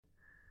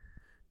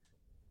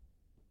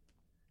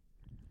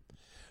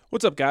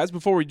What's up, guys?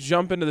 Before we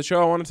jump into the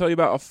show, I want to tell you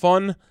about a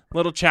fun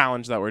little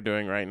challenge that we're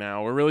doing right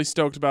now. We're really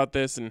stoked about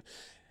this, and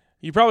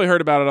you probably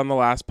heard about it on the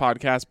last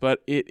podcast,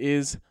 but it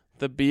is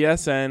the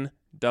BSN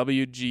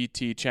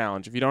WGT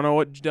Challenge. If you don't know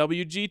what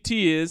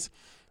WGT is,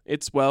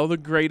 it's, well, the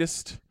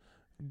greatest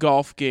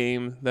golf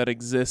game that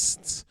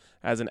exists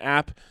as an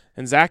app,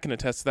 and Zach can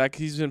attest to that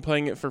because he's been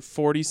playing it for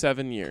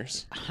 47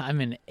 years.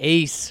 I'm an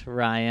ace,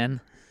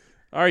 Ryan.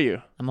 Are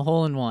you? I'm a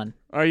hole-in-one.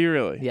 Are you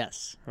really?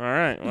 Yes. All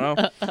right. Well,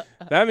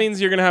 that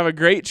means you're going to have a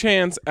great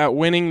chance at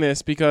winning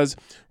this because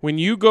when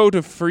you go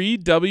to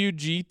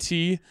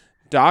freewgt.com,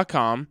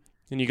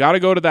 and you got to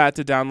go to that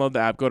to download the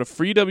app, go to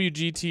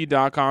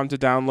freewgt.com to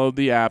download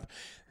the app,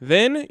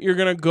 then you're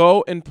going to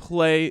go and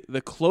play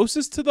the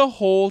closest to the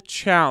hole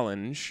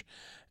challenge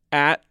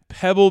at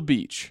Pebble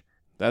Beach.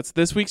 That's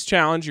this week's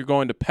challenge. You're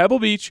going to Pebble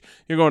Beach.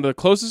 You're going to the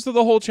closest to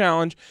the hole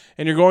challenge,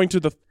 and you're going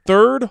to the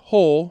third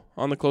hole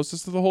on the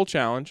closest to the hole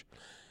challenge.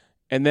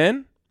 And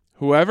then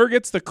whoever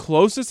gets the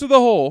closest to the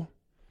hole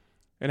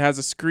and has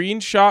a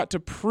screenshot to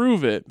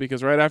prove it,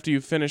 because right after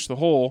you finish the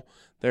hole,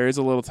 there is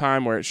a little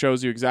time where it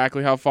shows you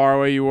exactly how far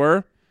away you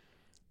were.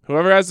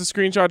 Whoever has the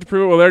screenshot to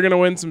prove it, well, they're going to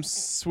win some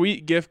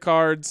sweet gift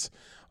cards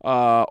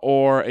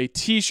or a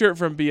T-shirt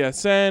from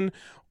BSN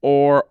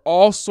or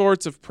all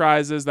sorts of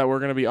prizes that we're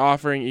going to be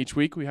offering each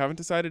week. We haven't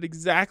decided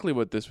exactly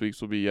what this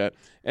week's will be yet.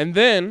 And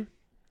then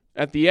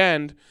at the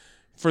end,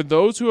 for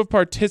those who have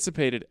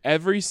participated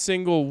every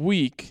single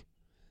week,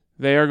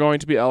 they are going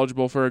to be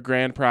eligible for a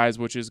grand prize,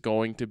 which is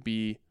going to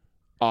be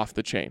off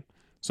the chain.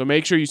 So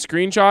make sure you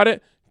screenshot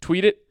it,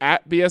 tweet it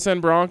at BSN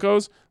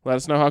Broncos. Let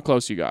us know how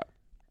close you got.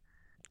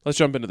 Let's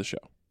jump into the show.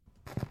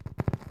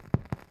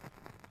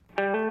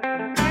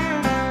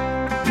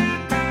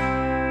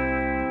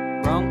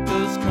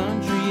 Broncos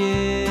country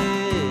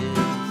is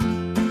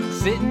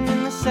sitting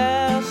in the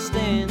south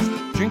stands,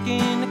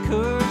 drinking the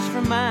Coors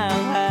from Mile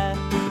High.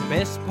 The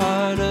best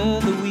part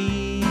of the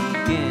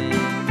weekend,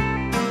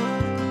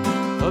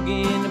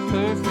 hugging a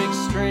perfect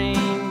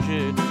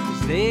stranger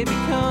as they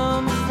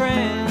become a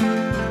friend,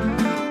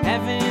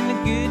 having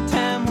a good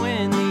time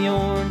when the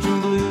orange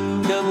and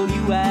blue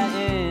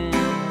WIN,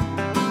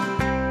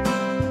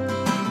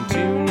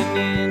 tuning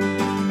in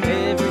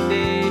every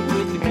day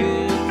with the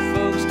good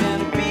folks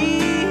down at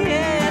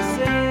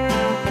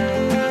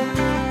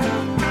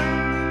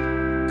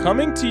BSN.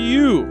 Coming to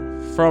you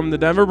from the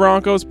Denver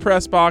Broncos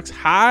press box,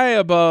 high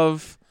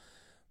above,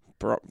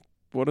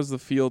 what is the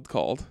field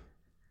called?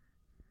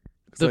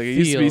 The It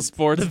used to be field.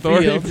 Sports The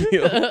Authority field.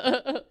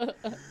 Field.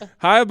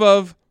 High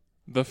above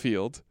the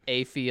field.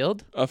 A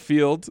field. A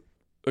field,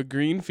 a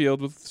green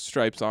field with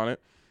stripes on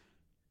it.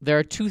 There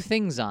are two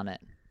things on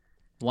it.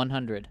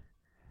 100.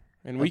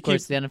 And we Of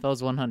course, keep the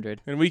NFL's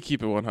 100. and we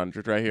keep it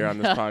 100 right here on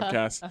this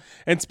podcast.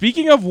 And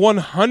speaking of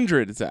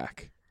 100,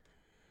 Zach,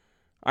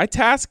 I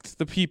tasked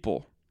the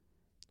people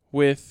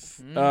with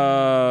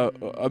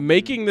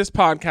making this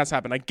podcast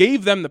happen. I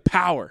gave them the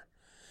power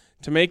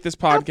to make this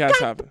podcast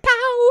happen.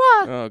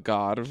 Oh,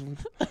 God.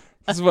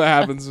 This is what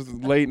happens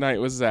with late night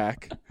with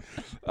Zach.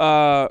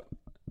 I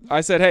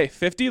said, hey,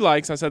 50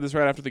 likes. I said this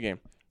right after the game.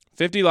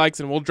 50 likes,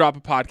 and we'll drop a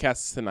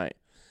podcast tonight.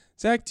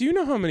 Zach, do you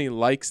know how many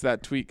likes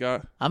that tweet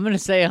got? I'm going to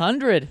say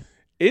 100.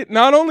 It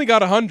not only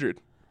got 100,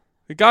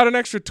 it got an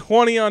extra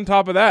 20 on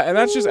top of that, and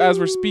that's just as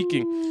we're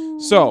speaking.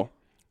 So,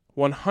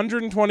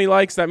 120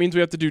 likes, that means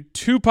we have to do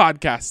 2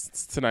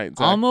 podcasts tonight,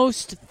 Zach.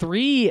 Almost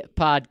 3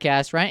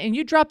 podcasts, right? And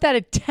you dropped that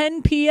at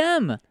 10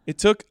 p.m. It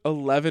took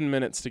 11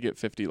 minutes to get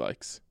 50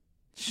 likes.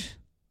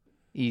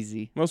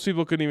 Easy. Most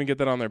people couldn't even get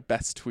that on their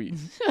best tweet.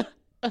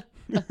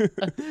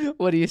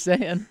 What are you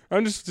saying?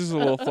 I'm just a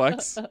little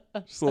flex.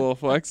 Just a little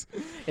flex.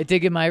 It did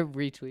get my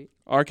retweet.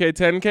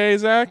 RK10K,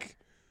 Zach,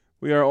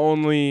 we are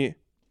only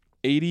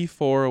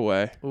 84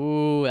 away.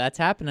 Ooh, that's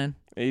happening.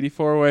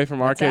 84 away from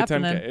That's RK10K.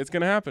 happening. It's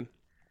going to happen.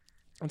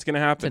 It's going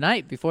to happen.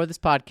 Tonight, before this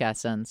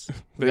podcast ends.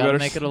 We They got to better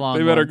make it a long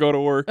They better one. go to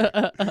work.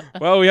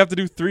 Well, we have to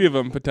do 3 of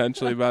them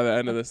potentially by the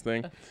end of this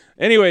thing.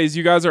 Anyways,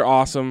 you guys are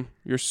awesome.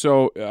 You're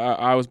so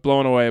I was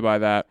blown away by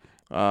that.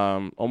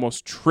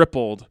 Almost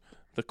tripled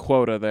the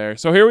quota there.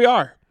 So here we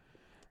are.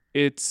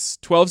 It's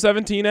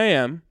 12:17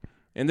 a.m.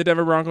 in the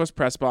Denver Broncos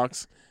press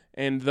box,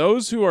 and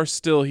those who are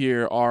still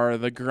here are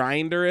the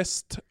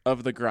grinderest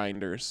of the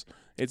grinders.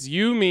 It's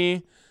you,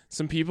 me,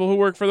 some people who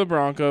work for the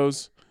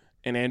Broncos,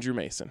 and Andrew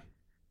Mason.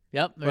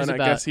 Yep. There's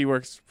But I guess he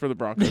works for the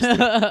Broncos too.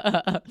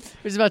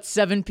 There's about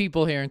 7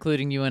 people here,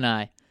 including you and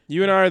I.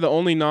 You and I are the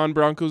only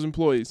non-Broncos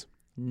employees.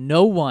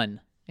 No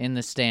one in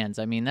the stands.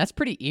 I mean, that's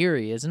pretty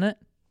eerie, isn't it?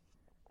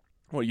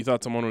 What, you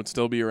thought someone would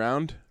still be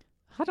around?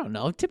 I don't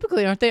know.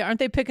 Typically, aren't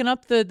they picking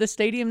up the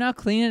stadium now,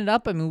 cleaning it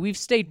up? I mean, we've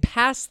stayed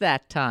past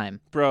that time.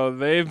 Bro,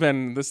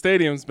 the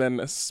stadium's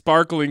been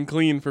sparkling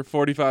clean for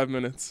 45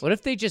 minutes. What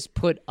if they just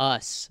put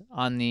us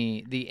on the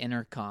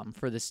intercom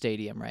for the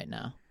stadium right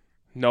now?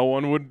 It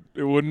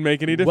wouldn't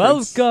make any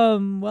difference.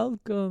 Welcome.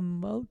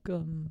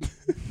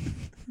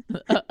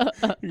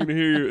 You're gonna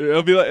hear.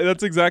 It'll be like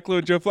that's exactly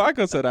what Joe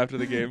Flacco said after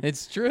the game.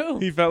 It's true.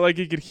 He felt like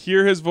he could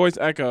hear his voice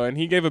echo, and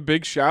he gave a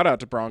big shout out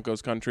to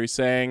Broncos country,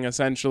 saying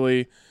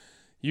essentially,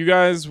 "You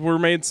guys were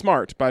made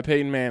smart by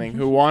Peyton Manning,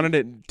 who wanted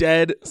it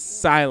dead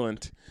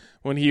silent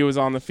when he was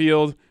on the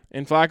field."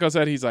 And Flacco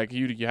said he's like,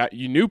 "You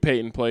knew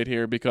Peyton played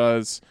here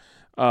because."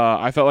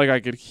 I felt like I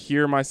could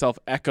hear myself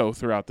echo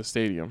throughout the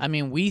stadium. I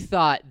mean, we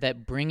thought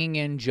that bringing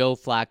in Joe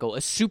Flacco,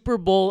 a Super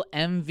Bowl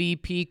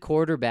MVP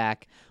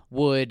quarterback,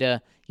 would,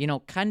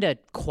 kind of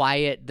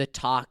quiet the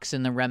talks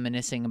and the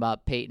reminiscing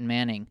about Peyton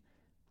Manning.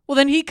 Well,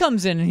 then he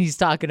comes in and he's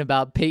talking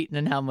about Peyton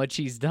and how much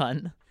he's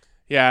done.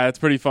 Yeah, it's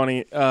pretty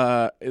funny.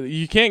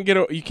 You can't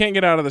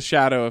get out of the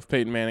shadow of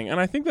Peyton Manning, and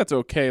I think that's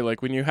okay.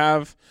 Like when you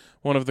have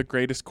one of the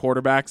greatest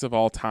quarterbacks of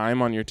all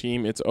time on your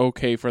team, it's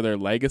okay for their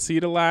legacy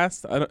to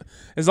last.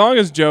 As long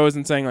as Joe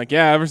isn't saying like,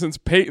 yeah, ever since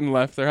Peyton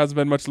left, there hasn't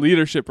been much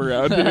leadership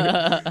around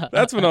here.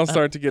 That's when I'll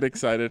start to get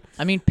excited.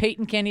 I mean,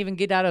 Peyton can't even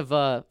get out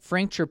of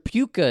Frank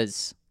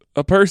Tripucca's.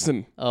 A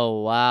person.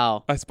 Oh,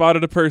 wow. I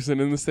spotted a person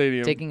in the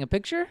stadium. Taking a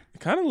picture? It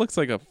kind of looks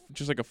like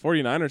just like a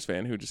 49ers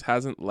fan who just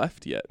hasn't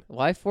left yet.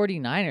 Why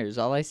 49ers?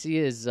 All I see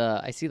is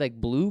like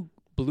blue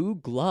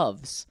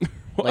gloves.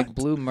 Like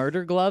blue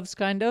murder gloves,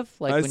 kind of?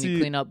 Like when you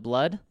clean up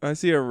blood? I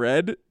see a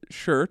red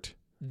shirt.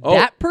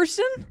 That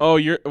person? Oh,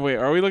 wait,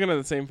 are we looking at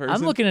the same person?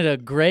 I'm looking at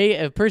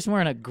a person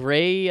wearing a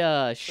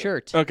gray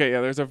shirt. Okay,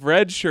 yeah, there's a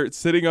red shirt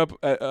sitting up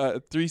at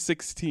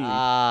 316.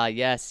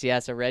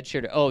 Yes, a red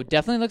shirt. Oh,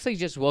 definitely looks like he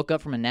just woke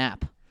up from a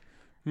nap.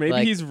 Maybe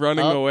like, he's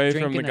running away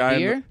from the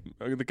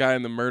drinking guy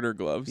in the murder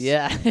gloves.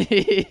 Yeah.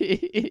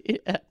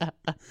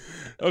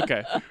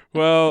 Okay.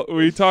 Well,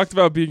 we talked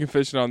about being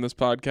efficient on this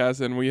podcast,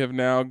 and we have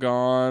now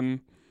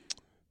gone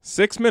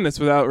 6 minutes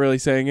without really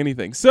saying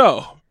anything.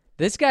 So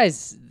this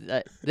guy's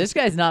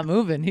not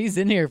moving. He's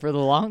in here for the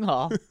long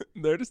haul.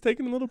 they're just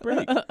taking a little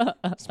break.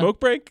 Smoke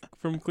break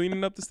from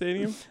cleaning up the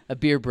stadium. A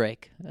beer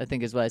break, I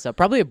think is what I saw.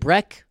 Probably a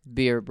Breck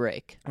beer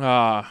break.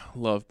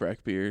 Love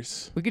Breck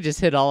beers. We could just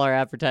hit all our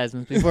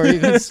advertisements before we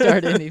even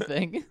start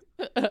anything.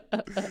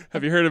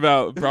 Have you heard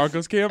about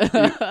Broncos camp?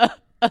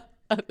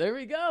 There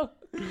we go.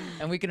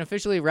 And we can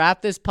officially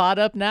wrap this pod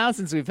up now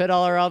since we've hit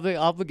all our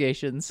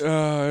obligations.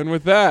 And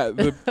with that,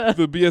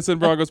 the BSN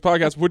Broncos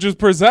podcast, which is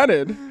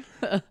presented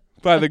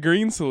by the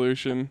Green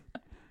Solution,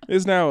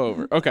 is now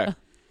over. Okay.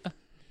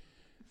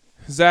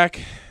 Zach,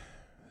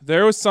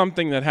 there was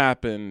something that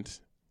happened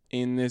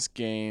in this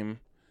game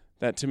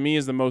that to me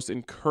is the most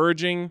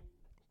encouraging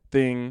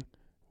thing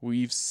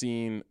we've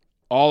seen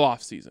all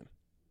offseason.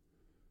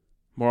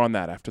 More on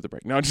that after the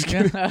break. No, I'm just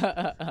kidding.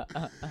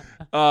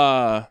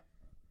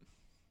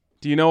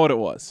 Do you know what it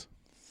was?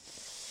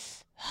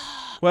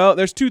 Well,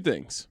 there's two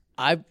things.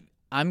 I'm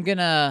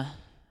gonna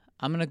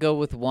go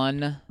with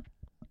one,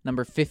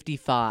 number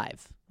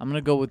 55. I'm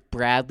gonna go with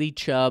Bradley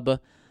Chubb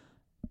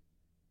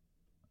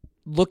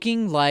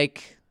looking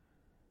like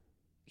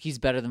he's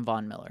better than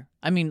Von Miller.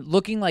 I mean,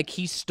 looking like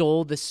he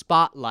stole the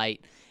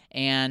spotlight,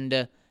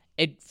 and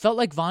it felt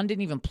like Von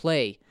didn't even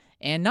play.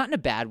 And not in a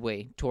bad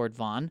way toward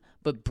Von,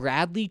 but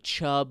Bradley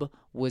Chubb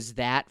was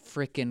that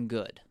freaking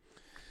good.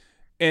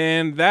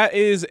 And that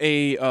is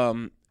a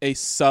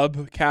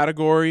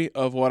subcategory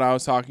of what I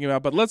was talking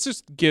about. But let's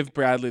just give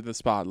Bradley the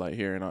spotlight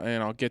here, and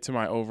I'll get to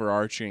my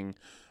overarching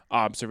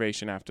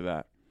observation after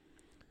that.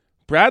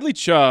 Bradley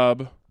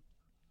Chubb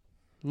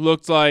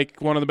looked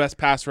like one of the best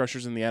pass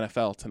rushers in the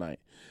NFL tonight.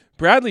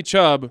 Bradley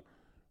Chubb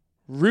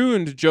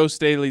ruined Joe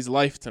Staley's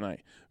life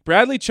tonight.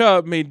 Bradley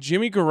Chubb made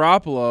Jimmy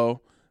Garoppolo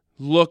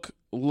look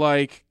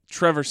like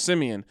Trevor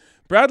Siemian.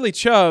 Bradley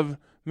Chubb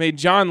made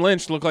John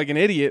Lynch look like an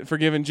idiot for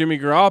giving Jimmy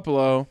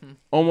Garoppolo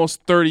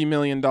almost $30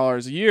 million a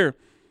year.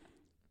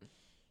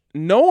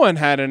 No one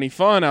had any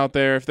fun out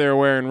there if they were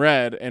wearing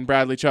red, and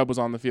Bradley Chubb was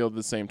on the field at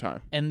the same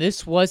time. And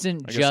this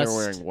wasn't I guess they were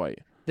wearing white.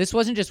 This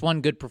wasn't just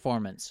one good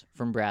performance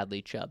from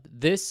Bradley Chubb.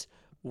 This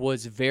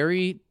was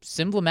very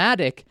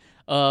symptomatic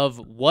of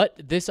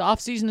what this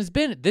offseason has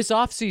been. This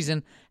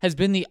offseason has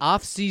been the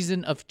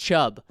offseason of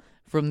Chubb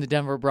from the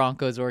Denver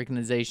Broncos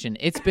organization.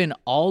 It's been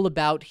all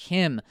about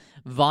him.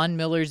 Von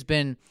Miller's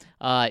been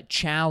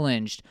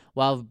challenged,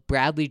 while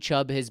Bradley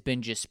Chubb has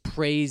been just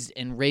praised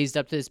and raised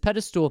up to this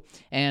pedestal.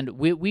 And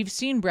we've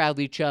seen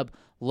Bradley Chubb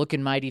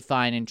looking mighty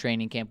fine in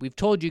training camp. We've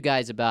told you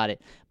guys about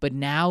it. But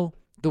now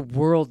the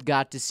world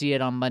got to see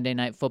it on Monday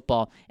Night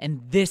Football,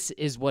 and this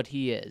is what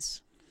he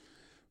is.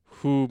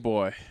 Ooh,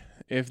 boy.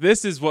 If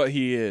this is what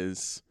he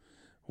is,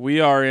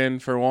 we are in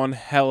for one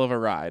hell of a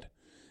ride.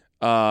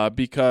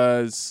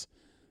 Because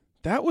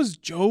that was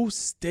Joe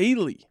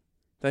Staley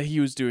that he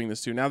was doing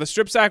this to. Now, the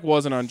strip sack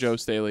wasn't on Joe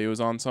Staley. It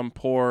was on some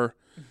poor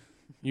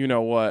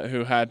you-know-what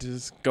who had to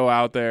go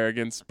out there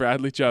against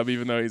Bradley Chubb,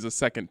 even though he's a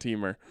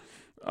second-teamer.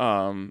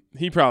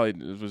 He probably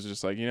was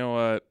just like, you know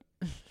what?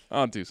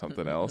 I'll do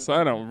something else.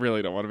 I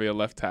really don't want to be a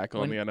left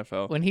tackle in the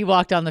NFL. When he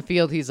walked on the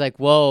field, he's like,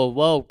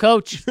 "Whoa,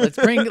 coach, let's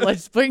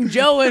bring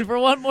Joe in for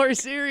one more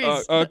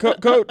series."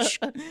 Coach,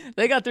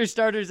 they got their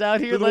starters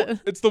out here.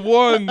 It's the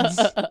ones.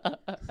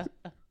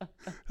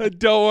 I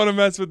don't want to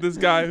mess with this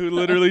guy who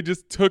literally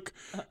just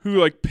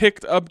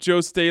picked up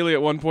Joe Staley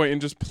at one point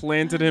and just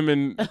planted him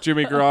in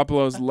Jimmy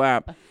Garoppolo's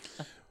lap.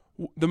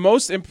 The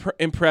most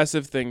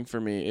impressive thing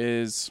for me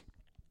is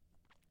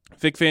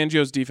Vic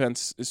Fangio's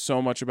defense is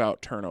so much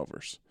about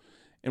turnovers.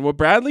 And what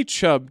Bradley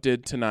Chubb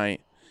did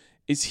tonight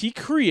is he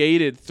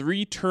created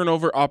 3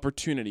 turnover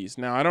opportunities.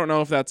 Now, I don't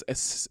know if that's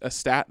a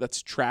stat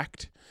that's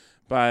tracked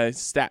by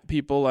stat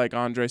people like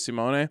Andre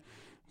Simone,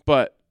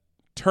 but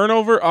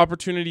turnover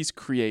opportunities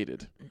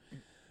created.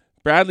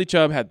 Bradley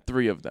Chubb had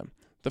 3 of them.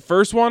 The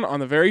first one, on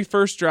the very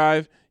first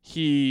drive,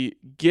 he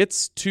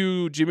gets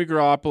to Jimmy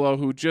Garoppolo,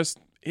 who just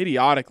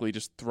idiotically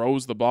just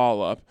throws the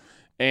ball up.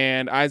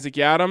 And Isaac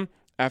Yiadom,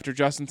 after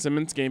Justin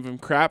Simmons gave him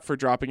crap for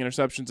dropping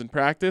interceptions in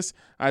practice,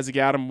 Isaac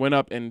Yiadom went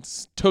up and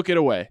took it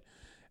away.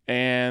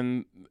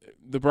 And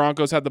the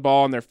Broncos had the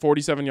ball on their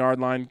 47-yard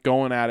line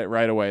going at it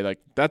right away. Like,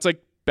 that's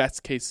like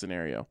best case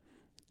scenario.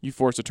 You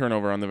force a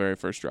turnover on the very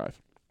first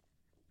drive.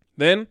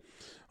 Then,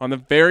 on the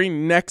very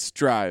next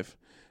drive,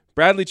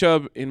 Bradley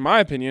Chubb, in my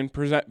opinion,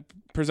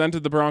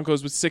 presented the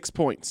Broncos with 6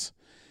 points.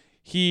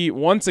 He,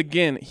 once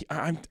again,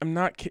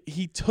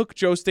 he took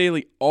Joe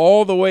Staley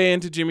all the way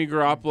into Jimmy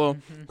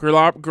Garoppolo.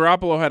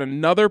 Garoppolo had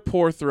another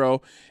poor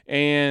throw,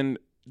 and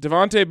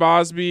Devontae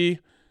Bosby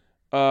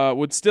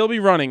would still be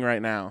running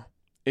right now.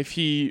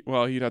 He'd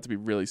have to be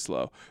really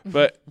slow.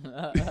 But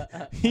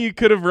he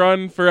could have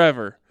run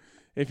forever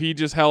if he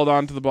just held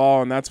on to the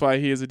ball, and that's why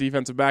he is a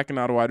defensive back and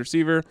not a wide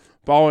receiver.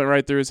 Ball went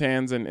right through his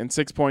hands, and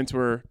 6 points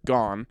were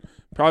gone.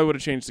 Probably would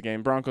have changed the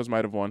game. Broncos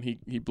might have won.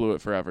 He blew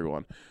it for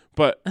everyone.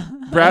 But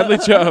Bradley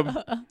Chubb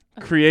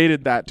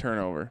created that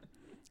turnover.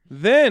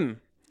 Then,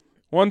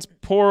 once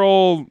poor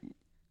old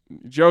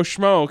Joe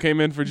Schmo came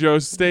in for Joe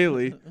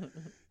Staley,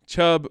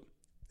 Chubb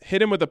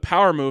hit him with a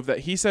power move that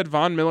he said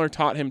Von Miller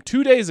taught him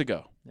 2 days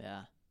ago.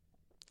 Yeah.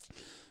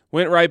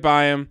 Went right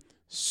by him,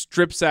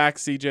 strip sack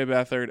C.J.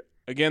 Beathard.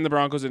 Again, the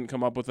Broncos didn't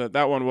come up with it.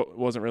 That one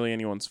wasn't really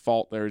anyone's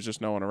fault. There was just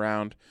no one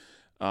around.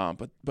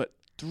 But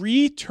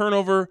 3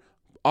 turnover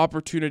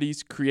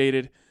opportunities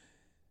created,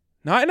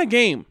 not in a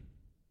game.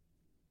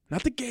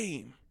 Not the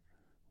game.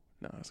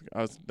 No,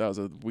 that was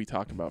a we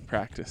talked about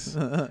practice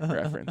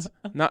reference.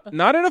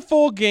 Not in a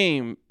full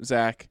game,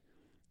 Zach.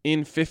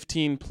 In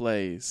 15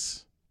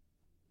 plays.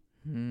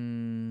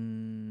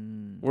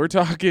 We're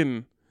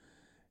talking,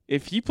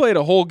 if he played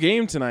a whole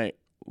game tonight,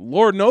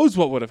 Lord knows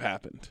what would have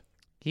happened.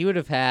 He would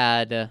have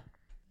had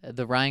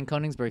the Ryan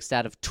Koenigsberg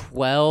stat of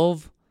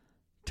 12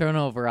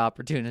 turnover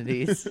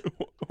opportunities.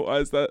 Why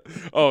is that?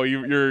 Oh,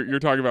 you're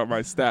talking about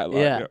my stat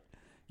line. Yeah.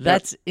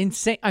 That's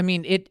insane. I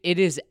mean, it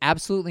is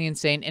absolutely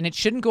insane, and it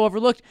shouldn't go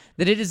overlooked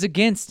that it is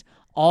against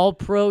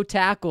all-pro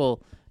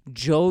tackle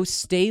Joe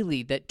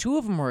Staley, that 2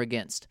 of them were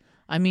against.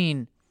 I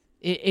mean,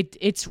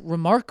 it's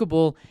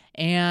remarkable,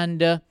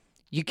 and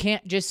you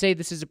can't just say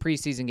this is a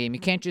preseason game. You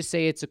can't just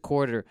say it's a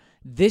quarter.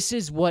 This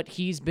is what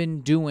he's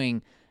been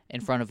doing in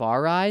front of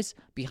our eyes,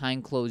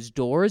 behind closed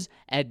doors.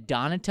 Ed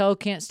Donatel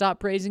can't stop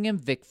praising him.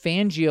 Vic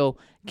Fangio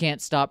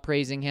can't stop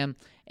praising him.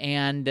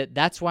 And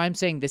that's why I'm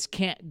saying this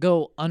can't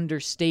go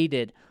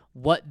understated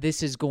what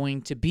this is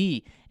going to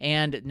be.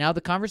 And now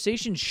the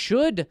conversation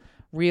should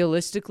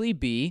realistically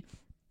be,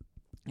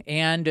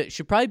 and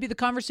should probably be the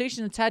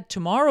conversation that's had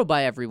tomorrow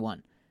by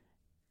everyone.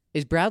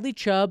 Is Bradley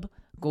Chubb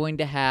going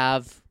to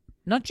have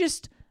not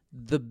just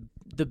the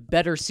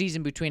better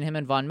season between him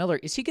and Von Miller?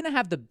 Is he going to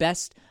have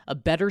a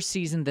better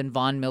season than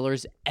Von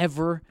Miller's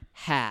ever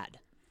had?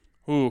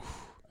 Ooh,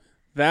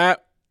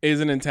 that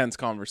is an intense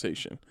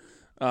conversation.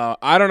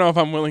 I don't know if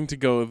I'm willing to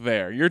go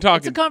there. You're talking.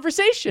 It's a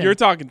conversation. You're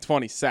talking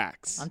 20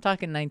 sacks. I'm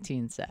talking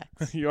 19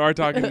 sacks. You are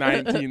talking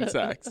 19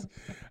 sacks.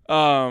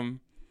 But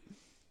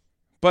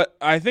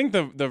I think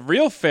the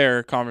real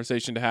fair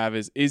conversation to have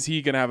is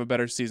he going to have a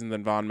better season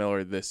than Von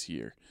Miller this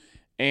year?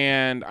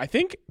 And I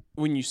think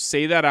when you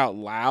say that out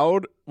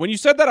loud, when you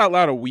said that out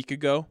loud a week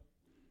ago,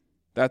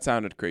 that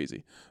sounded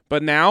crazy.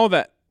 But now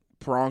that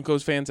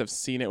Broncos fans have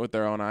seen it with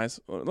their own eyes,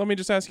 let me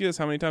just ask you this.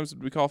 How many times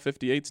did we call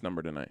 58's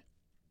number tonight?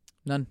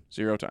 None.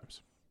 0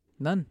 times.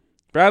 None.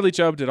 Bradley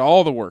Chubb did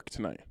all the work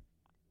tonight.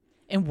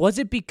 And was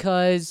it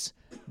because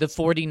the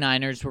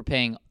 49ers were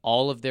paying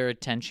all of their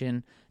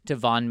attention to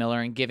Von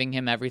Miller and giving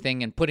him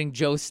everything and putting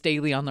Joe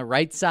Staley on the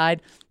right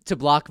side to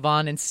block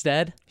Von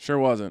instead? Sure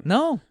wasn't.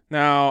 No.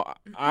 Now,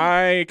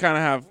 I kind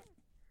of have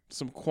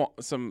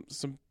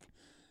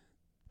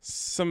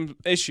some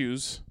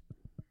issues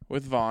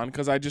with Von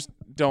because I just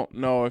don't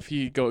know if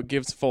he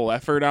gives full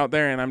effort out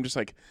there, and I'm just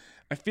like,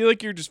 I feel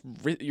like you're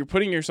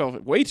putting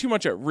yourself way too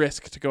much at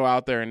risk to go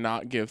out there and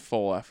not give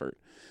full effort.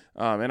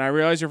 And I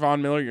realize you're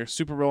Von Miller, you're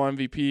Super Bowl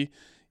MVP.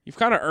 You've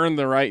kind of earned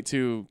the right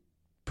to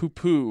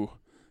poo-poo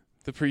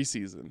the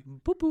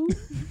preseason. Poo-poo.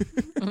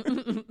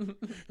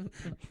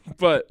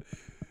 But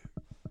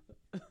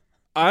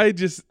I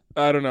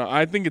don't know.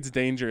 I think it's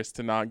dangerous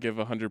to not give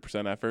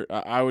 100% effort.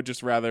 I would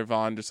just rather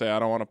Von just say, I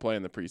don't want to play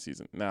in the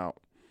preseason. Now,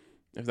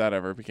 if that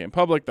ever became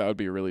public, that would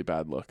be a really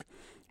bad look.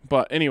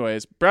 But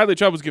anyways, Bradley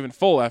Chubb was given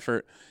full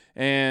effort,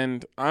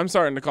 And I'm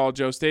starting to call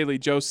Joe Staley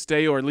Joe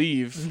Stay or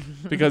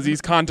Leave because he's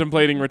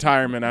contemplating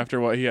retirement after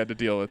what he had to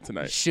deal with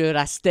tonight. Should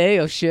I stay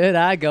or should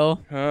I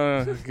go?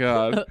 Oh,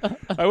 God.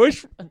 I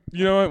wish,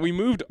 you know what, we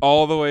moved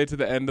all the way to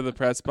the end of the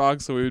press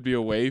box so we would be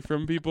away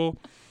from people.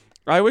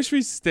 I wish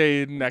we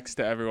stayed next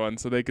to everyone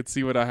so they could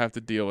see what I have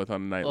to deal with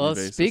on a nightly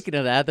basis. Speaking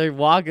of that, they're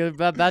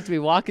about to be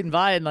walking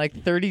by in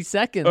like 30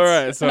 seconds. All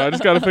right, so I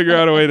just got to figure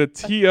out a way to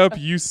tee up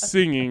you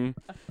singing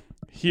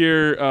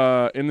here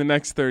in the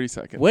next 30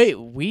 seconds. Wait,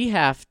 we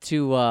have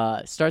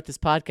to start this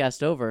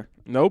podcast over.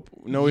 Nope.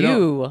 No, we don't.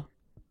 You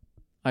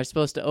are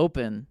supposed to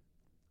open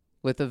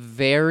with a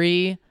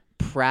very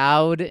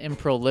proud and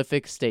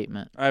prolific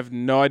statement. I have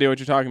no idea what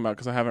you're talking about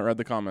because I haven't read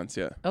the comments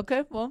yet.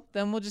 Okay, well,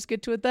 then we'll just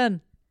get to it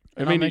then.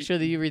 And I I'll mean, make sure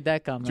that you read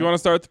that comment. Do you want to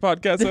start the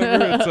podcast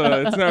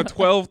over? It's now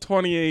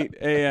 12:28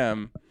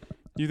 a.m.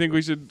 You think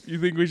we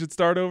should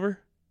start over?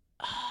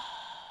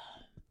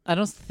 I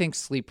don't think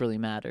sleep really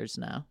matters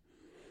now.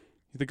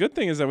 The good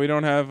thing is that we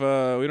don't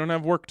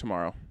have work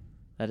tomorrow.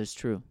 That is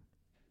true.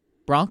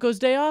 Broncos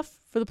day off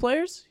for the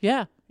players?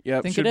 Yeah.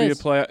 Yep, think should it be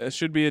is. it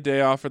should be a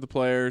day off for the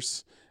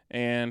players,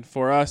 and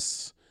for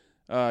us,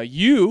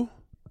 you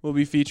will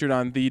be featured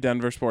on the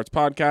Denver Sports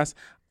Podcast.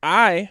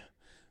 I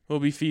will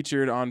be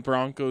featured on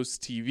Broncos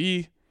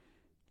TV.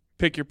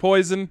 Pick your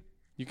poison.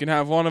 You can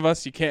have one of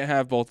us. You can't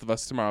have both of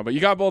us tomorrow, but you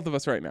got both of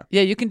us right now.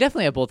 Yeah, you can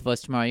definitely have both of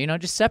us tomorrow.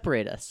 Just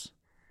separate us.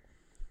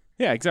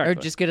 Yeah, exactly. Or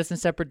just get us in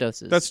separate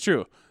doses. That's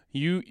true.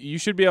 You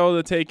should be able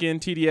to take in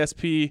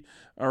TDSP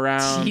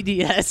around.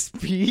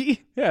 TDSP?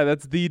 Yeah,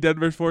 that's the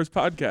Denver Sports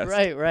Podcast.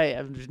 Right.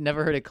 I've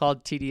never heard it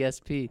called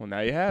TDSP. Well,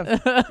 now you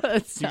have.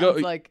 It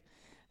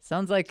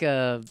sounds like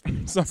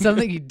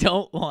something you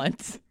don't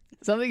want.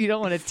 Something you don't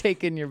want to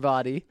take in your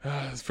body.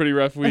 It's a pretty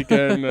rough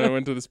weekend. I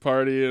went to this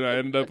party and I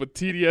ended up with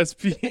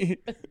TDSP.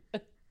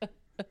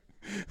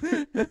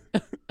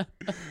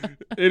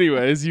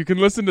 Anyways, you can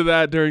listen to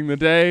that during the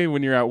day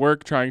when you're at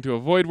work trying to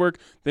avoid work.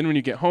 Then when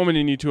you get home and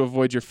you need to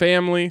avoid your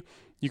family,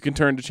 you can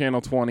turn to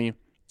Channel 20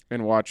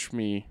 and watch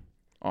me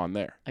on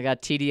there. I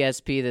got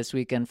TDSP this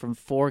weekend from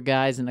 4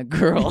 guys and a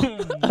girl.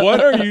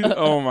 What are you?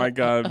 Oh, my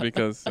God.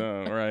 Because,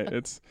 right,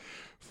 it's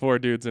 4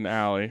 dudes in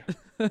Alley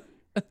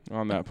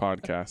on that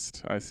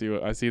podcast. I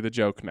see the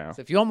joke now.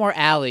 So if you want more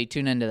Alley,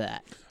 tune into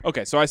that.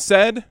 Okay, so I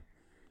said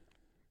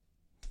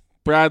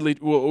Bradley.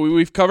 Well,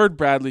 we've covered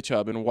Bradley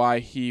Chubb and why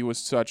he was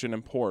such an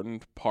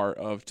important part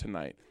of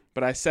tonight.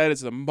 But I said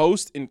it's the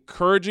most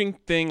encouraging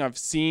thing I've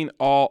seen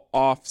all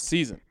off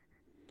season,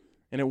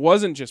 and it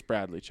wasn't just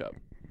Bradley Chubb.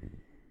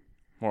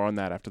 More on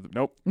that after the.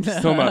 Nope,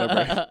 still not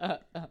a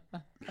break.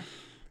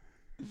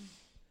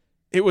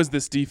 It was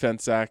this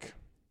defense, Zach,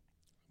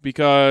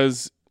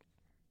 because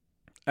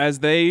as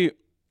they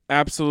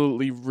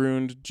absolutely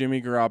ruined Jimmy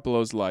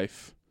Garoppolo's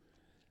life,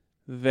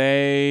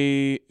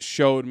 they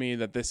showed me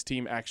that this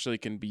team actually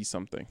can be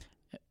something.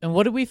 And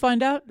what did we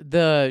find out?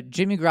 The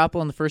Jimmy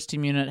Garoppolo in the first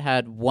team unit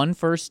had 1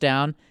 first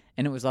down,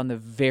 and it was on the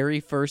very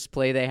first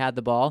play they had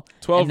the ball.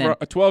 A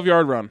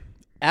 12-yard run.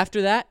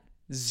 After that,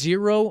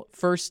 0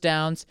 first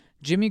downs.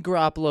 Jimmy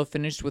Garoppolo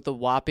finished with a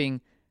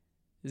whopping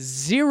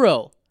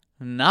 0.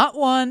 Not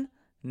 1,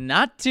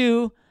 not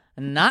 2,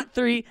 not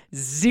 3.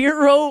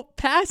 0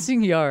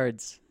 passing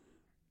yards.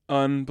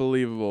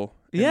 Unbelievable.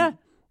 Yeah. And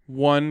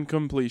 1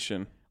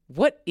 completion.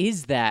 What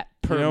is that?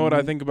 You know what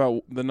I think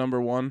about the number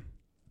 1?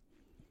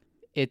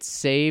 It's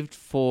saved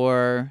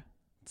for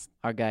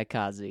our guy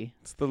Kazi.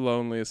 It's the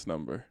loneliest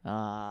number.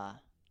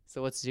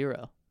 So what's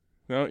 0?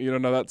 No, you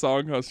don't know that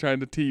song? I was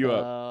trying to tee you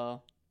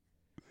up.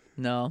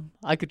 No,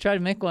 I could try to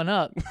make one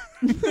up.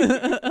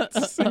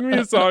 Sing me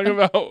a song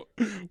about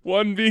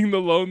 1 being the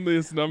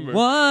loneliest number.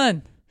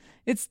 1.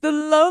 It's the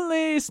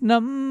loneliest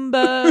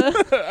number.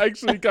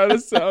 Actually kind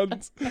of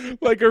sounds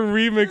like a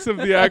remix of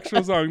the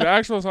actual song. The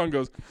actual song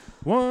goes,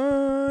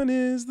 1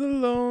 is the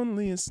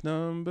loneliest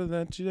number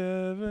that you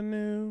ever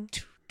knew.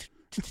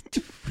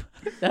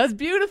 That was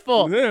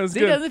beautiful. Yeah, it was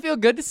good. Doesn't it feel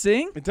good to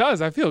sing? It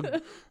does. I feel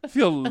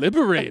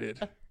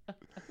liberated.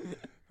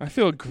 I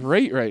feel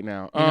great right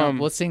now.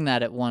 We'll sing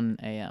that at 1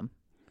 a.m.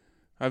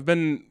 I've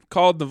been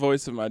called the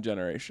voice of my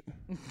generation.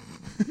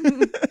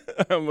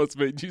 I almost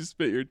made you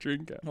spit your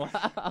drink out.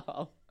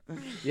 Wow.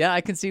 Yeah,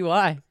 I can see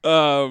why.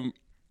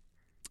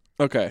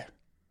 Okay.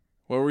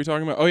 What were we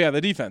talking about? Oh, yeah,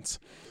 the defense.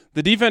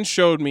 The defense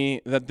showed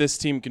me that this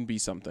team can be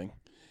something.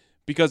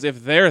 Because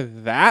if they're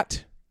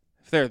that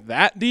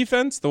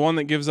defense, the one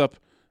that gives up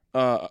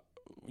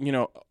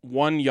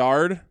 1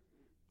 yard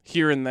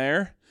here and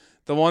there,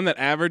 the one that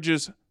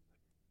averages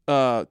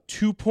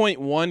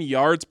 2.1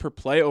 yards per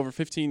play over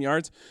 15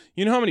 yards.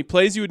 You know how many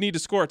plays you would need to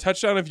score a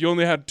touchdown if you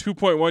only had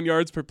 2.1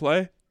 yards per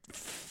play?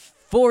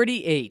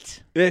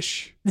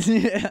 48-ish.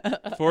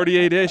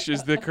 48-ish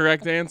is the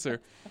correct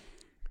answer.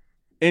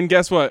 And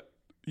guess what?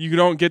 You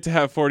don't get to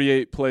have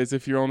 48 plays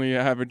if you're only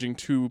averaging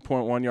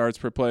 2.1 yards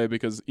per play,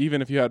 because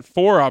even if you had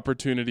 4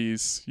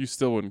 opportunities, you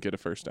still wouldn't get a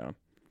first down.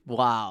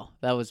 Wow,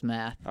 that was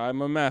math.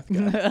 I'm a math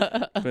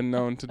guy. Been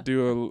known to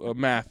do a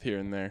math here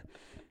and there.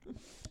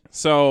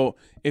 So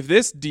if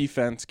this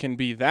defense can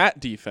be that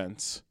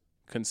defense,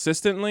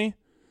 consistently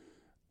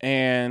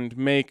and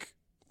make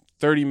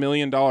 $30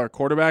 million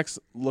quarterbacks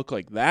look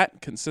like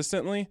that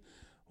consistently,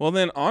 well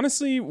then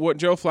honestly what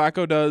Joe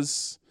Flacco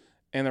does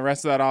and the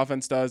rest of that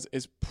offense does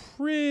is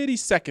pretty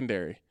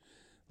secondary.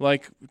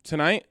 Like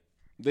tonight,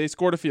 they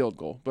scored a field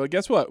goal. But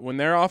guess what? When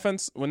their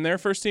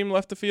first team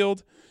left the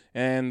field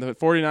and the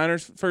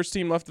 49ers first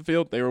team left the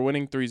field, they were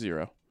winning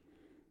 3-0.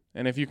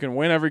 And if you can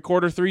win every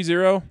quarter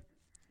 3-0,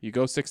 you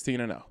go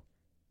 16-0.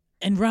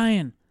 And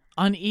Ryan,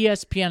 on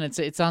ESPN,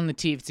 it's on the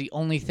TV. It's the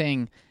only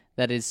thing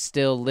that is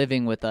still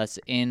living with us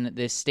in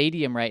this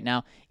stadium right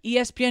now.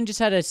 ESPN just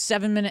had a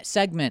 7-minute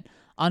segment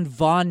on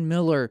Von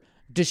Miller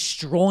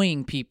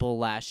destroying people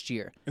last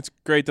year. It's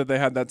great that they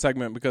had that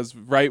segment because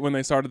right when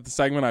they started the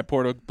segment, I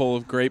poured a bowl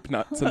of grape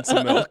nuts and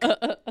some milk.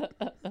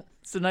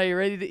 So now you're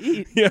ready to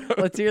eat. Yeah.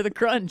 Let's hear the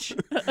crunch.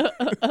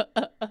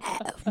 That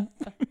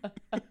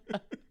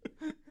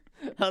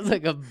was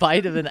like a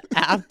bite of an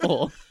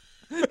apple.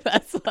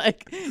 That's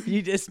like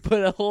you just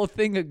put a whole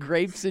thing of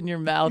grapes in your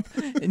mouth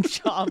and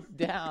chomp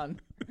down.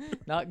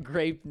 Not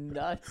grape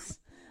nuts.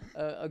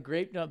 A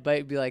grape nut bite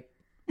would be like...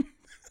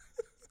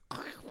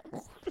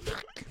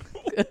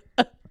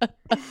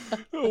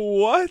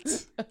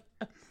 What?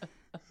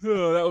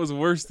 Oh, that was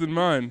worse than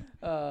mine.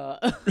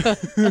 But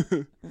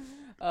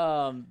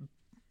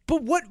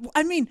what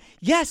I mean,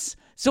 yes.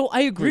 So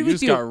I agree You with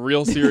just you. got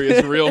real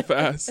serious real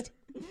fast.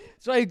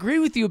 So I agree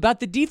with you about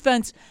the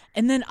defense,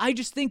 and then I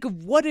just think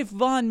of what if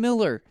Von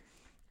Miller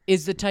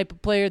is the type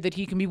of player that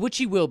he can be, which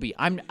he will be.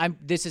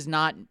 This is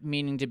not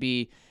meaning to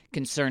be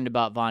concerned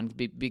about Von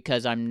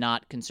because I'm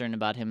not concerned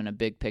about him in a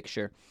big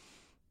picture.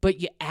 But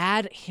you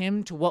add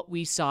him to what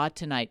we saw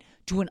tonight,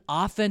 to an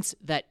offense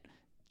that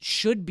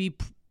should be,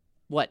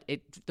 the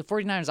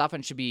 49ers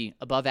offense should be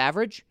above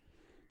average?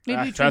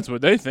 That's what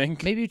they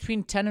think. Maybe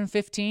between 10 and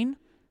 15?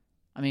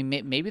 I mean,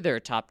 maybe they're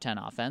a top 10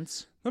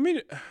 offense. Let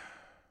me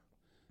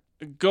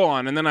go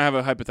on, and then I have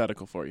a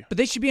hypothetical for you. But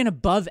they should be an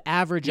above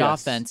average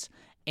Yes. offense,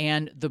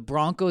 and the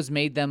Broncos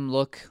made them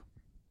look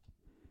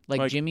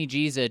like Jimmy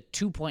G's a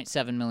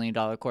 $2.7 million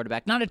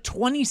quarterback, not a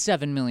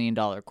 $27 million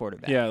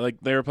quarterback. Yeah,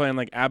 like they were playing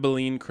like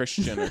Abilene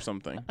Christian or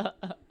something.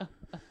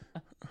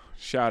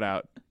 Shout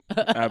out,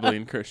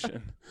 Abilene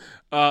Christian.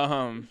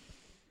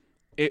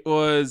 It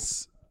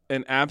was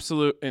an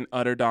absolute and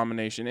utter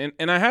domination,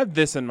 and I had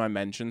this in my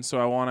mention, so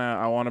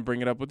I wanna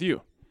bring it up with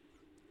you,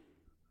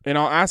 and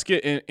I'll ask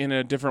it in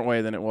a different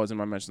way than it was in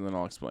my mention. Then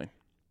I'll explain.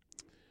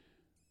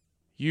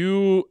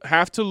 You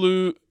have to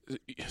lose.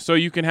 So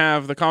you can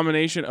have the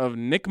combination of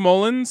Nick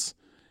Mullins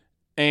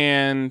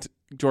and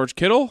George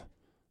Kittle,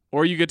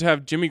 or you get to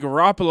have Jimmy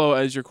Garoppolo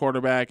as your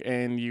quarterback,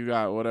 and you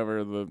got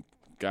whatever the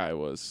guy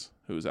was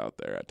who's out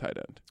there at tight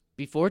end.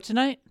 Before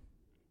tonight,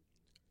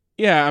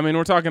 Yeah, I mean,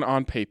 we're talking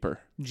on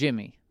paper.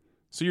 Jimmy.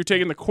 So you're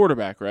taking the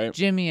quarterback, right?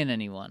 Jimmy and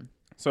anyone.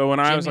 So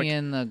when I was Jimmy like,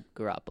 and the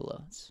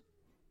Garoppolos.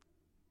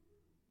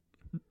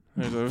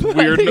 there's a I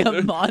weird, think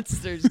a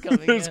monster's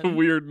coming there's a in.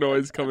 weird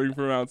noise coming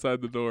from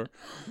outside the door.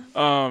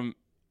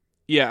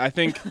 Yeah, I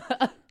think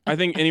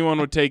anyone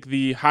would take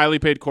the highly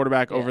paid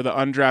quarterback over the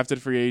undrafted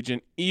free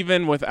agent,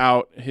 even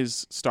without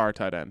his star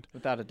tight end.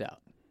 Without a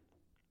doubt.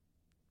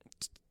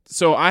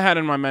 So I had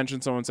in my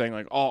mention someone saying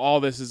like,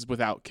 all this is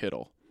without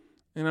Kittle.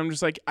 And I'm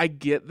just like, I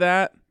get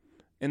that,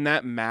 and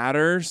that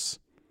matters,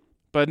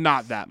 but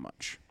not that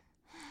much.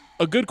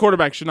 A good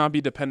quarterback should not be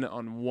dependent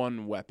on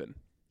one weapon.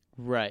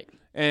 Right.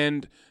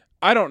 And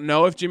I don't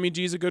know if Jimmy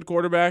G's a good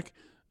quarterback.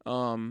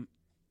 Sure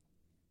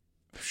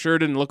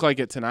didn't look like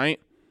it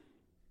tonight.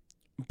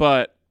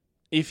 But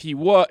if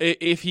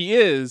he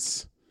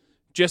is,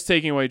 just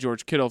taking away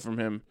George Kittle from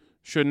him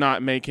should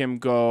not make him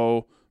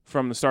go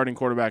from the starting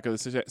quarterback of the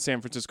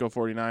San Francisco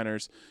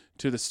 49ers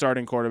to the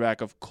starting quarterback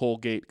of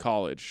Colgate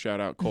College.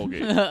 Shout out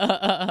Colgate.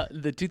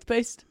 The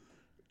toothpaste?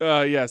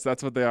 Yes,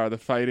 that's what they are, the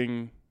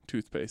fighting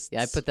toothpaste.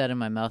 Yeah, I put that in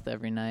my mouth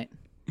every night.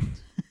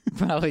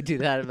 Probably do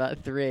that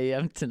about 3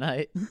 a.m.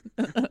 tonight.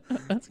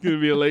 It's going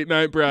to be a late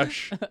night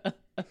brush.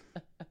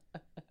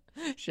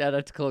 Shout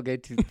out to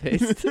Colgate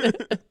toothpaste.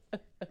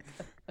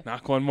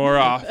 Knock one more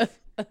off.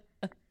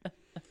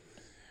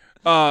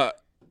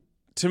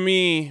 To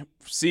me,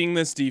 seeing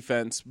this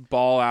defense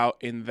ball out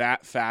in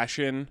that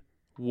fashion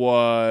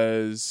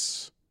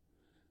was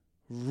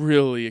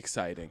really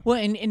exciting. Well,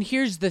 and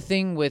here's the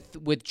thing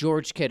with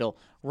George Kittle.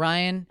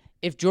 Ryan,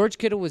 if George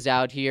Kittle was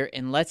out here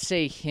and let's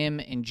say him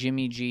and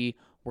Jimmy G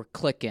were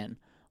clicking,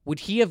 would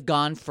he have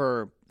gone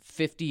for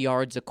 50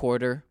 yards a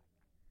quarter?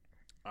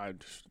 I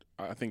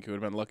think he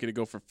would have been lucky to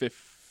go for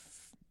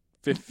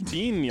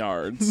 15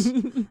 yards.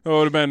 It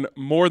would have been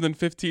more than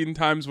 15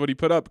 times what he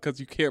put up because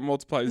you can't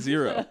multiply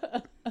 0.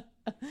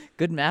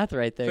 Good math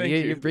right there. Thank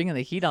You're you. bringing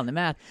the heat on the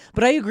math.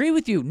 But I agree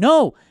with you.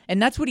 No,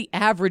 and that's what he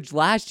averaged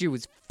last year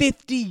was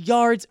 50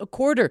 yards a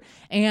quarter.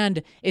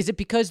 And is it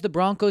because the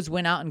Broncos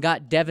went out and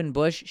got Devin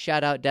Bush?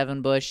 Shout out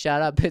Devin Bush.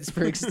 Shout out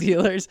Pittsburgh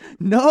Steelers.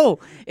 No,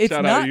 it's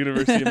Shout not. out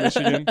University of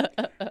Michigan.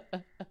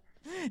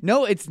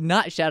 No, it's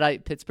not. Shout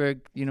out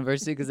Pittsburgh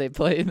University because they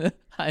play in the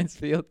Heinz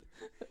Field.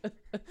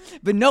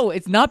 But no,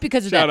 it's not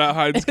because of Shout that. out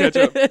Heinz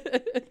Ketchup.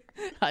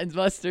 Heinz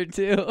Mustard,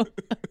 too.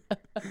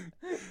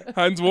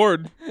 Heinz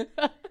Ward.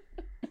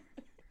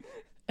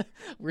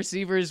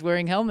 Receivers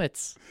wearing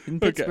helmets in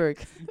Pittsburgh.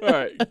 All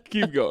right,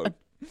 keep going.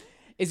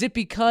 Is it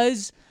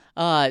because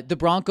the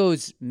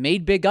Broncos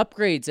made big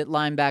upgrades at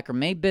linebacker,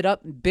 made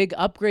big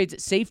upgrades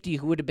at safety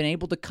who would have been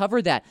able to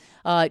cover that?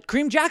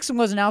 Kareem Jackson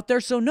wasn't out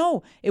there, so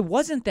no, it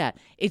wasn't that.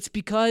 It's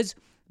because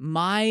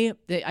I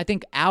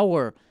think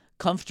our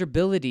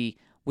comfortability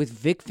with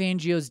Vic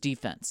Fangio's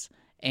defense.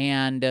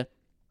 And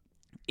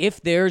if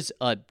there's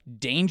a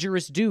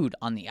dangerous dude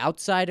on the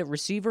outside at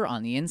receiver,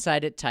 on the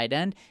inside at tight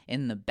end,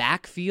 in the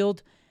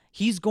backfield,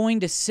 he's going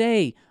to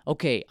say,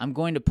 okay, I'm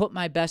going to put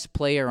my best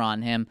player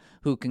on him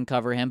who can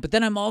cover him, but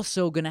then I'm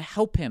also going to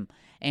help him.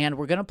 And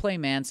we're going to play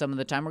man some of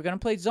the time. We're going to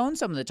play zone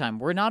some of the time.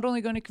 We're not only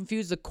going to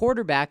confuse the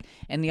quarterback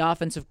and the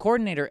offensive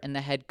coordinator and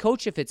the head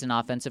coach if it's an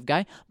offensive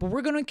guy, but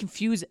we're going to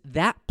confuse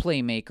that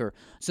playmaker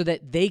so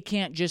that they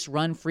can't just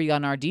run free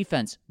on our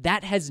defense.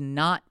 That has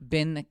not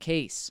been the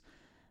case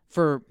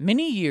for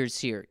many years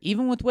here.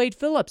 Even with Wade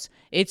Phillips,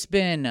 it's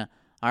been,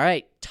 all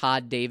right,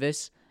 Todd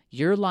Davis,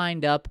 you're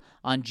lined up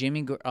on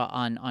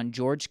on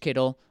George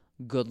Kittle.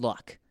 Good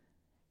luck.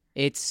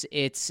 It's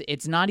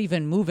not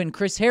even moving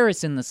Chris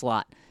Harris in the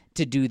slot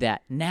to do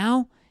that.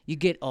 Now you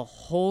get a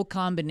whole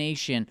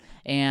combination,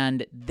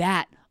 and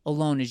that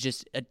alone is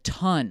just a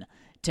ton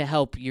to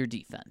help your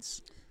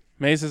defense.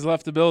 Mace has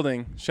left the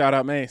building. Shout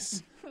out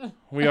Mace.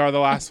 We are the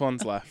last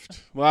ones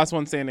left. The last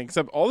one standing.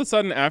 Except all of a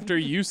sudden, after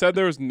you said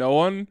there was no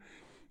one,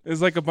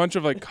 is like a bunch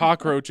of like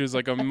cockroaches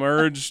like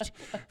emerged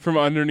from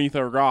underneath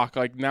a rock.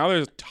 Like now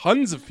there's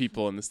tons of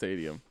people in the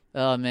stadium.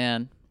 Oh,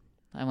 man.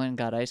 I went and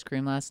got ice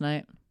cream last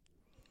night.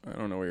 I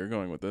don't know where you're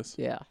going with this.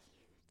 Yeah.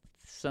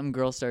 Some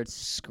girl starts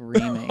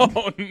screaming.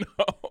 Oh, no.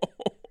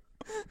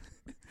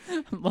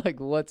 I'm like,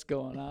 what's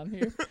going on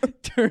here?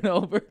 Turn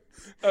over.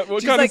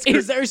 What She's kind like, of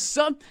is there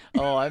some...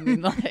 Oh, I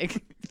mean,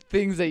 like,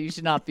 things that you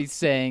should not be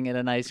saying in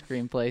an ice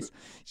cream place.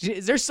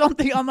 Is there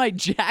something on my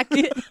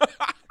jacket?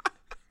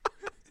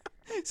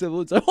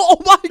 Someone's like,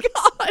 oh, my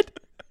God.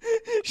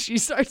 She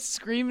starts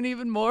screaming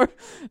even more.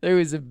 There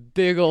was a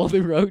big old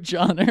roach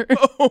on her.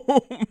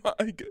 Oh,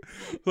 my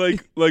God.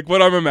 Like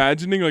what I'm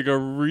imagining, like a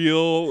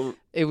real...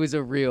 It was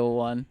a real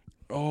one.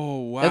 Oh,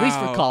 wow. At least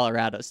for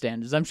Colorado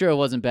standards. I'm sure it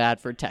wasn't bad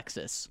for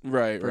Texas.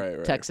 Right.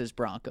 Texas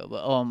Bronco.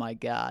 But oh, my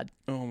God.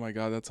 Oh, my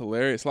God. That's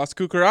hilarious. Las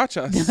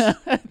Cucarachas.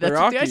 That's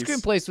what the ice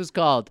cream place was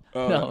called.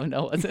 No, it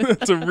wasn't.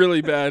 That's a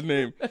really bad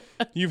name.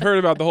 You've heard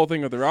about the whole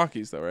thing with the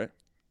Rockies, though, right?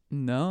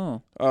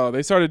 No. Oh,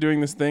 they started doing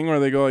this thing where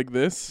they go like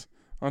this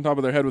on top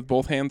of their head with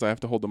both hands. I have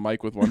to hold the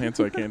mic with one hand,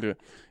 so I can't do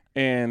it.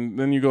 And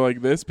then you go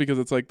like this because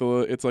it's like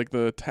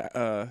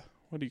the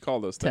what do you call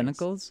those things?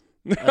 Tentacles?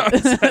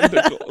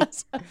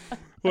 Tentacles.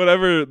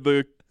 Whatever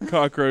the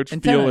cockroach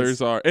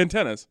feelers are.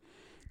 Antennas.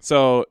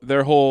 So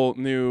their whole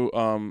new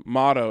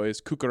motto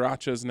is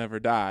 "Cucarachas never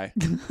die."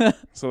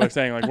 So they're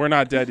saying like we're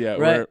not dead yet.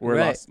 Right, we're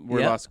right.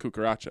 Las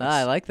Cucarachas.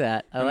 I like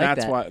that.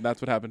 That's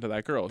what happened to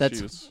that girl.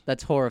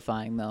 That's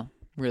horrifying though.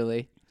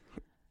 Really.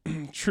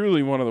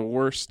 Truly one of the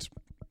worst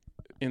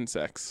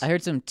insects. I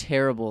heard some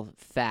terrible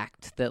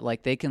fact that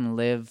like they can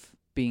live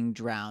being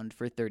drowned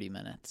for 30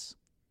 minutes.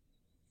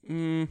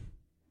 I'm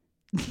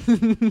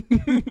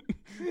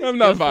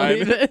not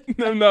buying it.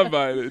 I'm not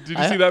buying it. Did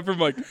you see that from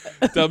like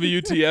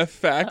WTF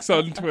Facts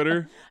on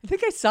Twitter? I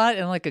think I saw it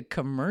in like a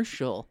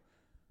commercial.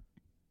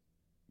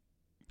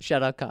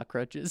 Shout out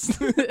cockroaches.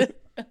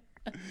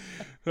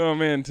 Oh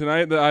man,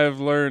 tonight I have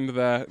learned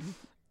that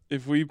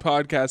if we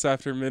podcast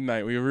after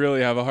midnight, we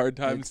really have a hard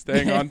time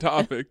staying on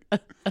topic.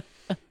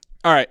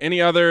 All right,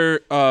 any other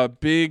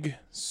big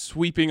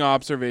sweeping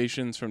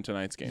observations from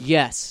tonight's game?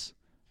 Yes.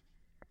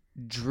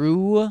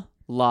 Drew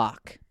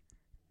Lock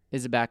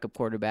is a backup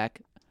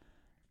quarterback.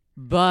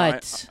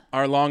 But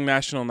our long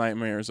national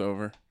nightmare is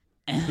over.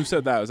 Who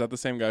said that? Was that the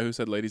same guy who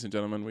said, "Ladies and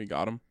gentlemen, we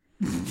got him"?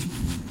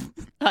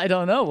 I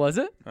don't know. Was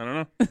it? I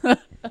don't know.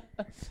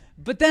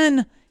 But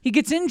then he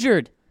gets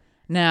injured.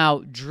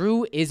 Now,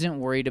 Drew isn't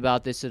worried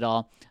about this at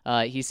all.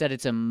 He said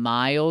it's a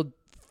mild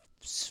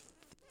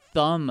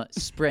thumb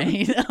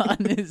sprain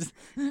on his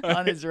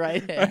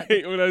right hand. I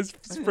hate when I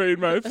sprayed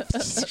my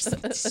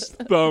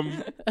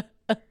thumb.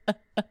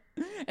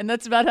 And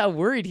that's about how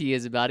worried he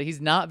is about it. He's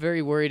not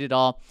very worried at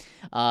all.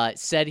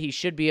 Said he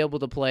should be able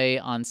to play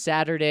on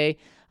Saturday.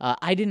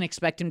 I didn't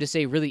expect him to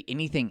say really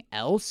anything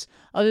else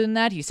other than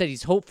that. He said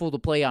he's hopeful to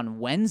play on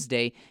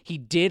Wednesday. He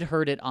did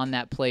hurt it on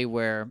that play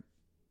where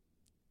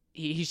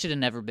he should have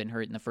never been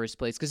hurt in the first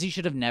place because he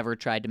should have never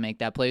tried to make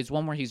that play. It's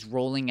one where he's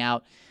rolling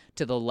out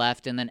to the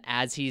left, and then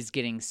as he's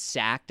getting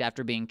sacked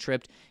after being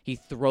tripped, he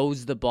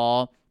throws the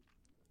ball.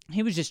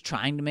 He was just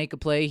trying to make a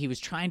play. He was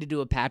trying to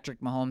do a Patrick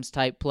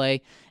Mahomes-type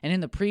play. And in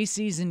the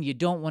preseason, you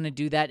don't want to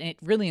do that. And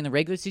really, in the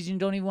regular season, you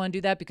don't even want to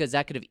do that because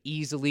that could have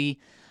easily,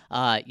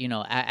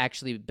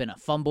 actually been a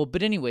fumble.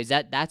 But anyways,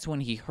 that's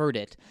when he hurt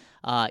it.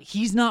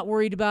 He's not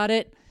worried about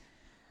it.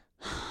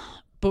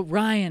 But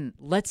Ryan,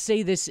 let's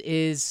say this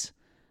is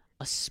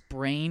a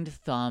sprained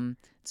thumb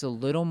It's a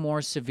little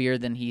more severe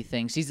than he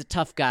thinks. He's a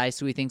tough guy,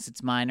 so he thinks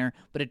it's minor,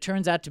 but it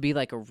turns out to be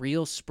like a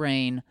real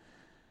sprain,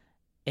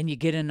 and you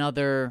get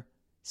another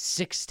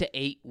 6 to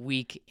 8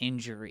 week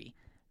injury.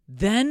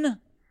 Then,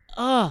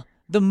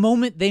 the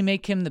moment they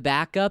make him the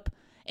backup,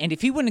 and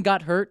if he wouldn't have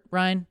got hurt,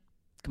 Ryan,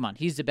 come on,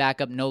 he's the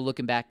backup, no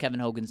looking back. Kevin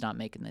Hogan's not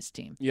making this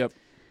team. Yep.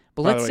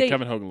 But By let's the way, say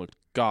Kevin Hogan looked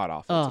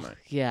god-awful tonight.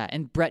 yeah,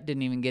 and Brett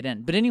didn't even get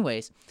in. But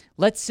anyways,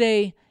 let's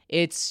say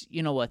it's,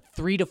 a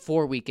 3 to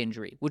 4 week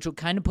injury, which will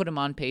kind of put him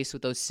on pace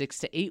with those 6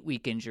 to 8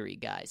 week injury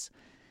guys.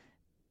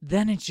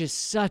 Then it's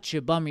just such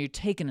a bummer. You're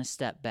taking a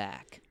step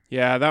back.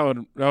 Yeah, that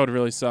would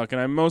really suck.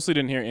 And I mostly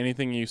didn't hear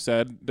anything you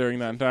said during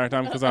that entire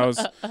time because I was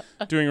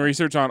doing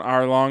research on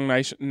Our Long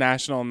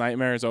National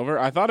Nightmare is Over.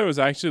 I thought it was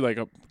actually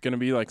going to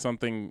be like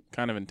something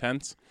kind of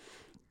intense.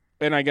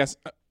 And I guess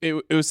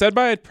it was said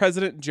by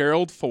President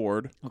Gerald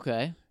Ford.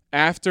 Okay.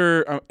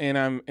 After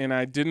and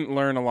I didn't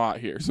learn a lot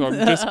here, so I'm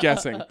just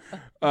guessing.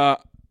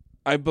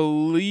 I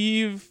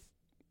believe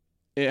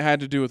it had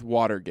to do with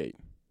Watergate.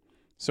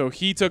 So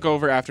he took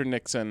over after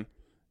Nixon,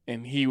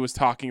 and he was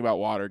talking about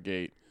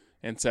Watergate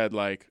and said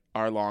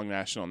our long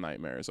national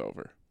nightmare is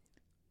over.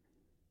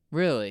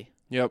 Really?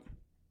 Yep.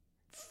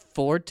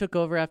 Ford took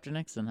over after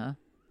Nixon, huh?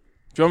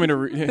 Do you want me to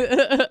read?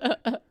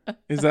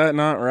 Is that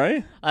not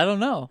right? I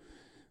don't know.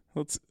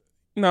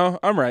 No,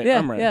 I'm right. Yeah,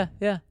 I'm right.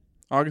 yeah.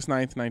 August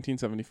 9th,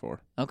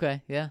 1974.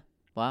 Okay, yeah.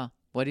 Wow.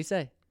 What'd he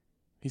say?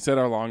 He said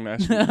our long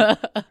national...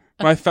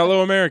 My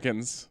fellow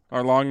Americans,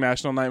 our long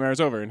national nightmare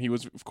is over. And he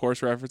was, of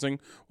course, referencing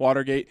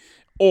Watergate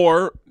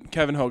or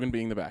Kevin Hogan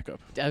being the backup.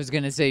 I was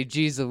going to say,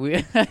 geez,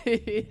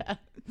 yeah.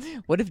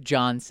 What if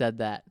John said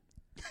that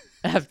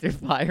after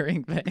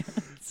firing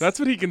Vance? That's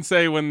what he can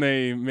say when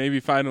they maybe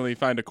finally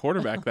find a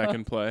quarterback that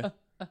can play.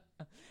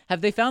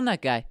 Have they found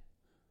that guy?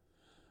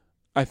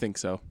 I think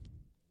so.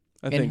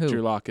 I think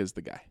Drew Lock is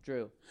the guy.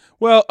 Drew.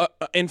 Well,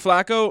 and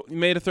Flacco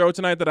made a throw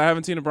tonight that I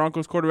haven't seen a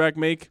Broncos quarterback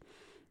make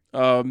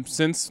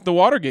since the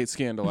Watergate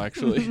scandal,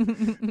 actually.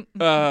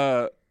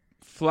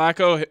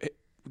 Flacco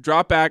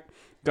dropped back,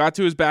 got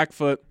to his back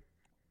foot,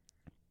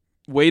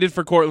 waited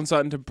for Courtland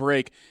Sutton to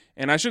break.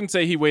 And I shouldn't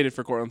say he waited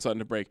for Courtland Sutton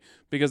to break,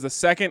 because the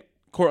second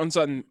Courtland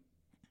Sutton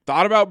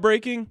thought about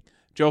breaking,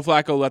 Joe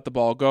Flacco let the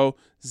ball go,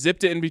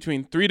 zipped it in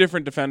between 3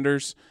 different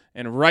defenders,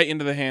 and right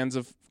into the hands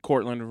of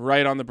Courtland,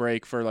 right on the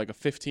break for like a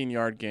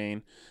 15-yard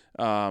gain.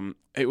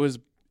 It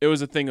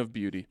was a thing of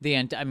beauty.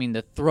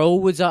 The throw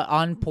was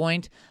on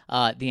point.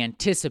 The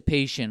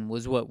anticipation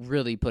was what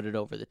really put it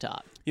over the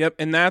top. Yep,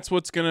 and that's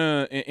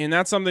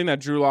that's something that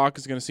Drew Lock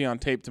is gonna see on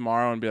tape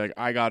tomorrow and be like,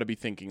 I got to be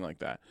thinking like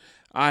that.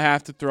 I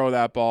have to throw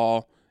that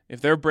ball.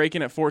 If they're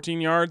breaking at 14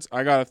 yards,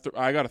 I gotta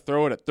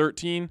throw it at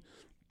 13.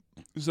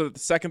 So that the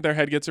second their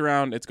head gets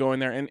around, it's going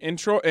there. And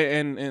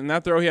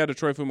that throw he had to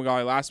Troy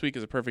Fumagalli last week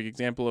is a perfect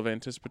example of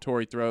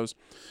anticipatory throws.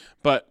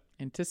 But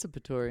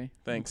anticipatory.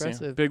 Thanks.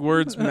 Impressive. Yeah. Big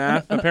words,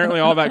 math.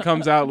 Apparently all that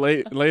comes out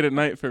late at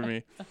night for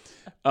me.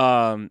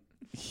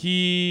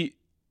 He's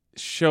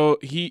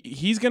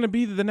gonna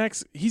be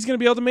he's gonna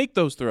be able to make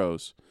those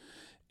throws.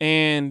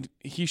 And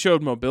he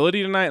showed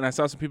mobility tonight, and I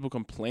saw some people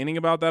complaining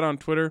about that on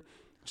Twitter.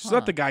 Just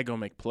let the guy go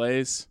make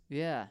plays.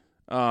 Yeah.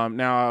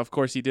 Now, of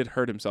course, he did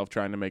hurt himself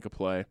trying to make a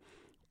play.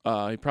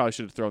 He probably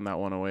should have thrown that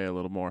one away a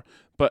little more.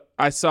 But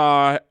I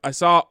saw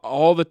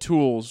all the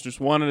tools, just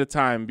one at a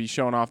time, be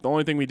shown off. The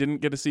only thing we didn't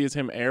get to see is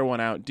him air one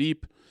out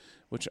deep,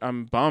 which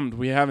I'm bummed.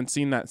 We haven't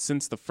seen that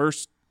since the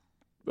first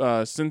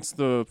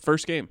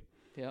game.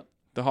 Yep.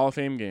 The Hall of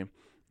Fame game.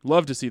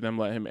 Love to see them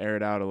let him air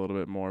it out a little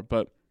bit more.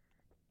 But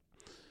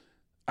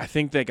I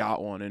think they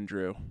got one in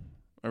Drew.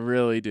 I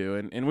really do.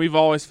 And we've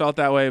always felt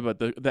that way, but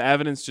the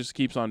evidence just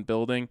keeps on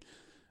building.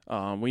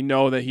 We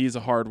know that he's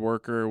a hard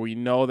worker. We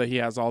know that he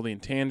has all the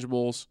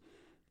intangibles.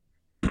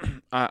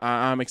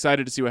 I'm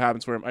excited to see what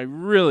happens for him. I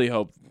really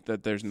hope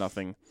that there's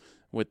nothing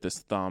with this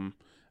thumb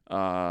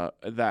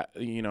that,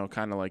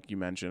 kind of like you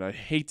mentioned. I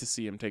hate to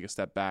see him take a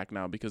step back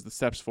now because the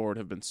steps forward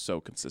have been so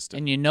consistent.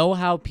 And you know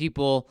how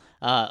people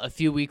a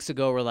few weeks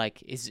ago were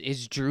like,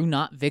 is Drew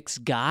not Vic's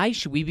guy?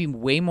 Should we be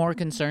way more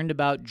concerned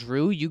about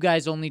Drew? You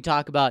guys only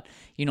talk about,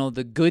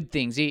 the good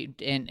things.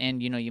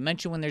 And you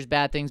mentioned when there's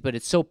bad things, but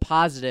it's so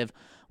positive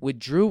with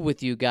Drew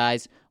with you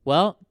guys.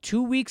 Well,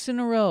 2 weeks in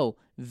a row,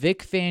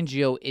 Vic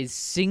Fangio is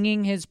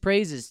singing his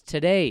praises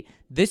today.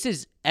 This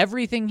is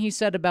everything he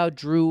said about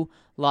Drew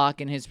Lock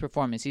in his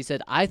performance. He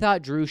said, I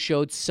thought Drew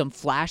showed some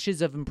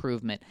flashes of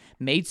improvement,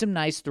 made some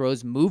nice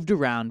throws, moved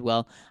around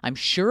well. I'm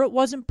sure it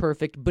wasn't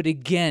perfect, but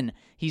again,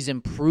 he's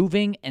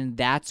improving, and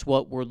that's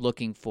what we're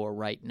looking for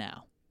right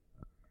now.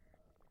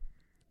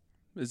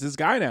 Is this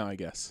guy now, I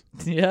guess.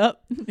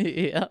 Yep.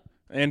 Yep.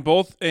 And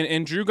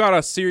and Drew got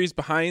a series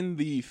behind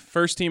the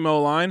first team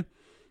O-line.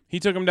 He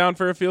took him down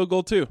for a field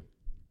goal too.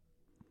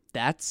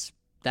 That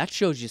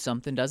shows you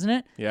something, doesn't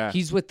it? Yeah.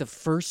 He's with the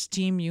first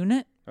team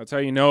unit. That's how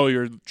you know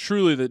you're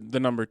truly the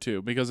number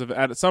 2, because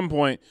at some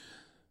point,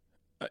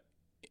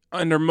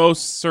 under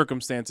most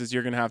circumstances,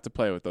 you're going to have to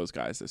play with those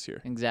guys this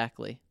year.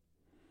 Exactly.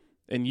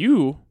 And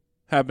you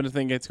happen to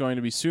think it's going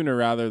to be sooner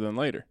rather than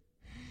later.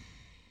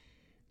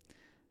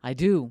 I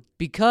do.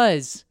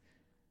 Because,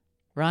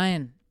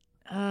 Ryan,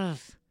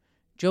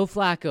 Joe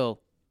Flacco,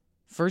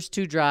 first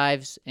 2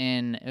 drives,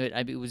 and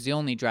it was the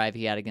only drive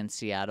he had against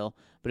Seattle,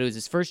 but it was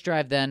his first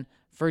drive then,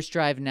 first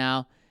drive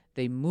now.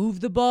 They move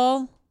the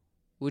ball,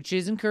 which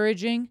is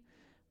encouraging,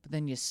 but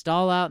then you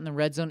stall out in the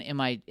red zone. Am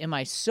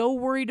I so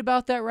worried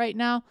about that right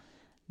now?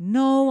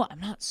 No, I'm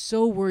not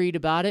so worried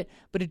about it,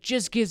 but it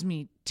just gives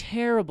me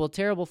terrible,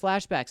 terrible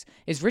flashbacks.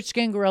 Is Rich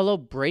Scangarello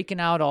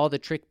breaking out all the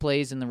trick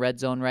plays in the red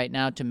zone right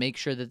now to make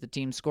sure that the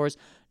team scores?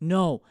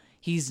 No,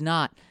 he's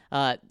not.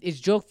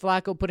 Is Joe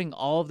Flacco putting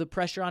all of the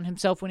pressure on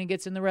himself when he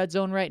gets in the red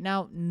zone right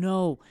now?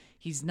 No,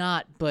 he's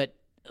not. But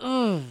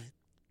if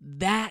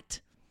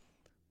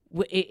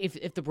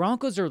the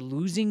Broncos are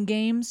losing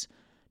games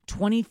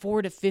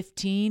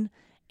 24-15,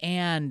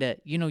 and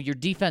your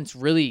defense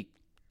really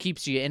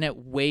keeps you in it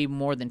way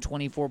more than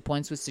 24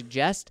 points would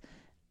suggest,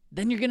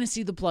 then you're going to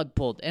see the plug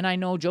pulled. And I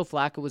know Joe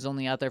Flacco was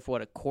only out there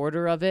for a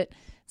quarter of it.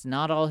 It's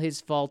not all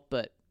his fault,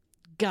 but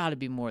got to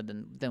be more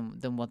than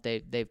what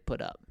they've put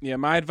up. Yeah,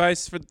 my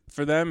advice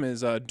for them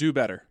is do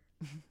better.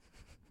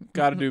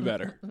 Got to do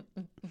better.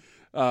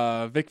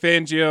 Vic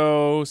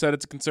Fangio said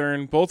it's a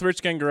concern. Both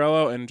Rich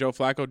Scangarello and Joe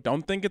Flacco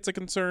don't think it's a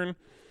concern.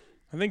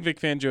 I think Vic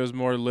Fangio is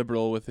more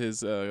liberal with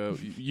his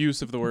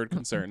use of the word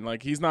concern.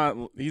 Like he's not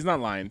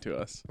lying to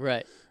us.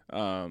 Right.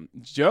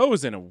 Joe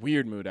was in a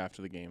weird mood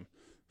after the game.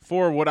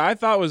 For what I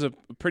thought was a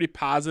pretty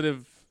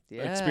positive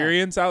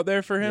experience out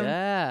there for him.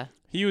 Yeah.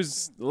 He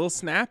was a little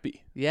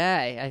snappy.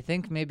 Yeah, I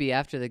think maybe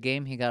after the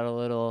game he got a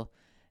little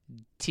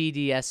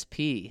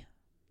TDSP.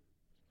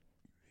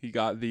 He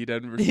got the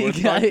Denver Sports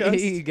Podcast?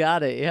 He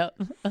got it, yep.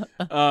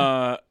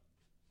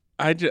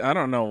 I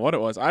don't know what it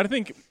was. I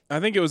think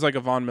it was like a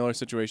Von Miller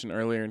situation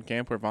earlier in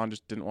camp where Von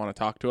just didn't want to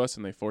talk to us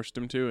and they forced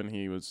him to, and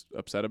he was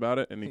upset about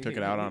it and he took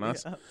it out on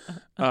us.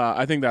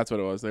 I think that's what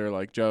it was. They were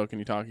like, "Joe, can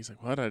you talk?" He's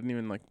like, "What? I didn't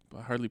even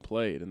hardly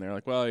played." And they're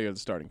like, "Well, you're the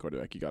starting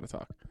quarterback. You got to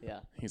talk."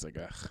 Yeah. He's like,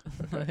 "Ugh."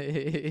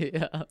 Okay.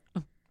 Yeah.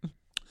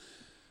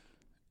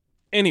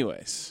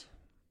 Anyways,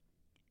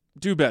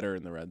 do better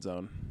in the red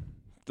zone.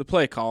 The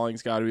play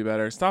calling's got to be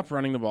better. Stop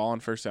running the ball on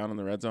first down in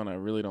the red zone. I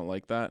really don't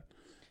like that.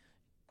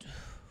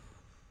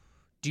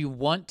 Do you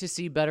want to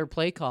see better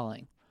play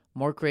calling,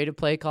 more creative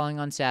play calling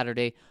on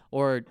Saturday,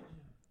 or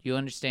you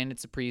understand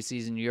it's a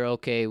preseason, you're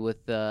okay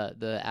with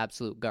the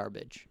absolute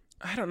garbage?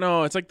 I don't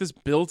know. It's like this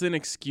built-in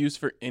excuse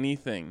for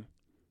anything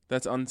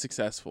that's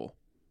unsuccessful,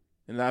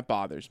 and that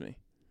bothers me.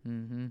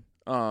 Mm-hmm.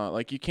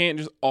 Like you can't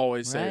just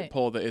always say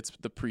Right. it's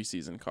the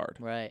preseason card.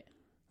 Right.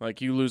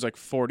 Like you lose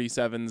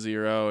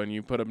 47-0 and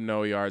you put up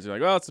no yards. You're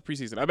like, well, it's the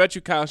preseason. I bet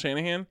you Kyle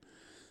Shanahan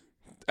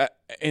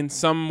in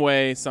some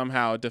way,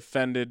 somehow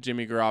defended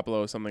Jimmy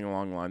Garoppolo or something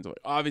along the lines of,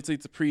 obviously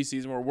it's a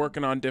preseason. We're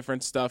working on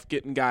different stuff,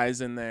 getting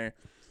guys in there.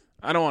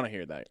 I don't want to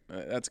hear that.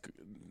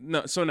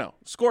 No.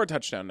 Score a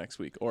touchdown next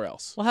week or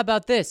else. Well, how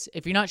about this?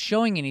 If you're not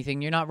showing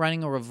anything, you're not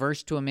running a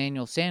reverse to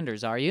Emmanuel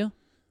Sanders, are you?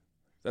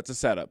 That's a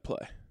setup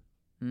play.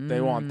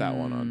 They want that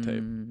one on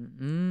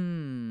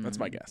tape. That's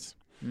my guess.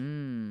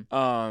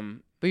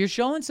 But you're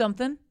showing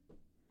something.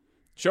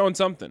 Showing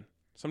something.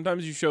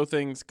 Sometimes you show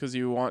things because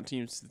you want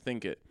teams to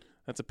think it.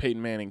 That's a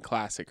Peyton Manning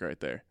classic right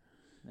there.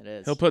 It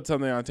is. He'll put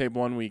something on tape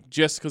one week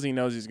just because he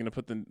knows he's going to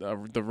put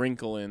the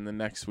wrinkle in the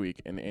next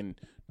week and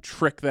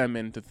trick them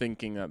into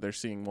thinking that they're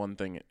seeing one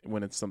thing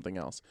when it's something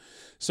else.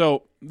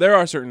 So there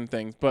are certain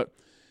things, but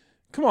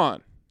come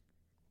on.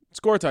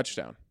 Score a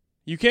touchdown.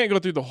 You can't go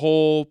through the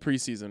whole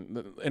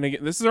preseason. And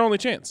again, this is their only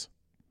chance.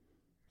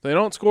 If they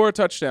don't score a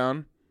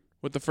touchdown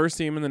with the first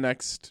team in the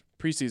next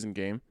preseason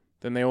game,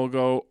 then they will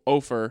go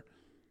 0 for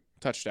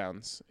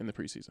touchdowns in the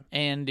preseason.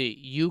 And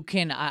you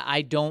can,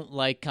 I don't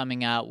like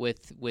coming out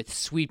with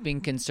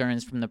sweeping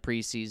concerns from the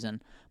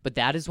preseason, but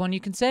that is one you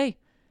can say.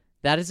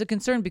 That is a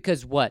concern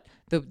because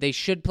they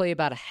should play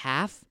about a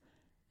half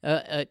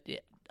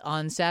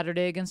on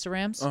Saturday against the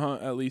Rams?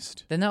 At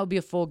least. Then that would be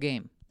a full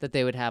game that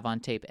they would have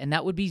on tape, and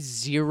that would be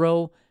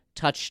 0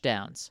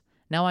 touchdowns.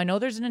 Now, I know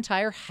there's an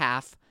entire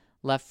half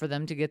left for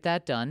them to get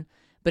that done,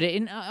 but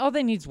all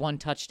they need is 1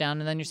 touchdown,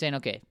 and then you're saying,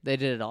 okay, they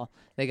did it all.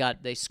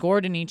 They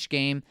scored in each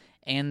game,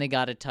 and they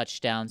got a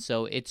touchdown,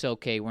 so it's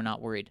okay. We're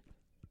not worried.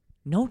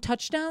 No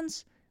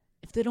touchdowns?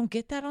 If they don't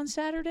get that on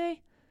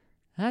Saturday,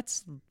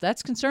 that's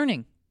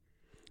concerning.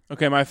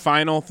 Okay, my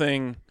final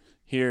thing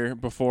here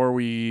before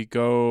we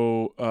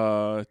go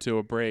to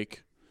a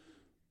break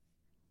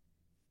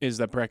is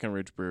that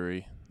Breckenridge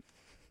Brewery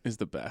is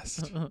the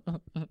best.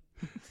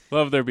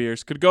 Love their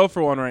beers. Could go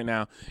for one right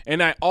now.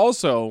 And I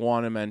also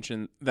want to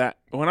mention that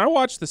when I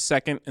watch the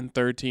second and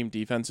third team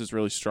defenses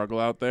really struggle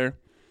out there,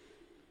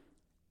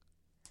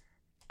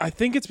 I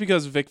think it's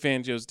because Vic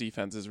Fangio's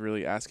defense is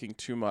really asking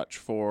too much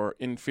for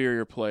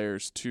inferior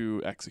players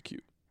to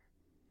execute.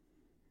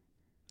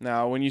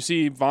 Now, when you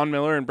see Von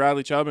Miller and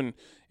Bradley Chubb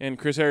and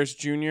Chris Harris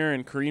Jr.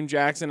 and Kareem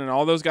Jackson and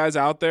all those guys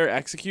out there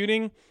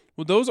executing,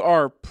 well, those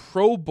are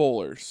Pro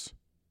Bowlers.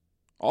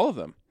 All of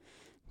them.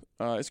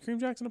 Is Kareem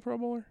Jackson a Pro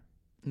Bowler?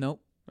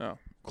 Nope. No.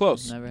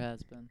 Close. Never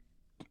has been.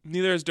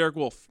 Neither is Derek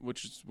Wolfe,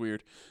 which is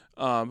weird.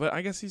 But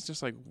I guess he's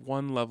just like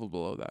one level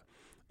below that.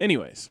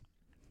 Anyways,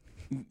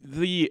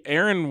 the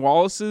Aaron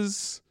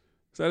Wallace's,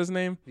 is that his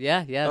name?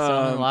 Yeah.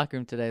 Saw him in the locker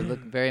room today.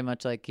 Looked very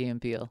much like Key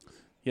and Peele.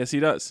 Yes, he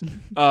does.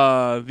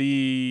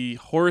 The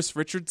Horace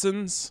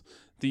Richardsons,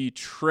 the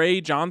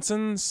Trey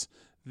Johnsons,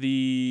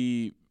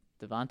 the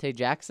Devontae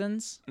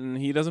Jacksons?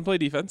 he doesn't play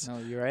defense. No,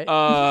 you're right.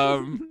 I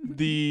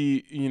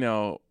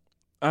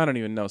don't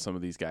even know some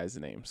of these guys'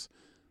 names.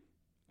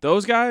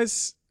 Those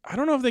guys, I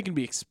don't know if they can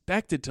be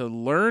expected to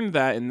learn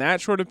that in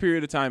that short a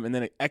period of time and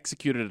then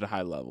execute it at a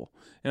high level.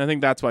 And I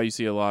think that's why you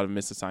see a lot of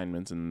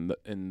misassignments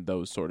in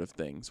those sort of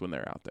things when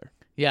they're out there.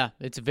 Yeah,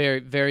 it's a very,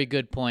 very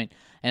good point.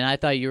 And I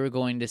thought you were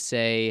going to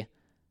say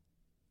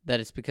that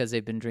it's because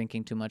they've been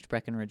drinking too much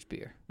Breckenridge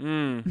beer.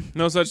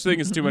 No such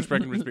thing as too much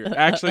Breckenridge beer.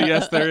 Actually,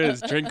 yes, there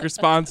is. Drink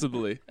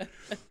responsibly.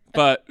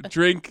 But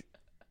drink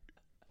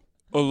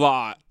a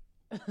lot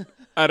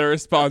at a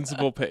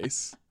responsible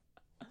pace.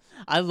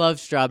 I love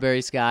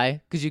Strawberry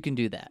Sky because you can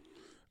do that.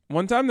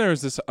 One time there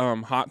was this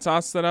hot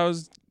sauce that I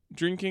was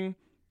drinking.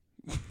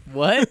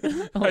 What?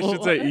 I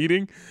should say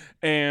eating.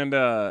 And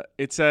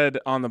it said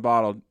on the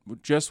bottle,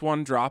 just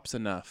 1 drop's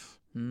enough.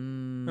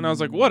 And I was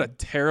like, what a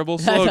terrible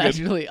slogan. That's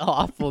actually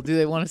awful. Do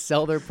they want to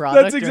sell their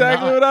product? That's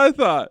exactly what I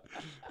thought.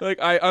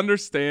 Like, I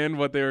understand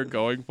what they were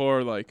going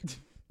for. Like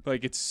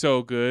it's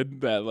so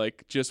good that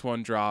like just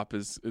 1 drop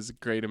is a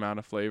great amount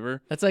of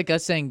flavor. That's like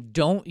us saying,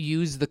 don't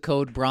use the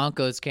code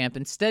Broncos Camp.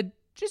 Instead,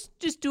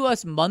 just do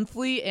us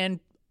monthly, and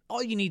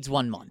all you need is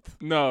 1 month.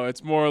 No,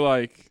 it's more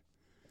like,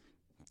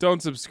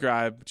 don't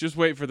subscribe. Just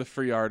wait for the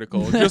free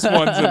article. Just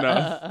one's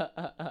enough.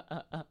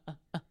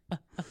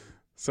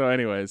 So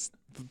anyways,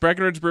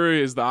 Breckenridge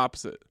Brewery is the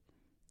opposite.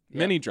 Yep.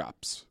 Mini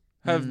drops.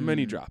 Have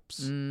mini drops.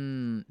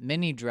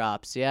 Mini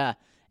drops, yeah.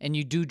 And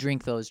you do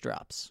drink those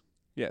drops.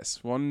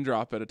 Yes, 1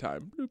 drop at a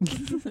time.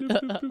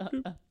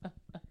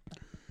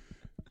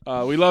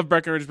 We love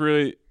Breckenridge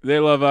Brewery. They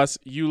love us.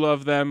 You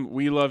love them.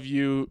 We love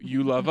you.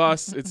 You love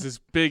us. It's this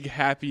big,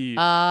 happy...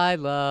 I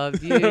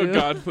love you. Oh,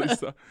 God, please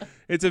stop.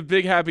 It's a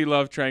big, happy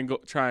love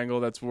triangle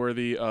that's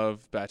worthy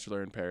of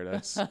Bachelor in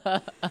Paradise.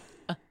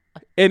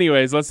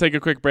 Anyways, let's take a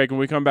quick break. When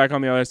we come back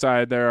on the other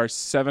side, there are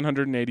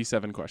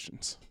 787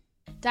 questions.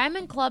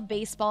 Diamond Club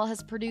Baseball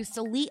has produced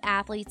elite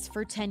athletes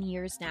for 10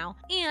 years now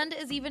and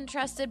is even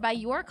trusted by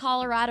your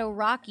Colorado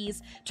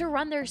Rockies to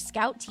run their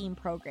scout team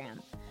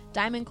program.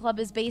 Diamond Club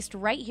is based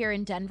right here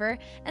in Denver,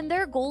 and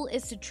their goal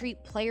is to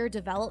treat player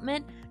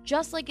development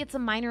just like it's a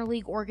minor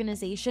league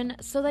organization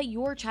so that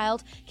your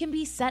child can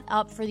be set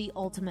up for the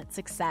ultimate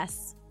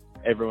success.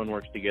 Everyone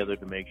works together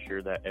to make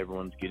sure that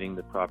everyone's getting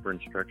the proper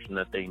instruction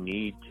that they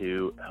need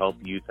to help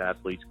youth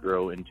athletes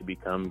grow and to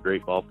become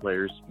great ball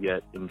players,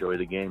 yet enjoy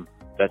the game.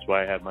 That's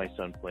why I have my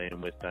son playing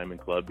with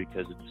Diamond Club,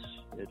 because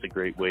it's a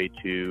great way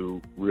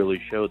to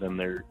really show them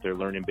they're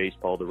learning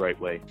baseball the right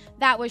way.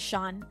 That was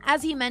Sean.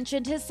 As he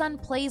mentioned, his son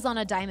plays on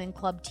a Diamond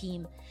Club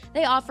team.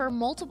 They offer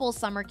multiple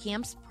summer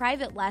camps,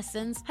 private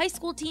lessons, high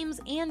school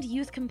teams, and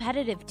youth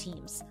competitive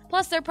teams.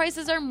 Plus, their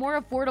prices are more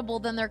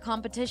affordable than their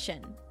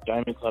competition.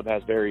 Diamond Club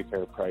has very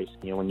fair price.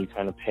 When you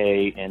kind of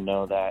pay and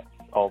know that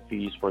all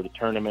fees for the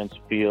tournaments,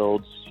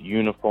 fields,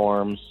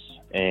 uniforms,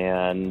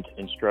 and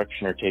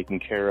instruction are taken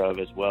care of,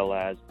 as well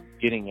as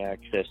getting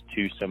access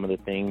to some of the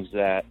things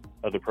that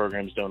other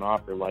programs don't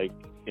offer, like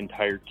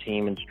entire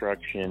team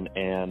instruction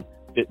and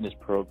fitness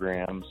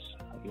programs,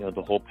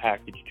 the whole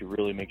package to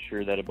really make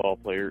sure that a ball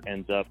player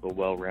ends up a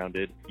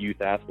well-rounded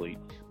youth athlete.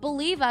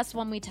 Believe us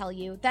when we tell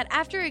you that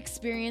after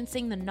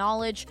experiencing the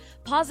knowledge,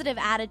 positive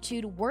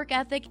attitude, work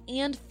ethic,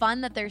 and fun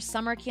that their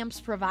summer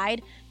camps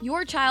provide,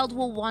 your child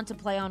will want to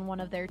play on one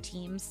of their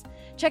teams.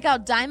 Check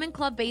out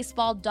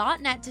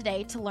diamondclubbaseball.net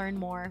today to learn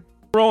more.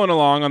 Rolling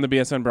along on the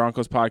BSN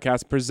Broncos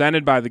podcast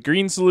presented by The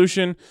Green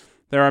Solution.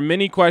 There are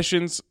many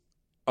questions,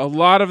 a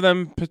lot of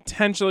them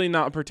potentially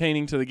not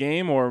pertaining to the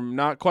game or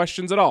not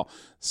questions at all.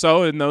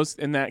 So in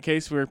that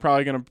case, we're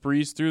probably going to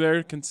breeze through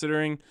there,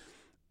 considering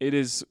it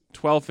is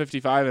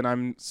 12:55 and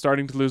I'm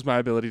starting to lose my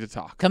ability to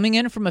talk. Coming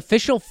in from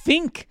Official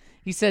Fink,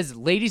 he says,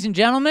 ladies and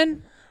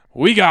gentlemen,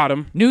 we got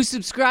him. New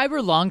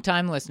subscriber,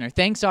 longtime listener.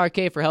 Thanks,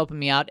 RK, for helping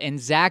me out. And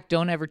Zach,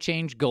 don't ever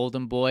change,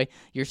 Golden Boy.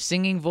 Your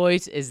singing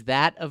voice is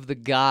that of the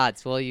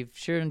gods. Well, you've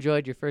sure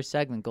enjoyed your first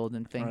segment,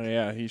 Golden Fink. Oh,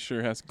 yeah, he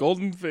sure has.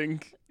 Golden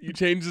Fink. You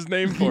changed his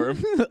name for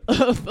him.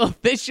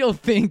 Official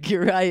Fink,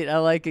 you're right. I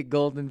like it,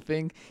 Golden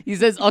Fink. He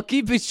says, I'll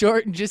keep it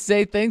short and just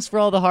say thanks for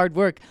all the hard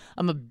work.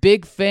 I'm a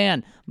big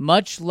fan.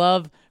 Much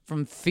love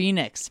from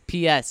Phoenix.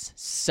 P.S.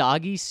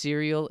 Soggy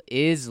cereal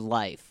is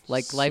life.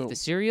 Like Life the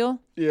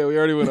cereal? Yeah, we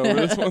already went over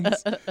this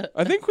once.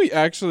 I think we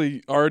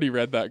actually already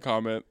read that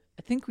comment.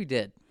 I think we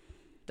did.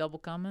 Double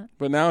comment?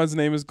 But now his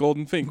name is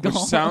Golden Fink, which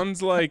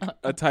sounds like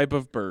a type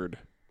of bird.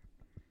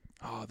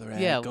 Oh,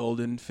 the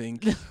Golden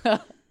Fink.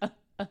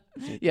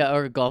 Yeah,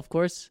 or a golf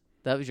course.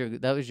 That was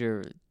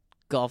your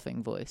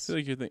golfing voice. I feel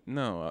like you're thinking,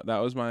 no, that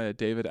was my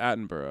David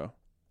Attenborough.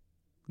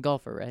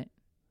 Golfer, right?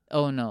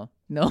 Oh no.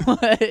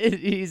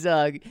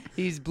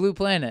 He's Blue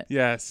Planet.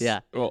 Yes.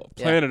 Yeah. Well,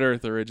 Planet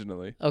Earth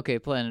originally. Okay,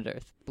 Planet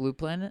Earth. Blue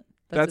Planet?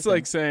 That's a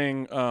like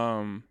thing.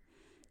 saying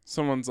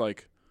someone's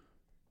like,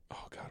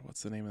 oh God,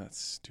 what's the name of that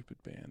stupid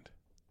band?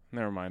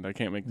 Never mind. I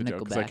can't make the joke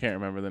because I Nickelback. can't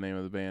remember the name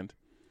of the band.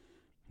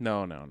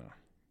 No.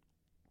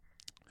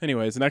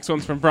 Anyways, the next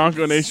one's from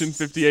Bronco Nation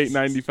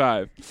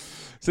 5895.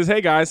 Says,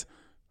 hey guys,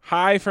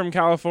 hi from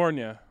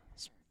California.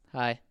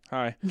 Hi.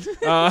 Hi.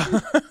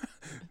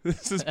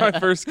 This is my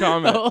first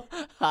comment. Oh,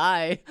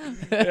 hi.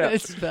 Yeah.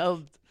 It's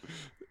spelled.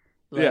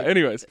 Yeah,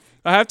 anyways,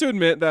 I have to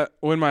admit that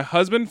when my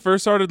husband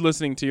first started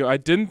listening to you, I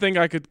didn't think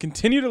I could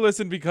continue to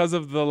listen because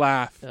of the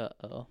laugh.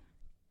 Uh-oh.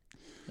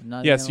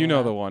 Yes, you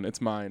know the one. It's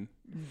mine.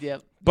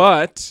 Yep.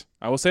 But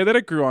I will say that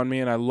it grew on me,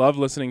 and I love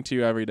listening to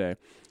you every day.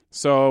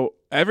 So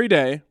every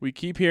day, we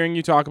keep hearing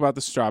you talk about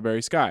the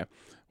Strawberry Sky.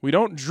 We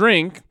don't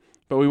drink,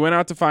 but we went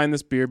out to find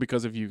this beer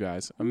because of you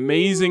guys.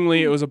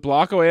 Amazingly, it was a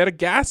block away at a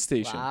gas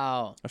station.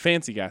 Wow. A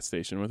fancy gas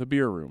station with a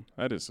beer room.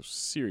 That is a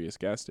serious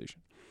gas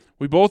station.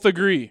 We both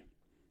agree.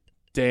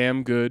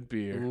 Damn good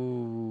beer.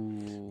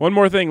 Ooh. One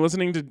more thing.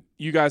 Listening to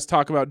you guys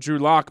talk about Drew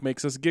Lock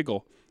makes us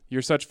giggle.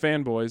 You're such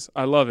fanboys.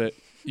 I love it.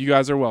 You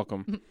guys are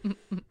welcome.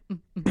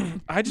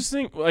 I just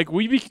think like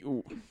we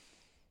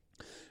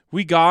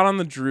got on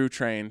the Drew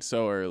train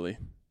so early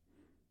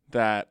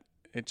that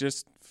it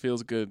just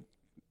feels good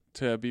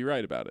to be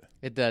right about it.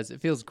 It does.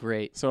 It feels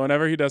great. So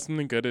whenever he does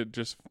something good,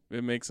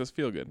 it makes us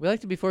feel good. We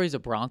liked it before he's a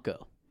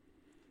Bronco.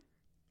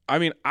 I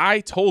mean,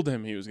 I told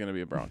him he was going to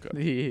be a Bronco.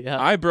 Yeah.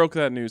 I broke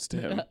that news to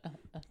him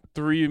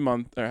 3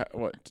 months,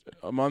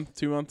 a month,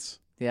 2 months?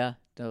 Yeah.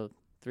 No,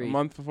 3. A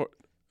month before.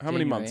 How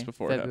many months January,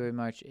 before that? February,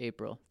 March,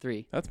 April.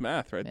 3. That's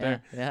math right Yeah.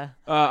 there. Yeah.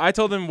 I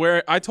told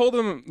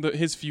him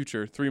his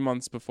future 3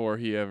 months before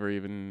he ever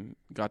even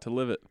got to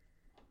live it.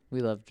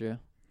 We love Drew.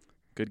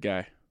 Good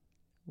guy.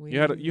 You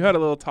had a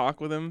little talk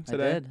with him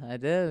today. I A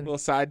did. little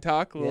side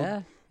talk.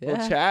 Yeah.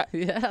 little chat?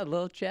 Yeah, a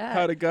little chat.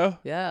 How'd it go?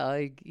 Yeah,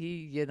 like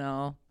he,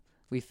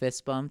 we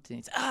fist bumped and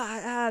he's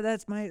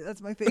that's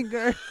my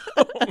finger.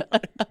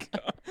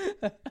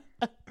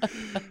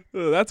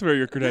 Oh, that's where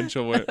your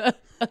credential went.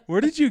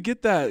 Where did you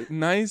get that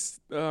nice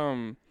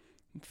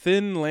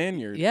thin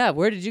lanyard? Yeah,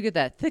 where did you get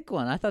that thick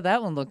one? I thought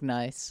that one looked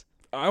nice.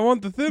 I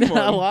want the thin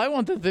Well, one I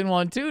want the thin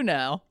one too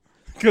now.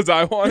 because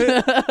I want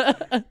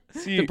it.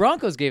 See, The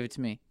Broncos gave it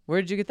to me. Where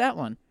did you get that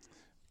one?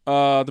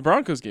 the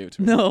Broncos gave it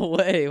to me. No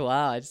way.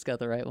 Wow, I just got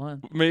the right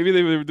one. Maybe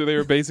they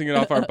were basing it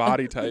off our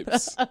body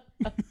types.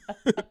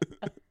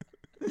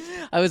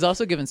 I was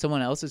also given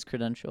someone else's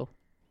credential.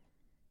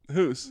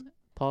 Whose?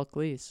 Paul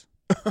Cleese.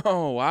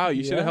 Oh wow!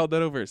 You should have Yeah. held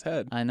that over his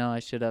head. I know I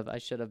should have,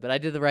 but I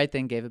did the right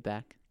thing, gave it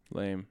back.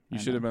 Lame. You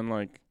I should have know. been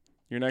like,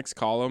 your next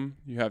column,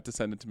 you have to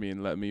send it to me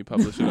and let me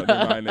publish it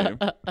under my name.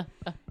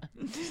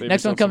 Save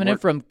Next one yourself coming some in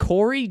work. from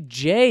Corey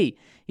J.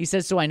 He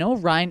says, so I know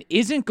Ryan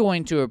isn't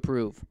going to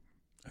approve,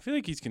 I feel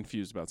like he's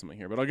confused about something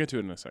here, but I'll get to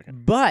it in a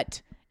second.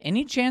 but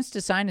any chance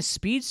to sign a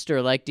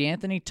speedster like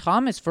DeAnthony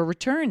Thomas for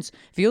returns?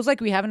 Feels like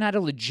we haven't had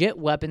a legit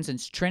weapon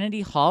since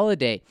Trinity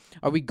Holiday.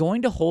 Are we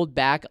going to hold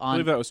back I on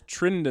believe that was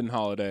Trindon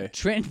Holiday.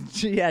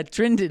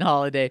 Trindon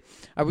Holiday?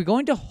 Are we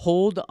going to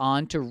hold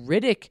on to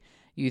Riddick,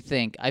 you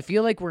think? I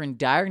feel like we're in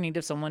dire need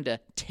of someone to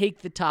take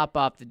the top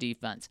off the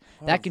defense.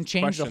 That can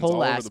change the questions whole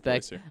all over the aspect.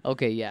 place here.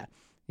 Okay, yeah.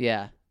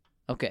 Yeah.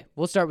 Okay,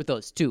 we'll start with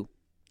those two.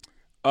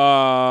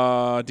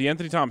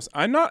 DeAnthony Thomas.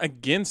 I'm not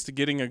against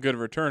getting a good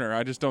returner.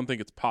 I just don't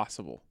think it's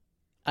possible.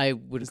 I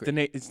would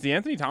agree. Is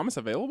DeAnthony Thomas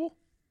available?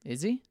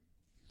 Is he?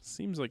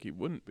 Seems like he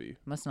wouldn't be.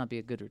 Must not be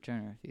a good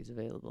returner if he's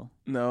available.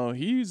 No,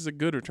 he's a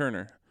good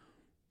returner.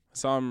 I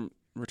saw him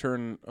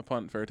return a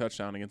punt for a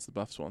touchdown against the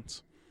Buffs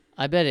once.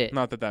 I bet it.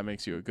 Not that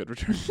makes you a good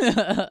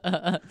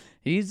returner.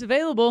 He's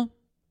available.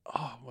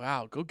 Oh,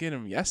 wow. Go get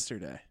him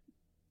yesterday.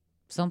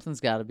 Something's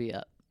got to be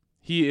up.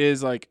 He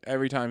is like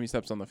every time he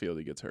steps on the field,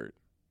 he gets hurt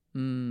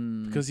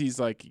Mm. because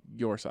he's like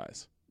your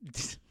size.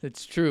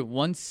 It's true.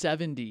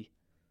 170.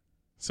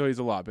 So he's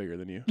a lot bigger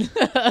than you.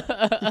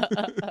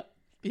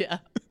 Yeah.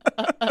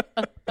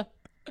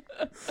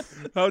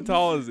 How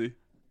tall is he?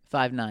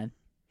 5'9".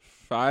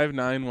 5'9",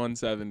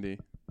 170.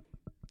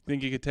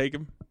 Think you could take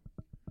him?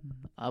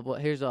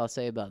 Here's what I'll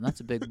say about him.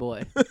 That's a big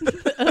boy.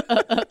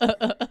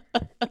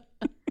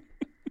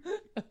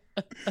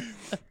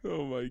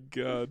 Oh my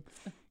god.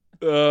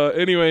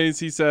 Anyways,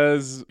 he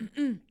says,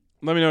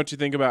 let me know what you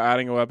think about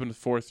adding a weapon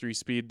with 4.3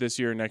 speed this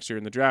year and next year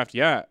in the draft.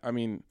 Yeah, I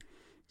mean,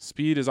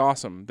 speed is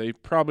awesome.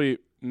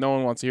 No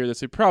one wants to hear this.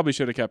 They probably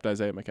should have kept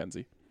Isaiah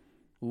McKenzie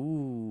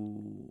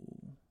Ooh.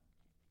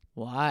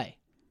 Why?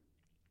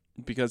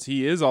 because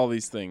he is all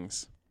these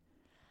things.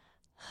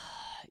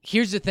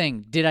 Here's the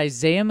thing. Did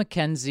Isaiah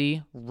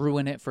McKenzie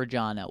ruin it for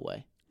John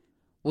Elway?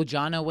 Will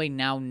John Elway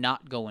now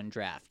not go and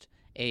draft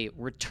a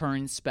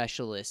return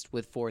specialist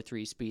with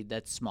 4.3 speed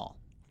that's small?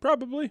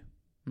 Probably.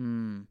 See,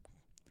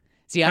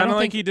 I Kind don't of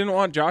like think he didn't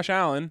want Josh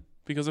Allen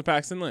because of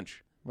Paxton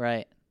Lynch.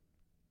 Right.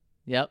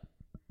 Yep.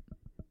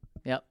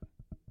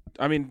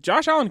 I mean,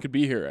 Josh Allen could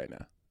be here right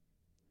now.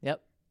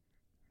 Yep.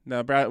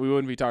 Now, we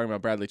wouldn't be talking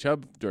about Bradley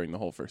Chubb during the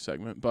whole first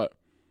segment, but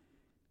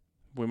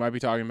we might be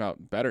talking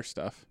about better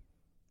stuff.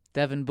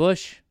 Devin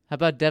Bush. How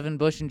about Devin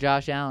Bush and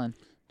Josh Allen?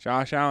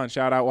 Josh Allen,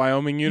 shout out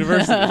Wyoming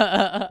University.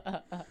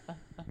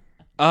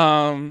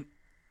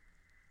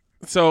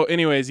 So,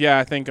 anyways, yeah,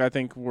 I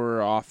think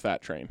we're off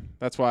that train.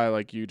 That's why,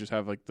 like, you just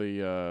have like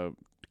the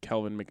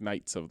Kelvin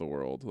McKnights of the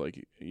world.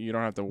 Like, you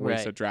don't have to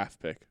waste a draft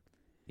pick.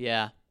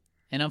 Yeah,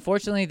 and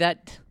unfortunately,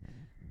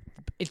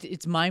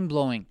 it's mind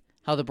blowing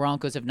how the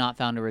Broncos have not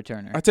found a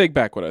returner. I take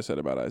back what I said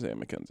about Isaiah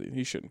McKenzie.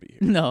 He shouldn't be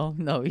here.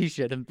 No, he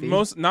shouldn't be.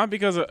 Not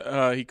because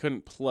he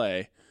couldn't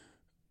play,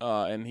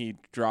 and he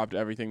dropped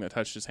everything that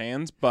touched his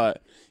hands,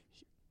 but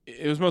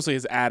it was mostly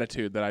his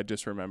attitude that I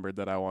just remembered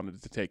that I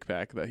wanted to take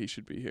back that he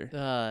should be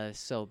here.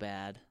 So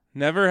bad.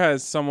 Never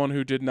has someone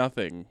who did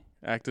nothing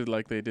acted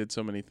like they did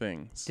so many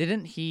things.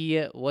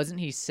 Wasn't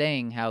he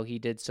saying how he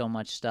did so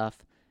much stuff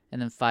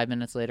and then 5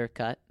 minutes later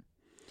cut?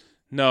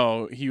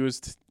 No, he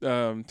was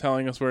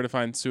telling us where to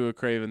find Sua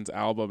Craven's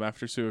album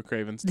after Sua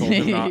Cravens told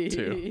him not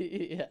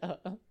to. Yeah.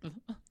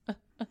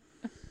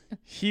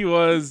 He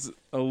was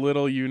a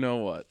little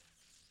you-know-what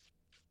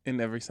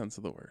in every sense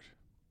of the word.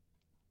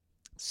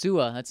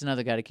 Sua, that's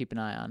another guy to keep an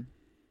eye on.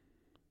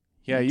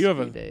 Yeah, you have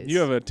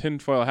a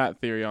tinfoil hat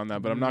theory on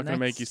that, but I'm not going to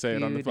make you say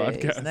it on the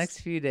podcast. Next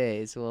few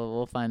days,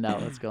 we'll find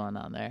out what's going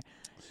on there.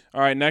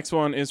 All right, next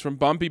one is from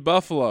Bumpy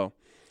Buffalo.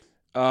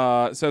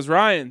 Says,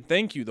 Ryan,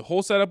 thank you. The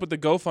whole setup with the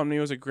GoFundMe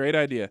was a great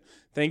idea.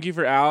 Thank you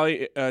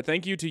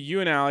to you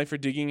and Allie for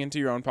digging into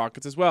your own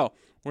pockets as well.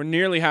 We're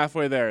nearly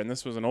halfway there, and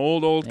this was an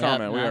old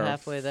comment. We are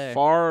halfway there.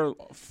 Far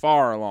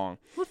along.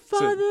 We're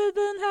farther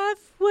than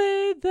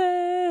halfway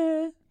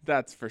there.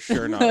 That's for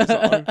sure not a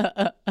song.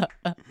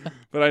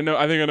 But I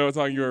think I know what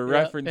song you were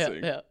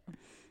referencing. Yeah.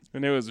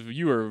 And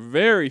you were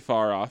very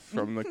far off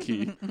from the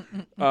key.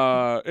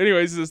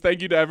 Anyways, it says,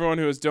 thank you to everyone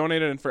who has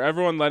donated and for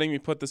everyone letting me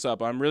put this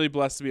up. I'm really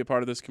blessed to be a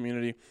part of this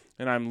community,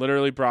 and I'm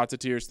literally brought to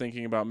tears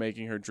thinking about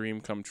making her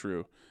dream come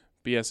true.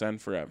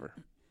 BSN forever.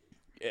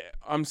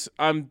 I'm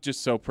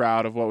just so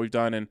proud of what we've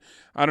done, and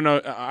I don't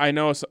know. I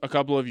know a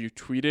couple of you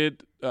tweeted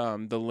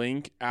the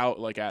link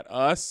out like at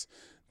us.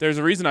 There's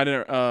a reason I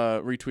didn't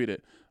retweet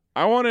it.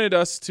 I wanted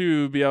us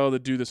to be able to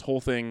do this whole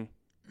thing,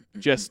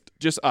 just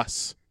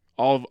us.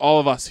 All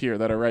of us here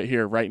that are right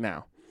here, right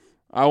now.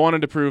 I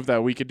wanted to prove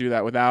that we could do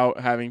that without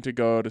having to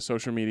go to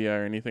social media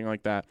or anything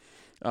like that.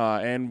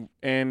 And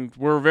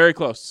we're very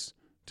close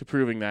to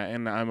proving that.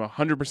 And I'm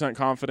 100%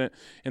 confident.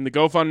 And the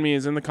GoFundMe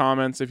is in the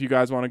comments if you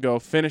guys want to go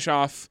finish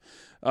off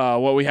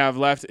what we have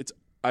left. It's,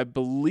 I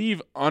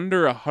believe,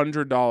 under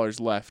 $100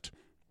 left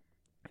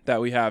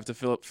that we have to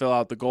fill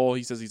out the goal.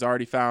 He says he's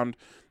already found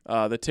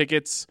the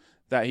tickets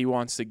that he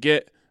wants to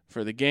get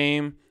for the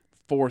game.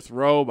 4th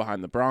row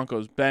behind the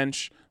Broncos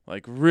bench.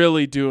 Like,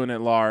 really doing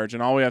it large,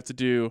 and all we have to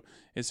do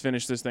is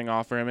finish this thing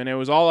off for him. And it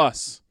was all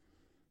us,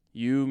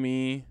 you,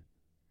 me,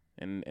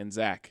 and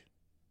Zach,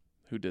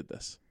 who did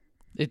this.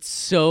 It's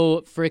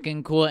so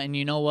freaking cool. And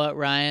you know what,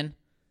 Ryan?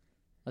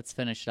 Let's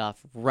finish it off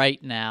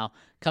right now.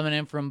 Coming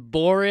in from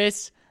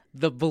Boris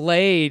the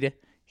Blade.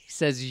 He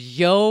says,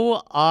 Yo,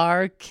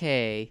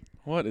 RK.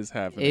 What is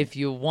happening? If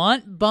you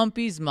want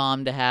Bumpy's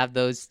mom to have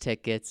those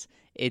tickets,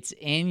 it's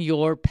in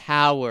your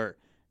power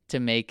to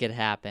make it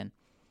happen.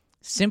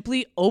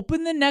 Simply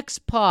open the next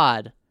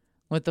pod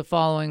with the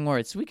following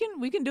words. We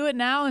can do it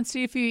now and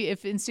see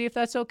if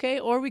that's okay,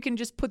 or we can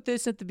just put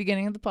this at the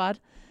beginning of the pod.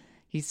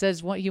 He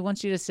says what he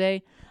wants you to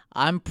say.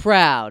 I'm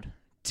proud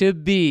to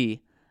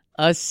be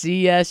a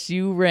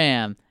CSU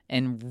Ram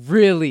and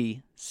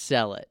really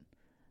sell it.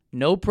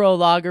 No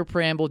prologue or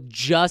preamble,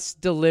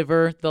 just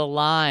deliver the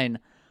line.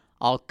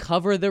 I'll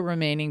cover the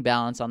remaining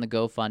balance on the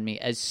GoFundMe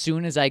as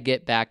soon as I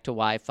get back to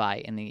Wi-Fi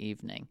in the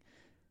evening.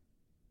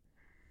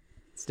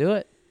 Let's do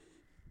it.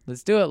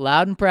 Let's do it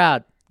loud and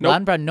proud. Nope. Loud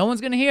and proud. No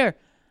one's going to hear.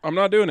 I'm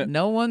not doing it.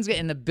 No one's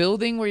in the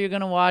building where you're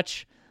going to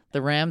watch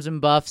the Rams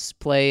and Buffs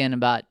play in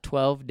about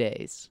 12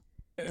 days.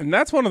 And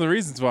that's one of the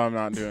reasons why I'm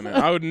not doing it.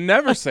 I would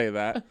never say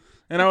that.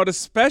 And I would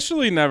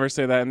especially never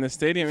say that in this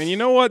stadium. And you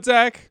know what,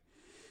 Zach?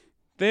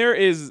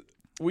 Can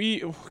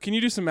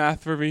you do some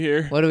math for me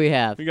here? What do we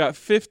have? We got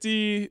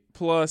 50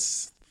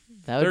 plus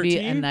That would 13? be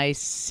a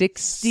nice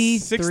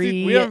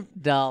 $63. We have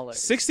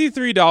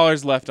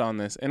 $63 left on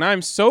this. And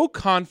I'm so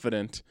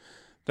confident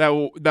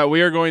that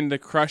we are going to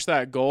crush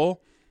that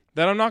goal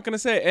that I'm not going to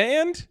say.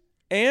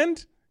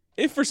 And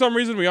if for some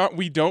reason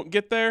we don't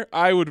get there,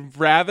 I would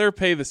rather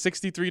pay the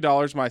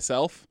 $63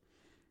 myself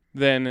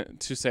than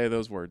to say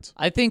those words.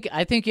 I think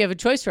you have a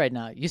choice right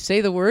now. You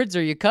say the words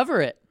or you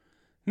cover it.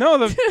 No,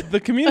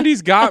 the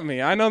community's got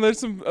me. I know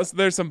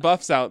there's some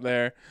buffs out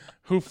there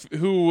who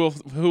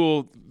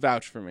will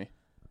vouch for me.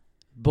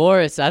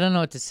 Boris, I don't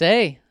know what to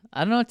say.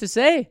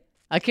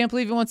 I can't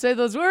believe you won't say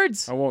those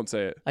words. I won't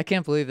say it. I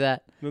can't believe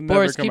that. They'll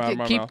Boris, never come out of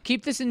my mouth.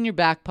 keep this in your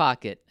back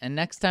pocket, and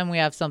next time we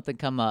have something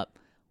come up,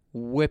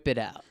 whip it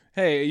out.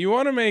 Hey, you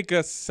want to make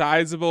a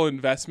sizable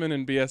investment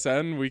in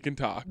BSN? We can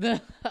talk.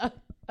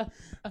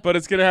 But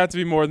it's going to have to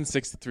be more than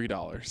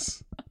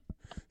 $63.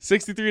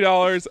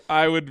 $63.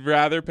 I would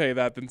rather pay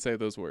that than say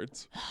those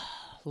words.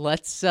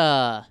 Let's,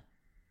 man,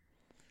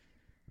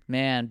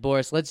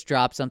 Boris, let's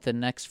drop something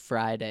next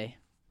Friday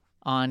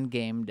on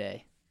game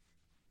day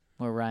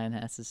where Ryan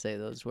has to say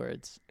those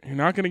words. You're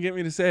not going to get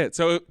me to say it.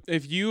 So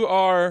if you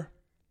are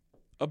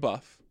a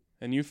Buff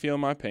and you feel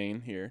my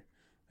pain here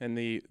and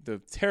the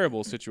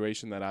terrible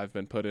situation that I've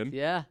been put in,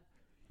 Yeah.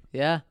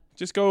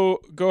 just go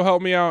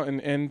help me out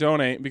and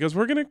donate because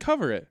we're going to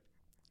cover it.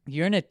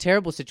 You're in a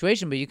terrible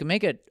situation, but you can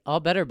make it all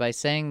better by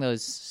saying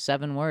those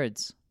 7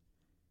 words.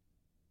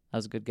 That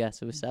was a good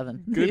guess. It was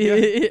 7. Good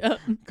guess. Yeah.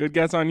 Good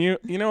guess on you.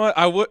 You know what?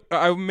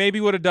 I maybe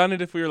would have done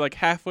it if we were like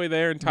halfway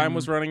there and time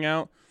was running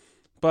out.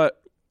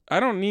 But I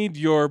don't need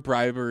your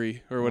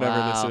bribery or whatever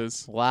Wow. this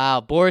is.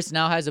 Wow. Boris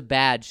now has a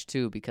badge,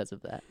 too, because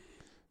of that.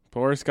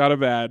 Boris got a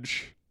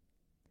badge.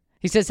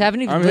 He says,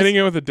 haven't even I'm hitting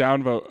it with a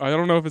downvote. I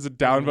don't know if it's a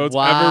downvote's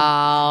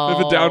Wow. if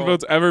a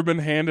downvote's ever been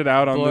handed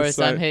out on Boris, this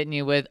site. I'm hitting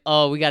you with,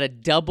 we got a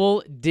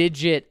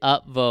double-digit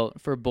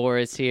upvote for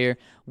Boris here.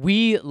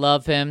 We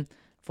love him.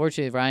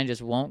 Fortunately, Ryan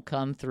just won't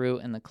come through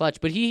in the clutch.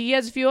 But he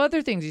has a few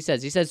other things he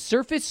says. He says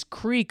Surface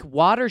Creek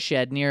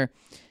watershed near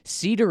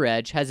Cedar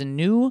Edge has an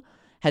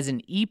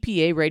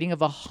EPA rating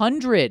of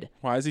 100.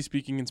 Why is he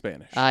speaking in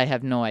Spanish? I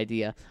have no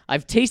idea.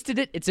 I've tasted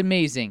it. It's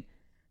amazing.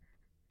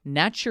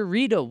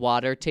 Naturita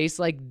water tastes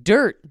like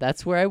dirt.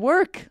 That's where I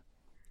work.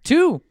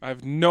 2. I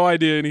have no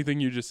idea anything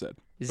you just said.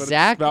 But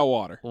Zach, it's about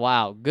water.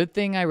 Wow. Good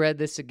thing I read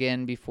this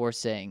again before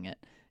saying it.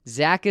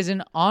 Zach is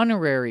an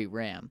honorary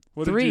Ram.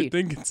 What 3. did you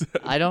think it said?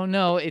 I don't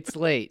know. It's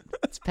late.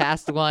 It's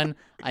past 1.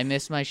 I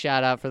missed my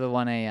shout out for the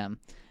 1 a.m.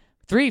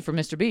 3 for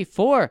Mr. B.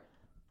 4.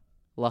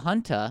 La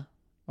Junta,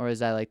 or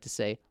as I like to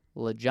say,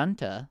 La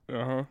Junta,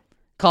 Uh-huh.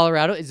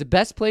 Colorado is the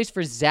best place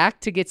for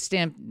Zach to get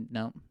stamped.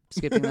 No,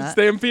 skipping that.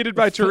 Stampeded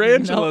by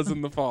tarantulas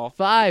in the fall.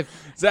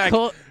 5. Zach,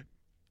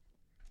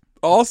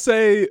 I'll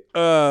say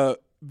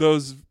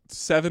those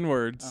 7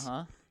 words.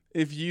 Uh-huh.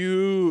 If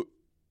you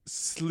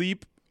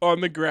sleep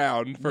on the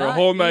ground for a Not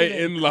whole night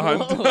even in La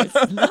close.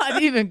 Junta.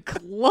 Not even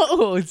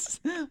close.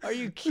 Are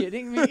you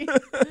kidding me?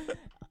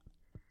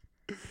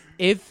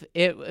 If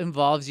it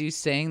involves you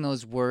saying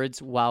those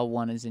words while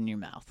one is in your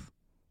mouth.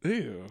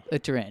 Ew. A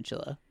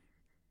tarantula.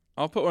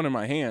 I'll put one in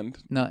my hand.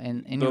 No,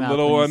 in The your mouth.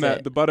 little when you one say at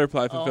it. the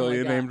butterfly Oh my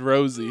pavilion God. named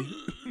Rosie.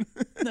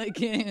 I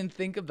can't even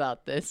think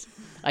about this.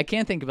 I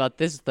can't think about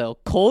this, though.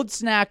 Cold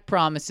snack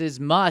promises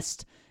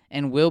must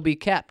and will be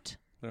kept.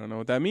 I don't know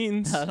what that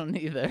means. I don't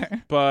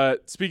either.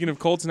 But speaking of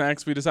cold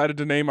snacks, we decided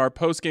to name our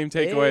post-game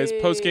takeaways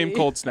Hey. post-game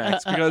cold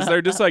snacks because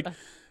they're just like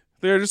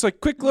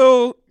quick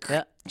little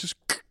Yeah. just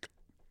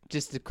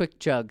Just a quick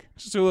chug.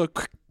 a little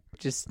quick.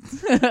 Just.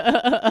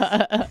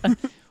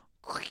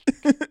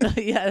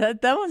 Yeah,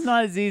 that one's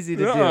not as easy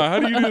to do. How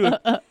do you do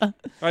that?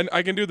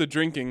 I can do the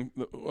drinking,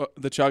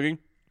 the chugging.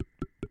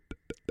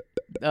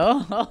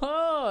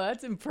 Oh,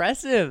 that's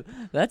impressive.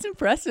 That's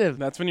impressive.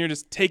 That's when you're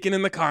just taking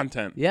in the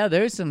content. Yeah,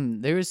 there was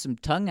some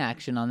tongue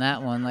action on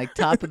that one, like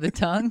top of the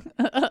tongue.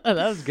 That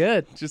was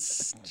good.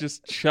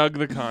 Just chug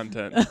the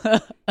content.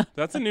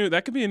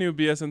 That could be a new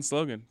BSN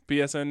slogan.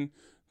 BSN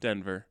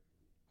Denver,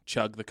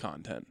 chug the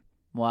content.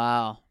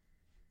 Wow.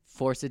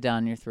 Force it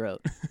down your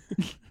throat.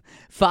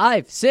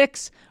 5,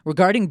 6,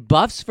 regarding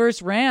Buffs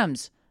versus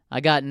Rams. I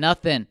got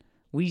nothing.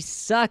 We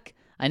suck.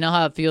 I know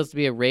how it feels to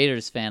be a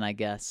Raiders fan, I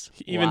guess.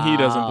 Even he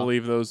doesn't Wow.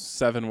 believe those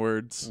 7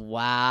 words.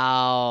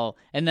 Wow.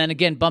 And then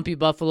again, Bumpy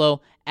Buffalo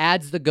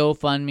adds the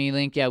GoFundMe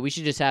link. Yeah, we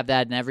should just have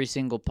that in every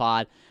single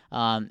pod.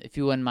 If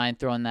you wouldn't mind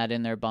throwing that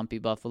in there, Bumpy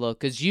Buffalo,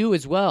 because you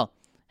as well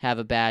have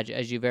a badge,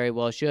 as you very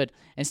well should.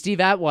 And Steve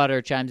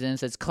Atwater chimes in and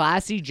says,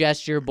 classy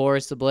gesture,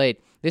 Boris the Blade.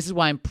 This is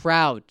why I'm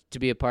proud to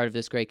be a part of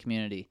this great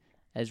community.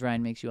 As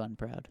Ryan makes you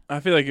unproud.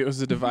 I feel like it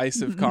was a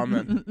divisive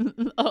comment.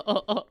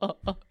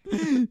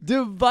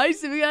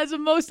 Divisive. He has the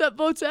most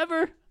upvotes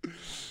ever.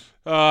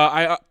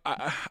 I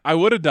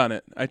would have done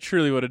it. I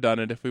truly would have done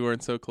it if we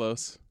weren't so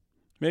close.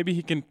 Maybe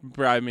he can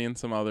bribe me in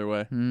some other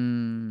way.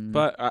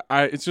 But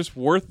it's just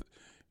worth.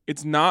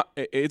 It's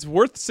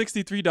worth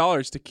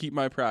 $63 to keep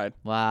my pride.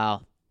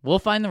 Wow. We'll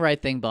find the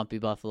right thing, Bumpy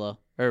Buffalo.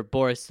 Or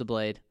Boris the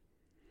Blade.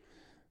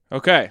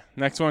 Okay,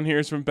 next one here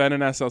is from Ben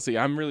and SLC.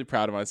 I'm really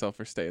proud of myself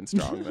for staying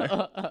strong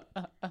there.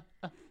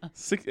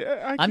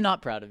 I'm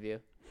not proud of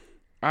you.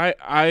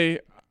 I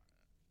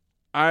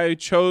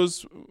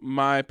chose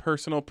my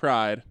personal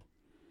pride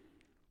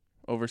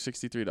over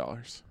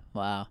 $63.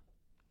 Wow.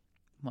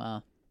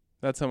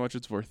 That's how much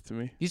it's worth to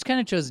me. You just kind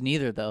of chose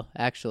neither, though,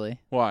 actually.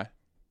 Why?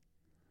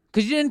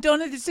 Because you didn't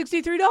donate the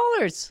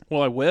 $63.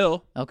 Well, I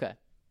will Okay.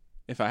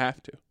 if I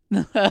have to.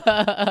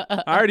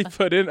 I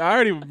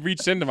already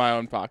reached into my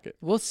own pocket.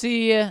 We'll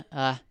see.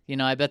 I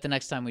bet the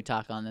next time we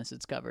talk on this,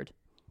 it's covered.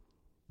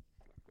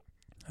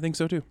 I think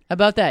so too. How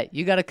about that?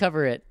 You got to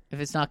cover it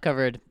if it's not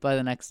covered by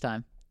the next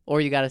time.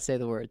 Or you got to say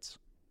the words.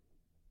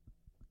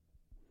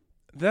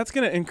 That's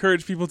going to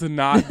encourage people to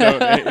not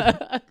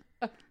donate.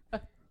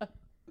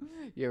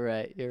 You're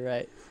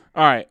right.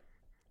 All right.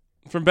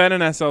 From Ben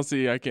and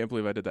SLC, I can't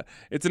believe I did that.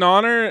 It's an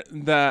honor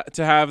that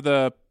to have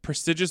the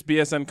prestigious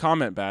BSN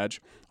comment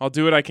badge. I'll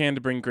do what I can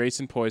to bring grace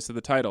and poise to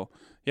the title.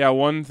 Yeah,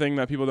 one thing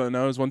that people don't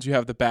know is once you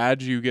have the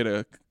badge, you get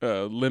a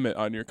limit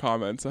on your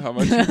comments of how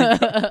much you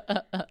can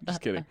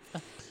Just kidding.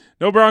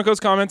 No Broncos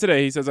comment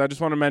today. He says, I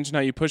just want to mention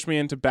how you pushed me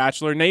into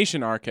Bachelor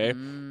Nation, RK.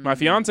 My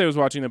fiance was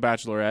watching The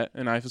Bachelorette,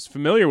 and I was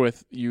familiar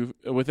with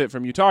it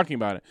from you talking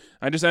about it.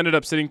 I just ended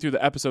up sitting through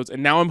the episodes,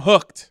 and now I'm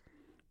hooked.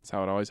 That's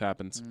how it always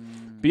happens.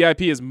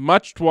 BIP is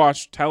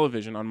much-watched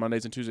television on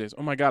Mondays and Tuesdays.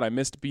 Oh, my God, I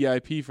missed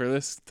BIP for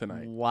this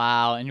tonight.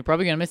 Wow, and you're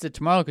probably going to miss it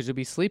tomorrow because you'll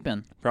be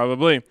sleeping.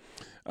 Probably.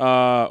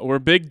 We're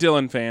big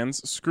Dylan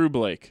fans. Screw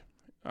Blake.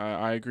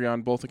 I agree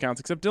on both accounts,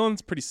 except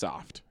Dylan's pretty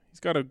soft. He's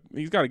got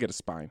to get a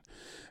spine.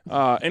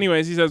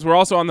 Anyways, he says, we're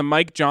also on the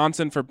Mike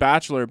Johnson for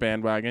Bachelor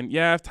bandwagon.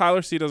 Yeah, if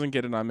Tyler C. doesn't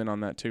get it, I'm in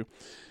on that too.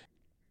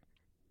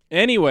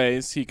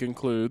 Anyways, he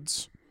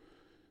concludes.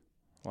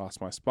 Lost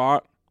my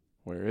spot.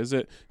 Where is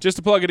it? Just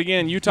to plug it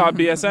again, Utah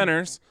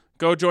BSNers,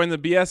 go join the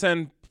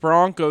BSN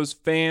Broncos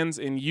fans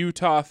in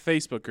Utah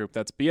Facebook group.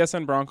 That's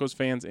BSN Broncos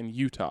fans in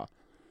Utah. A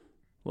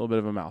little bit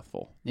of a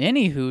mouthful.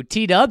 Anywho,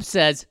 T-Dub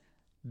says,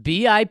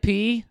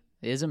 BIP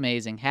is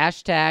amazing.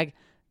 Hashtag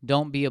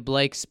don't be a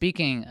Blake.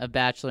 Speaking of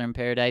Bachelor in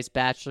Paradise,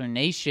 Bachelor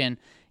Nation,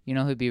 you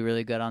know who'd be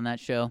really good on that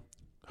show?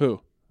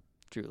 Who?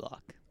 Drew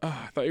Lock. Oh,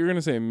 I thought you were going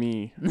to say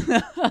me.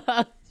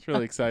 I was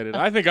really excited.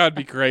 I think I'd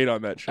be great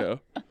on that show.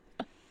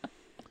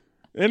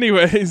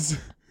 Anyways,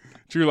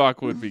 Drew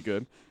Lock would be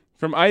good.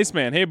 From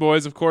Iceman, hey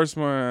boys, of course,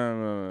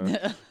 Ryan,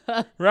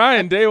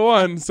 day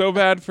one, so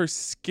bad for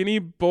skinny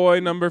boy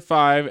number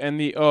 5 and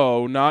the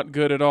O, not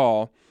good at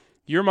all.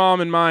 Your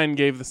mom and mine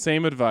gave the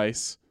same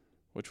advice,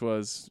 which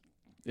was,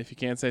 if you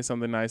can't say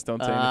something nice,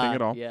 don't say anything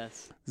at all.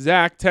 Yes.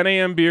 Zach, 10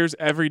 a.m. beers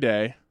every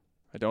day.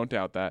 I don't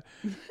doubt that.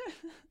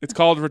 It's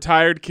called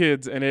Retired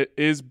Kids, and it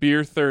is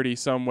beer 30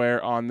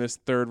 somewhere on this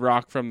third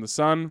rock from the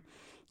sun.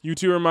 You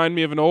two remind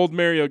me of an old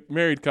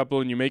married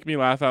couple, and you make me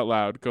laugh out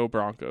loud. Go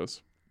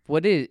Broncos.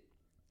 What is...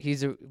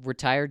 He's a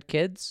retired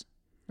kids?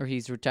 Or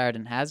he's retired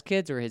and has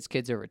kids? Or his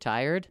kids are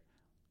retired?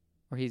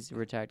 Or he's a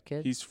retired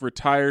kid? He's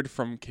retired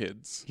from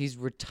kids. He's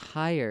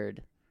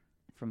retired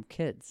from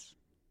kids.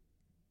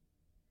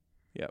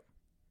 Yep.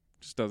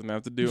 Just doesn't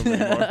have to do them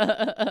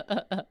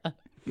anymore.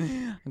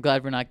 I'm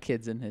glad we're not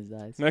kids in his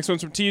eyes. Next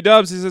one's from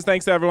T-Dubs. He says,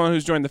 thanks to everyone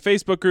who's joined the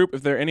Facebook group.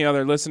 If there are any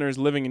other listeners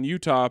living in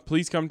Utah,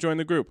 please come join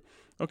the group.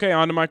 Okay,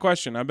 on to my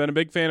question. I've been a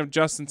big fan of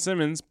Justin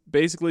Simmons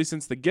basically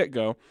since the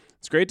get-go.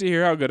 It's great to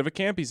hear how good of a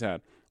camp he's had.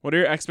 What are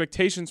your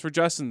expectations for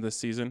Justin this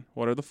season?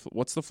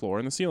 What's the floor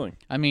and the ceiling?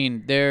 I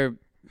mean,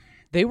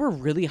 they were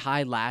really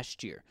high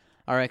last year,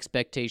 our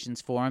expectations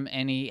for him,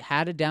 and he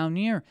had a down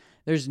year.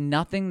 There's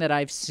nothing that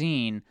I've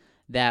seen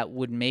that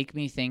would make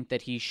me think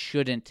that he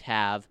shouldn't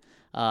have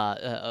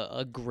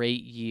a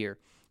great year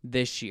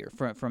this year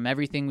from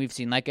everything we've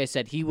seen. Like I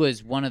said, he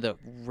was one of the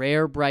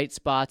rare bright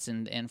spots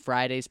in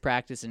Friday's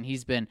practice, and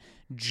he's been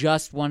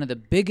just one of the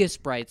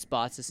biggest bright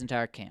spots this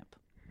entire camp.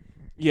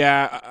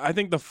 Yeah, I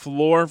think the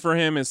floor for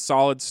him is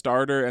solid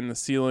starter, and the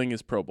ceiling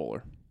is Pro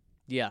Bowler.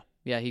 Yeah,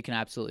 he can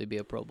absolutely be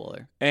a Pro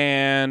Bowler.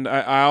 And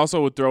I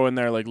also would throw in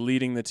there like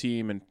leading the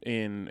team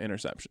in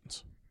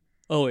interceptions.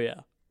 Oh,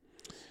 yeah.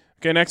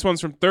 Okay, next one's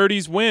from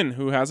 30s Win,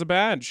 who has a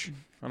badge.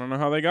 I don't know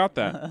how they got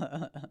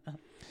that.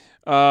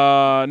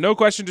 No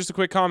question, just a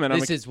quick comment.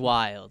 This is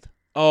wild.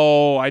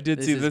 Oh, I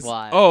did see this.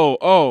 Wild.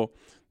 Oh,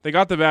 they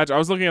got the badge. I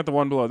was looking at the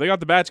one below. They got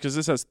the badge because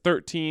this has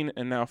 13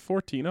 and now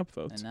 14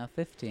 upvotes. And now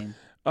 15.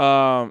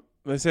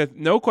 They said,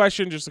 no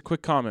question, just a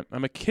quick comment.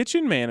 I'm a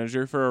kitchen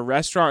manager for a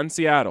restaurant in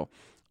Seattle.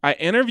 I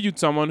interviewed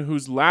someone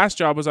whose last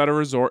job was at a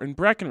resort in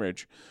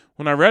Breckenridge.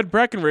 When I read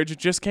Breckenridge, it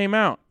just came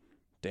out.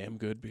 Damn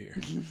good beer.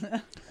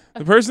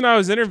 The person I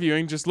was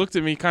interviewing just looked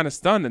at me kind of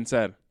stunned and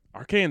said,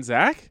 RK and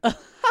Zach?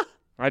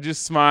 I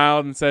just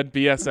smiled and said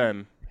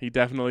BSN. He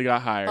definitely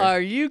got hired. Are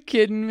you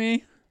kidding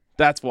me?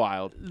 That's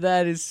wild.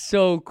 That is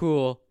so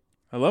cool.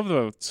 I love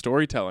the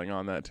storytelling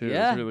on that, too.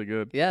 Yeah. It's really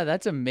good. Yeah,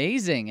 that's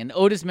amazing. And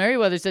Otis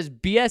Merriweather says,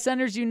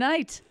 BSNers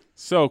unite.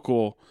 So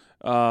cool.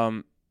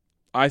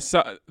 I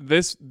saw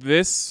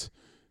this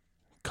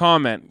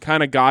comment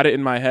kind of got it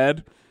in my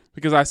head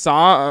because I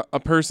saw a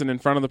person in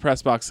front of the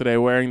press box today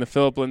wearing the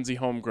Philip Lindsay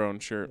homegrown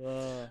shirt.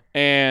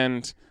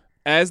 And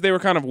as they were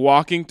kind of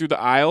walking through the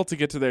aisle to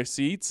get to their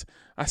seats,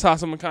 I saw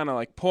someone kind of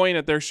like point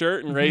at their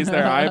shirt and raise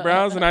their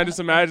eyebrows. And I just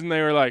imagined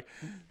they were like,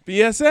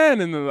 BSN.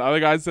 And then the other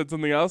guy said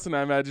something else. And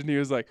I imagined he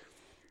was like,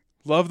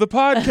 love the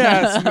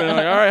podcast. And they're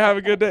like, all right, have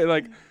a good day.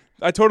 Like,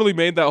 I totally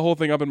made that whole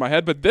thing up in my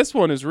head, but this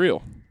one is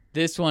real.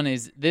 This one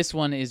is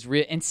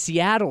real. And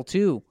Seattle,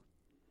 too.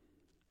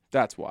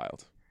 That's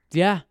wild.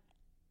 Yeah.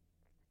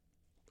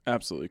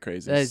 Absolutely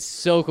crazy. That is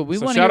so cool.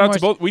 So shout out to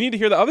both. We need to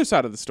hear the other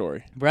side of the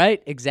story.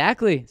 Right,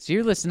 exactly. So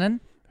you're listening.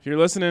 If you're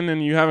listening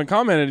and you haven't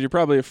commented, you're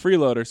probably a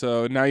freeloader,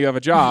 so now you have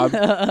a job.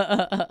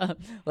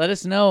 Let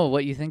us know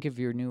what you think of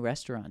your new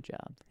restaurant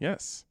job.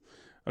 Yes.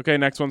 Okay,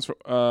 next one's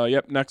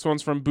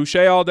from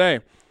Boucher All Day.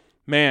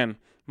 Man,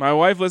 My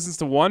wife listens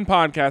to one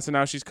podcast and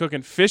now she's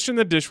cooking fish in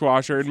the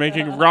dishwasher and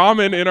making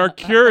ramen in our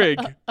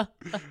Keurig. I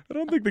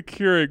don't think the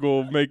Keurig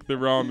will make the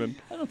ramen.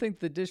 I don't think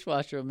the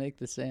dishwasher will make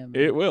the salmon.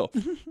 It will.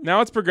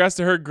 Now it's progressed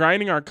to her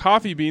grinding our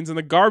coffee beans in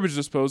the garbage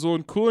disposal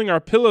and cooling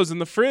our pillows in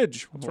the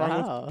fridge. What's wrong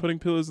Wow. with putting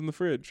pillows in the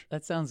fridge?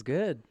 That sounds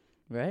good,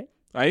 right?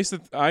 I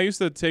used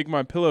to take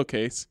my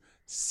pillowcase,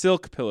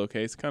 silk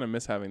pillowcase, kind of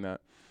miss having that,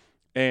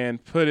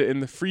 and put it in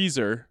the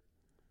freezer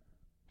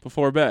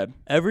before bed.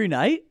 Every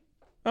night?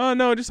 Oh,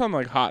 no, just on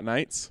like hot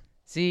nights.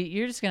 See,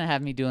 you're just going to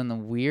have me doing the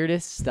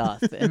weirdest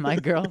stuff, and my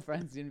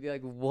girlfriend's going to be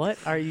like, what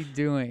are you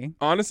doing?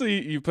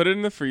 Honestly, you put it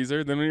in the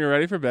freezer, then when you're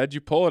ready for bed, you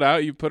pull it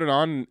out, you put it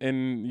on,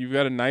 and you've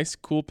got a nice,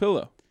 cool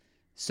pillow.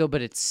 So,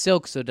 but it's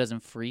silk, so it doesn't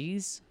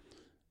freeze?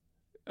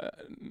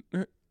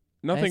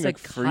 Nothing It's like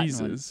like cotton would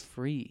freezes.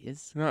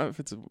 freeze. Not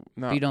if it's But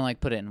not you don't like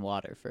put it in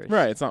water first.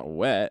 right. It's not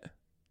wet.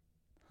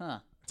 Huh.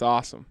 It's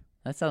awesome.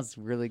 That sounds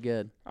really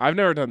good. I've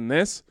never done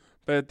this,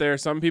 but there are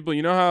some people.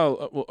 You know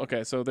how? Well,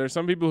 okay, so there's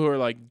some people who are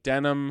like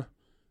denim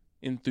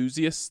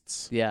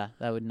enthusiasts, Yeah,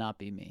 that would not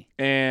be me.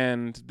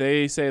 and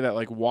they say that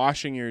like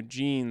washing your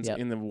jeans Yep.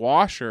 in the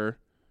washer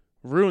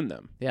ruin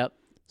them. Yep.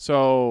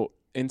 So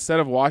instead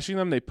of washing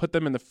them, they put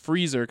them in the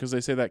freezer because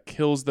they say that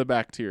kills the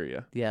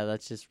bacteria. Yeah,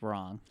 that's just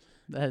wrong.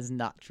 That is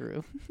not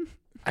true.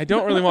 I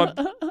don't really want.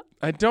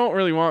 I don't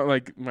really want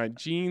like my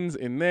jeans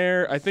in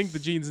there. I think the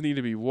jeans need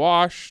to be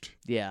washed.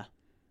 Yeah.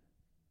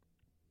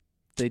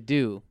 They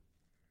do.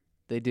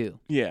 They do.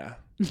 Yeah.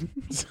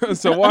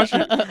 so wash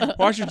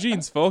your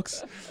jeans,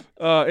 folks.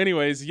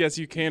 Anyways, yes,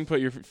 you can put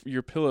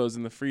your pillows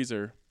in the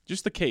freezer.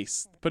 Just the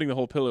case. Putting the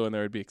whole pillow in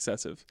there would be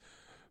excessive,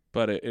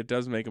 but it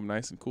does make them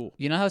nice and cool.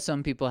 You know how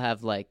some people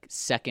have like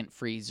second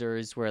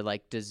freezers where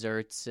like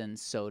desserts and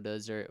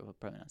sodas well,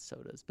 probably not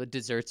sodas, but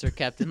desserts are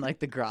kept in like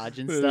the garage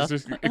and There's stuff.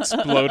 just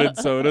exploded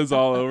sodas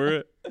all over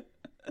it.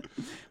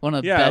 One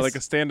of the Yeah, best. like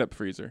a stand-up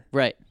freezer.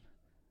 Right.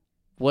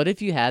 What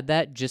if you had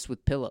that just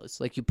with pillows?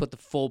 Like you put the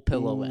full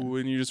pillow Ooh,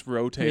 and you just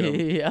rotate them.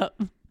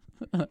 Yep.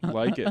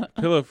 Like it.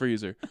 Pillow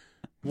freezer.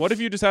 What if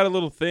you just had a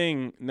little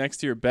thing next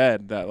to your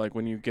bed that, like,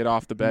 when you get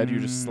off the bed, you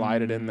just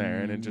slide it in there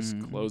and it just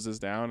closes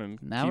down and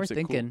Now we're keeps it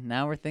thinking. cool?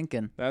 Now we're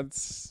thinking.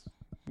 That's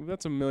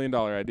 $1 million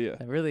idea.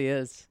 It really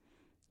is.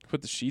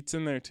 Put the sheets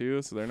in there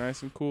too, so they're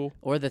nice and cool.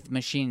 Or the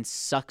machine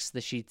sucks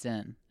the sheets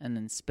in and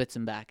then spits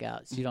them back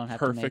out, so you don't have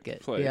Perfect to make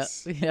it.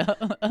 place. Yeah.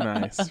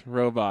 Nice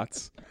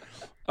robots.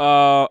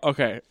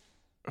 Okay.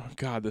 Oh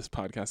God, this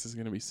podcast is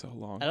gonna be so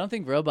long. I don't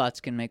think robots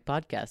can make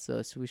podcasts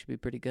though, so we should be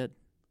pretty good.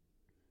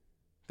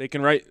 They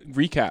can write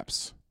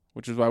recaps,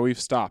 which is why we've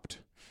stopped.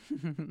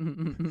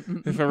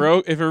 If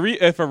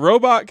a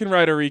robot can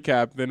write a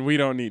recap, then we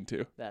don't need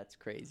to. That's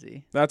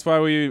crazy. That's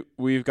why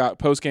we've got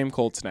post game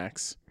cold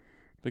snacks,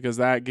 because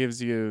that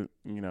gives you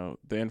the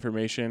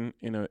information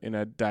in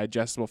a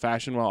digestible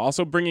fashion while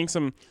also bringing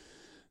some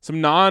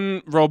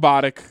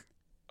non-robotic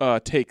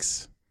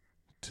takes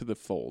to the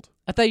fold.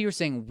 I thought you were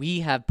saying we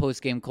have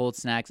post-game cold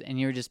snacks, and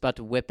you were just about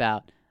to whip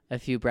out a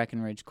few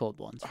Breckenridge cold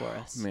ones for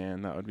us.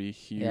 Man, that would be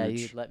huge. Yeah,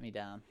 you let me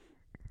down.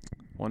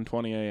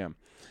 1:20 a.m.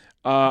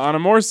 On a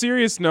more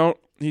serious note,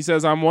 he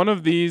says, I'm one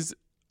of the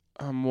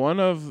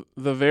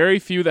very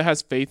few that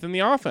has faith in the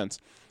offense.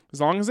 As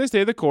long as they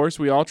stay the course,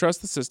 we all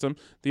trust the system.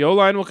 The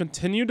O-line will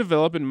continue to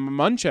develop in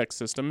Munchak's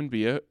system and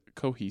be a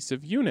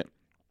cohesive unit.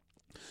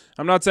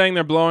 I'm not saying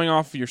they're blowing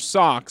off your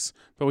socks,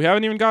 but we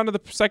haven't even gotten to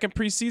the second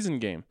preseason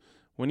game.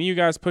 When are you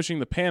guys pushing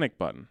the panic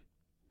button?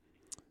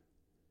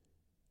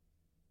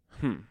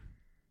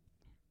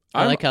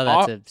 I like how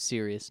that's a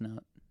serious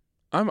note.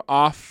 I'm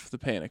off the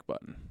panic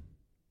button.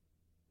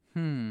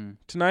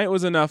 Tonight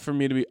was enough for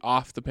me to be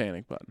off the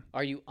panic button.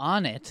 Are you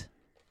on it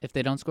if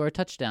they don't score a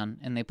touchdown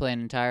and they play an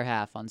entire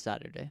half on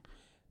Saturday?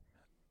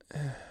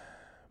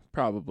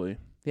 Probably.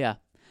 Yeah.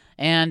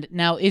 And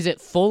now, is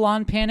it full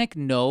on panic?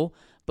 No,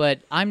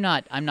 but I'm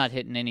not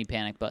hitting any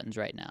panic buttons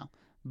right now.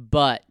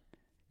 But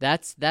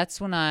that's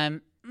when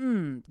I'm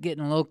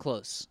getting a little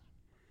close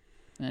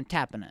and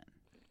tapping it.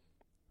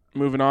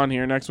 Moving on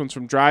here. Next one's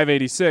from Drive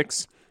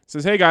 86.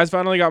 Says, hey guys,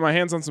 finally got my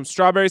hands on some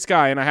Strawberry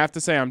Sky, and I have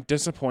to say I'm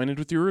disappointed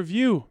with your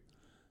review.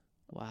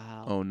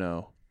 Wow. Oh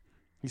no.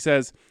 He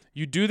says,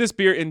 you do this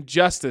beer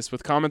injustice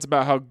with comments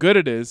about how good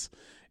it is.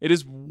 It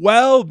is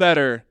well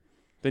better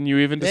than you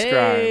even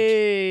described.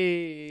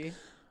 Hey.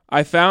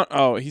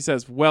 He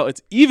says, well,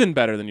 it's even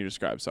better than you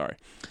described. Sorry.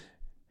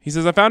 He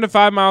says, I found it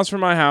 5 miles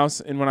from my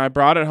house, and when I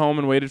brought it home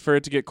and waited for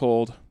it to get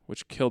cold,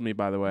 which killed me,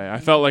 by the way, I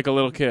felt like a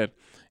little kid.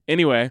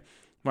 Anyway,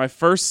 my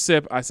first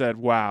sip, I said,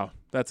 wow,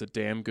 that's a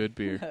damn good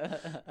beer.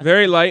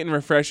 Very light and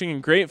refreshing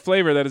and great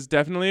flavor that is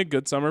definitely a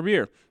good summer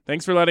beer.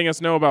 Thanks for letting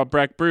us know about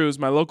Breck Brews.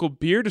 My local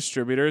beer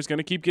distributor is going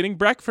to keep getting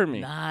Breck for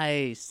me.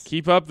 Nice.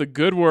 Keep up the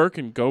good work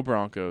and go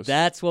Broncos.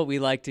 That's what we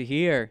like to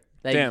hear.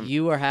 That Damn.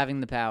 you are having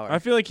the power. I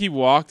feel like he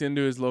walked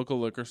into his local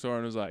liquor store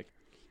and was like,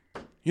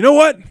 you know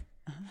what?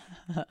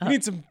 I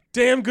need some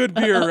damn good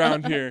beer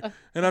around here,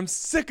 and I'm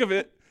sick of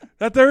it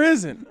that there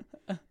isn't.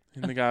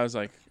 And the guy was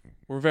like,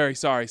 we're very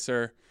sorry,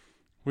 sir.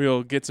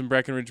 We'll get some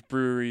Breckenridge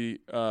Brewery,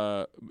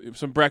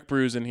 some Breck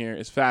brews in here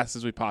as fast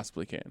as we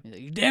possibly can. He's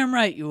like, "You're damn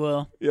right you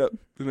will." Yep.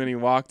 And then he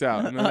walked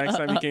out. And the next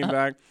time he came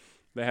back,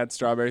 they had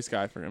Strawberry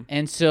Sky for him.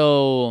 And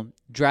so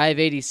Drive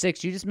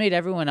 86, you just made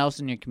everyone else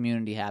in your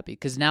community happy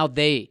because now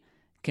they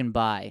can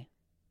buy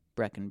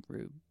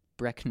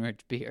Breckenridge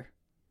beer.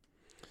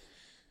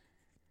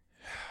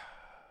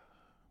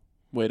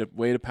 Way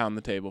to pound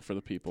the table for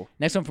the people.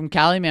 Next one from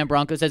Caliman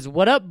Bronco says,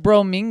 "What up,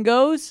 bro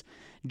mingos?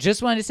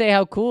 Just wanted to say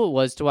how cool it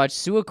was to watch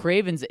Sua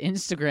Craven's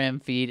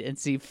Instagram feed and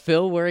see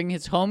Phil wearing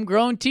his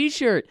homegrown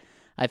t-shirt.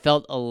 I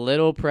felt a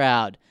little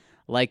proud.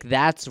 Like,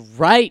 that's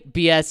right,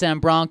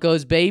 BSM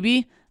Broncos,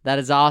 baby. That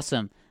is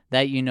awesome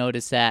that you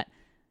noticed that.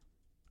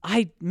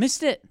 I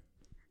missed it.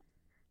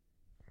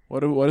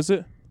 What is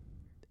it?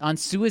 On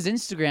Sua's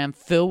Instagram,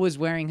 Phil was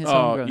wearing his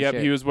homegrown shirt.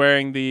 He was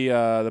wearing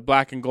the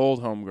black and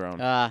gold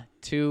homegrown.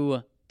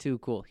 Too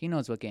cool. He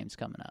knows what game's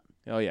coming up.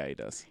 Oh, yeah, he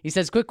does. He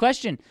says, quick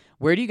question.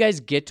 Where do you guys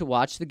get to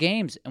watch the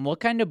games? And what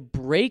kind of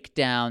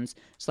breakdowns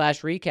 /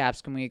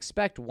 recaps can we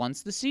expect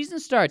once the season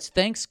starts?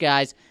 Thanks,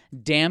 guys.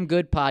 Damn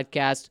good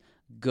podcast.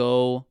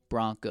 Go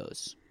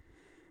Broncos.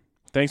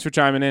 Thanks for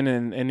chiming in.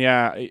 And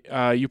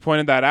yeah, you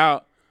pointed that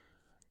out.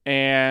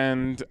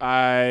 And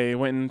I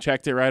went and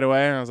checked it right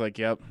away. And I was like,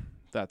 yep,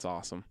 that's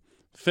awesome.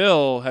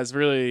 Phil has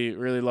really,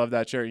 really loved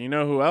that shirt. You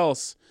know who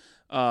else?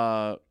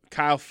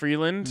 Kyle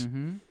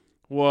Freeland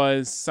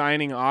was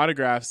signing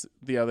autographs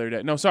the other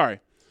day. No, sorry.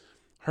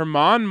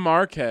 Herman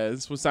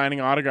Marquez was signing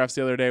autographs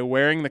the other day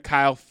wearing the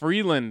Kyle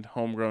Freeland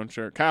homegrown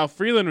shirt. Kyle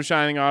Freeland was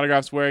signing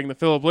autographs wearing the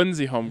Philip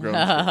Lindsay homegrown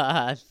shirt.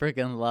 I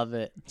freaking love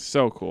it.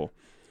 So cool.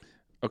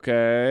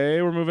 Okay,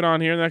 we're moving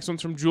on here. The next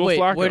one's from Jewel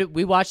Flacco.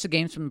 We watched the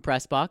games from the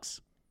press box.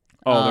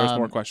 Oh, there's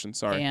more questions.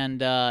 Sorry.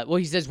 And,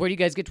 he says, where do you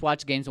guys get to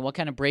watch the games and what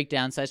kind of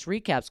breakdowns /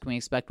 recaps can we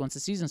expect once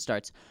the season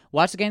starts?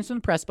 Watch the games from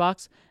the press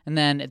box, and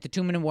then at the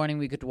 2-minute warning,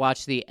 we get to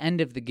watch the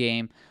end of the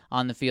game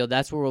on the field.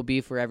 That's where we'll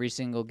be for every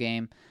single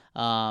game.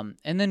 And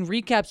then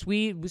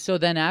recaps, so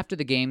then after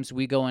the games,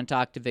 we go and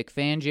talk to Vic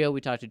Fangio,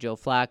 we talk to Joe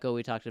Flacco,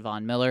 we talk to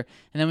Von Miller,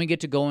 and then we get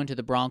to go into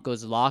the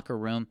Broncos locker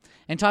room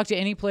and talk to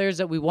any players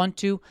that we want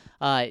to.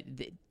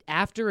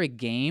 After a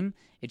game,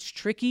 it's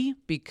tricky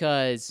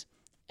because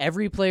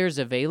every player's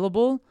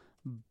available,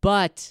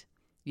 but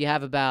you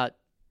have about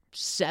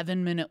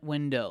 7-minute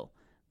window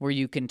where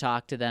you can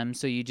talk to them.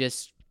 So you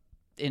just,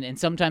 and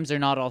sometimes they're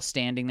not all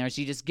standing there.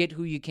 So you just get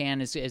who you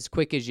can as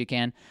quick as you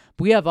can.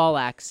 But we have all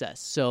access.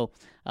 So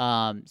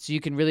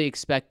you can really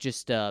expect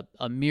just a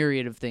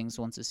myriad of things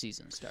once the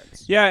season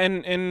starts. Yeah,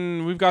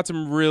 and we've got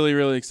some really,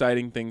 really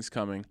exciting things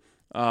coming.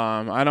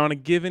 I don't want to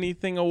give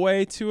anything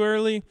away too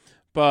early,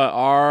 but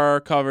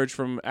our coverage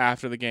from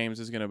after the games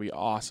is going to be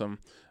awesome.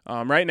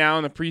 Right now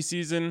in the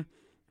preseason,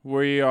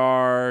 we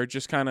are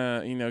just kind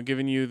of,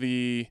 giving you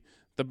the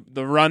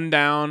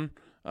rundown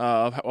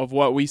of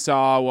what we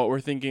saw, what we're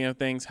thinking of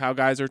things, how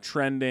guys are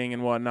trending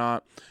and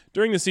whatnot.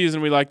 During the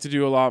season, we like to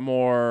do a lot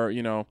more,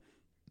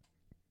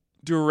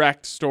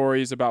 direct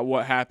stories about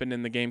what happened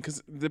in the game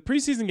because the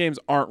preseason games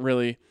aren't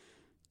really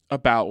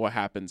about what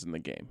happens in the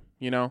game.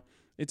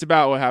 It's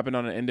about what happened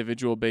on an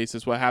individual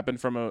basis, what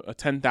happened from a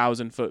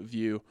 10,000-foot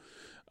view.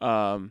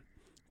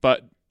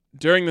 But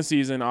during the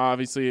season,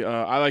 obviously,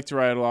 I like to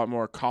write a lot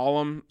more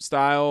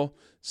column-style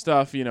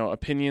stuff,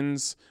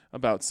 opinions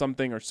about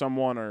something or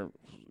someone or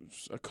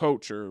a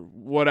coach or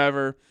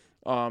whatever,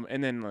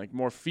 and then like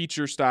more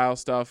feature-style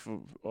stuff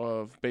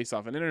of based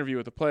off an interview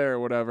with a player or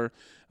whatever.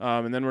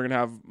 And then we're going to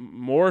have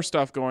more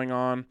stuff going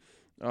on,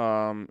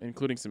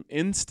 including some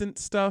instant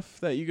stuff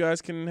that you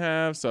guys can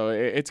have. So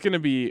it's going to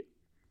be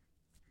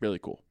really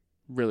cool.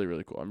 Really,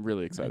 really cool. I'm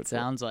really excited. It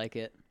sounds like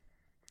it.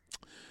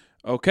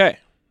 Okay.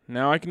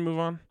 Now I can move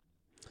on.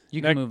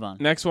 You can move on.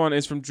 Next one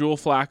is from Jewel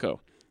Flacco.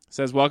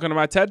 Says, welcome to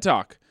my TED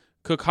Talk.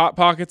 Cook Hot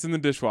Pockets in the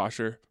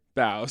dishwasher.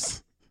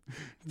 Bows.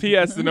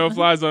 P.S. The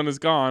no-fly zone is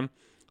gone.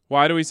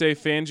 Why do we say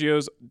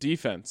Fangio's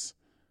defense?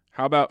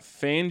 How about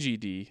Fangy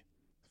D?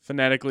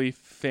 Phonetically,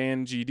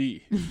 Fangy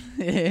D.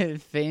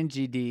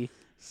 Fangy D.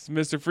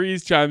 Mr.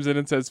 Freeze chimes in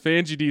and says,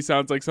 Fangy D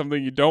sounds like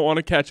something you don't want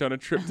to catch on a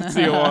trip to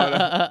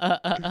Tijuana.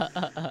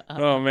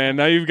 Oh, man.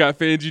 Now you've got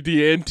Fangy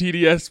D and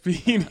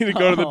TDSP. You need to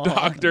go to the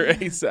doctor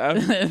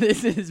ASAP.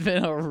 This has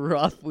been a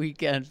rough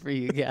weekend for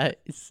you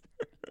guys.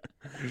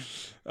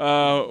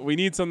 We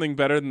need something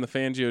better than the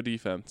Fangio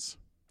defense.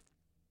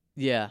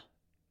 Yeah.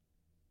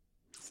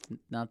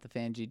 Not the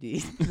Fangy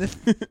D.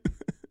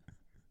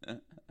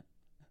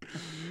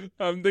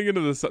 I'm thinking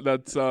of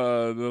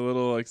the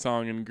little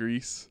song in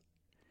Greece.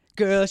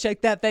 Girl,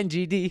 shake that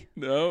Fangy D.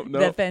 No.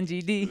 That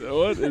Fangy D.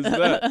 What is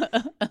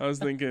that? I was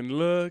thinking,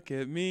 look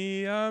at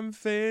me, I'm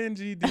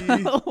Fangy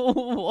D.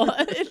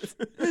 What?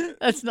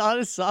 That's not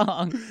a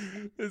song.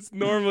 It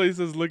normally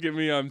says, look at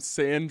me, I'm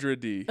Sandra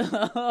D.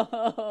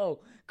 Oh,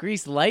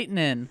 Grease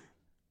Lightning.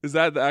 Is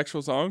that the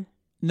actual song?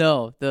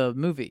 No, the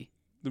movie.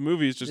 The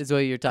movie is just is what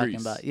you're talking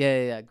Grease. about.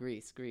 Yeah.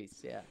 Grease,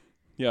 yeah.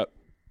 Yep.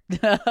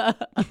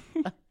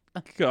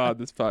 God,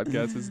 this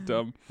podcast is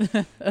dumb.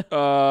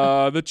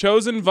 The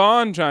Chosen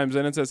Vaughn chimes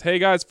in and says, "Hey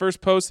guys,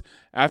 first post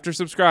after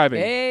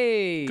subscribing."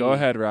 Hey. Go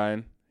ahead,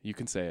 Ryan. You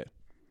can say it.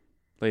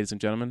 Ladies and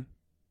gentlemen,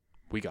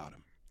 we got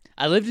him.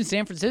 I lived in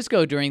San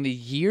Francisco during the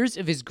years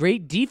of his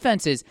great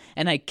defenses,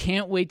 and I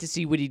can't wait to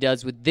see what he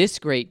does with this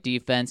great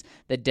defense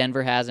that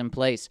Denver has in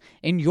place.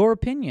 In your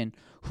opinion,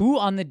 who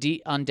on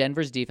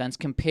Denver's defense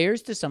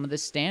compares to some of the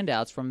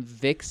standouts from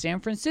Vic's San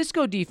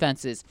Francisco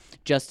defenses?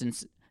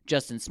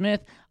 Justin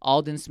Smith,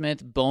 Aldon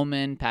Smith,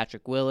 Bowman,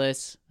 Patrick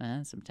Willis.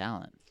 Some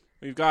talent.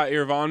 We've got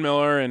Von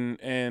Miller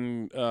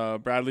and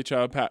Bradley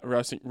Chubb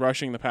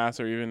rushing the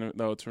passer, even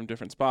though it's from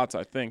different spots,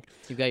 I think.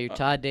 You've got your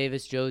Todd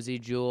Davis, Josie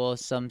Jewell.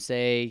 Some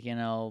say,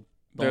 Bowman,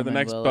 they're the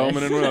next Willis.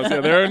 Bowman and Willis.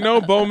 Yeah, there are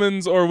no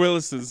Bowmans or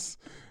Willises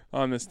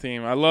on this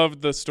team. I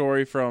loved the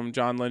story from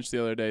John Lynch the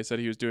other day. He said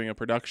he was doing a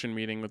production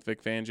meeting with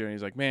Vic Fangio, and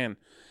he's like, man,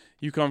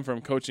 you come from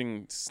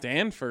coaching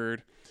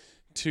Stanford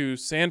to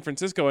San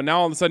Francisco, and now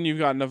all of a sudden you've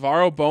got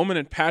Navarro Bowman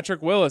and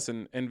Patrick Willis,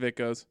 and Vic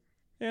goes,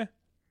 yeah,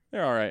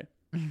 they're all right.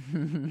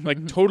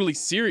 Like totally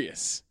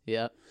serious.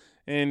 Yeah.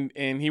 And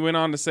he went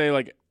on to say,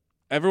 like,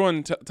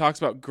 everyone talks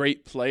about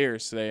great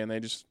players today, and they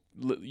just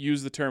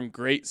use the term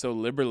great so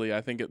liberally.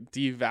 I think it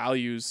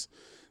devalues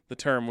the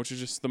term, which is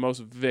just the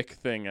most Vic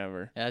thing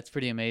ever. Yeah, that's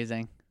pretty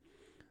amazing.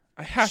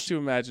 I have to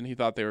imagine he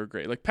thought they were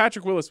great. Like,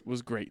 Patrick Willis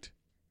was great.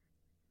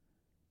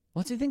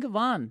 What's he think of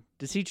Vaughn?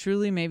 Does he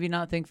truly maybe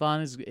not think Vaughn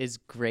is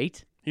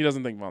great? He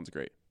doesn't think Vaughn's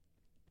great.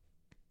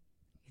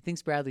 He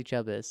thinks Bradley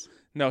Chubb is.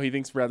 No, he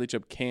thinks Bradley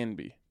Chubb can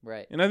be.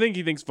 Right. And I think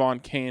he thinks Vaughn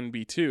can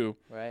be too.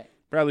 Right.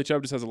 Bradley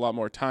Chubb just has a lot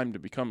more time to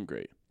become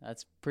great.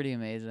 That's pretty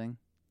amazing.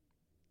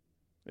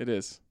 It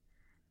is.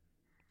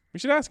 We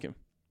should ask him.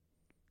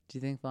 Do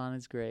you think Vaughn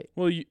is great?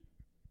 Well,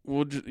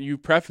 you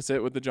preface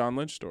it with the John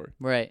Lynch story.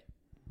 Right.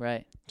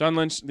 Right. John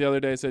Lynch the other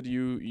day said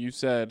you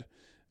said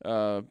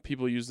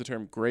people use the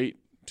term great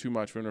too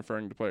much when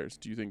referring to players.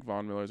 Do you think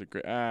Von Miller's a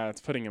great?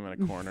 It's putting him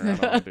in a corner. I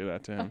don't want to do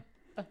that to him.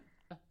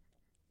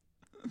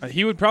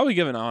 He would probably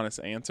give an honest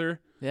answer.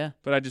 Yeah.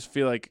 But I just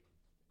feel like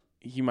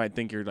he might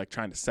think you're like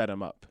trying to set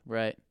him up.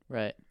 Right.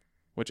 Right.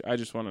 Which I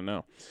just want to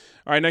know.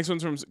 All right, next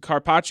one's from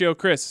Carpaccio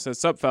Chris. It says,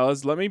 "Sup,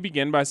 fellas. Let me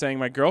begin by saying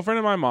my girlfriend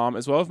and my mom,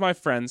 as well as my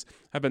friends,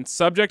 have been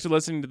subject to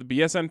listening to the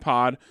BSN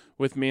pod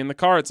with me in the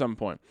car at some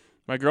point.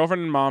 My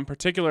girlfriend and mom in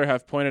particular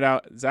have pointed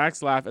out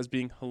Zach's laugh as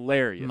being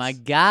hilarious." My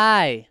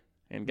guy.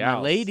 And gals.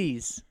 My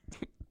ladies.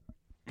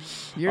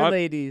 Your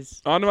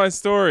ladies. On to my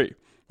story.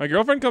 My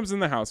girlfriend comes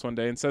in the house one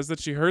day and says that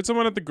she heard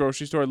someone at the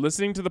grocery store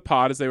listening to the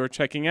pod as they were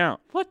checking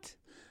out. What?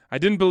 I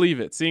didn't believe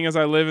it, seeing as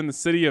I live in the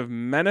city of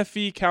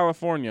Menifee,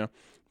 California,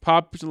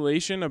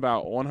 population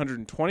about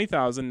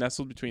 120,000,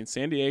 nestled between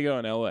San Diego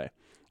and LA.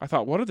 I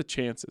thought, what are the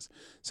chances?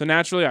 So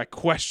naturally, I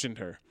questioned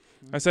her.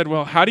 I said,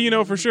 well, how do you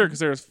know for sure? Because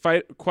there's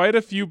quite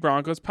a few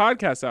Broncos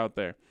podcasts out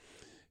there.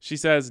 She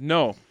says,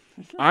 no,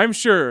 I'm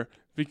sure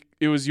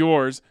it was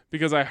yours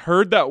because I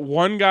heard that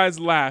one guy's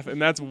laugh,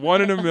 and that's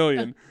 1 in a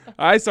million.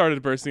 I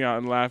started bursting out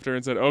in laughter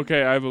and said,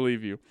 okay, I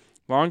believe you.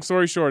 Long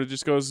story short, it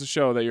just goes to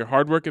show that your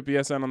hard work at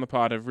BSN on the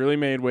pod have really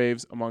made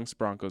waves amongst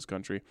Broncos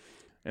country.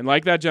 And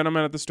like that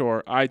gentleman at the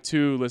store, I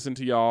too listen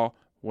to y'all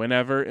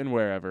whenever and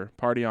wherever.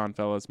 Party on,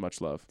 fellas. Much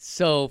love.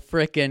 So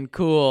freaking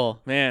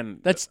cool.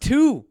 Man, that's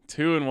two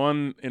in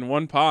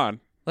one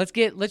pod. Let's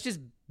just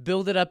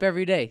build it up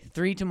every day.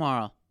 3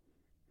 tomorrow.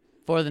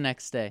 4 the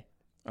next day.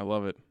 I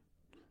love it.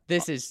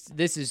 This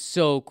is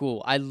so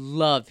cool. I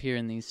love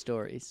hearing these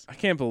stories. I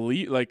can't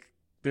believe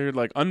they're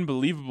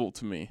unbelievable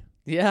to me.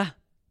 Yeah.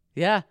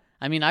 Yeah.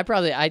 I mean, I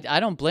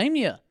don't blame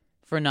you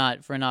for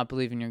not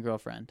believing your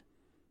girlfriend.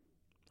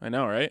 I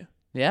know, right?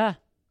 Yeah.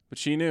 But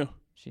she knew.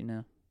 She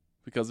knew.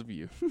 Because of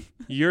you.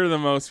 You're the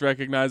most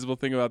recognizable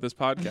thing about this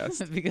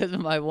podcast. Because of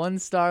my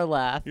 1-star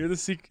laugh. You're the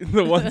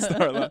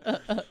 1-star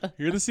laugh.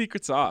 You're the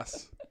secret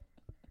sauce.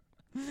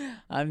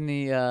 I'm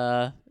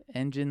the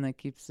engine that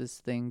keeps this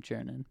thing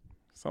churning.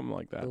 Something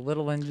like that. The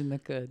little engine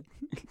that could.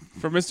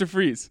 From Mr.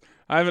 Freeze.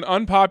 I have an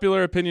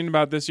unpopular opinion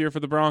about this year for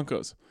the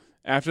Broncos.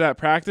 After that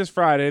practice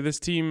Friday, this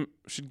team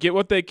should get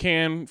what they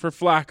can for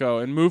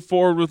Flacco and move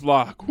forward with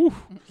Locke. Whew.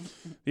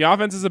 The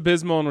offense is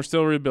abysmal and we're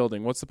still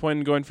rebuilding. What's the point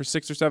in going for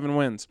 6 or 7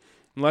 wins?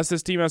 Unless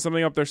this team has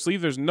something up their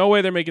sleeve, there's no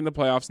way they're making the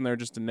playoffs, and they're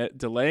just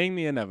delaying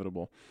the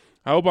inevitable.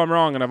 I hope I'm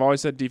wrong, and I've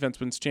always said defense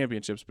wins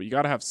championships, but you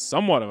got to have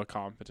somewhat of a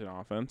competent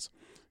offense.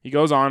 He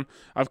goes on,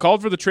 I've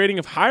called for the trading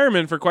of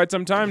Hireman for quite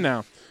some time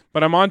now,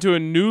 but I'm on to a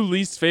new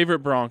least favorite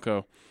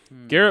Bronco.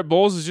 Garrett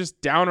Bowles is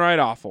just downright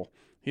awful.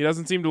 He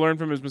doesn't seem to learn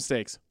from his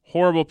mistakes.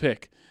 Horrible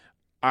pick.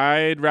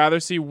 I'd rather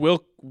see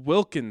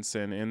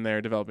Wilkinson in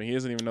there developing. He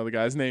doesn't even know the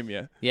guy's name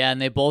yet. Yeah, and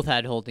they both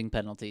had holding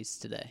penalties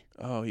today.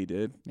 Oh, he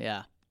did?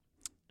 Yeah.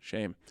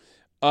 Shame.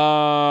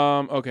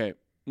 Okay.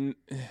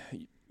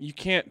 You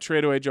can't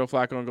trade away Joe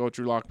Flacco and go with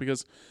Drew Lock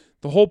because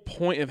the whole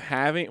point of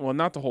having, well,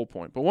 not the whole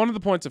point, but one of the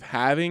points of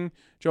having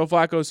Joe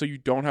Flacco is so you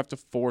don't have to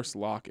force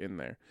Lock in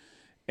there.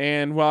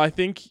 And while I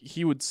think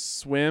he would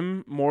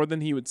swim more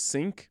than he would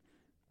sink,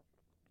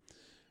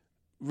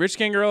 Rich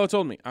Cangarello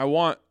told me, I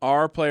want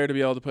our player to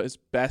be able to put his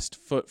best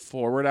foot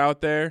forward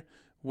out there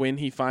when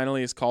he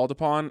finally is called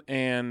upon,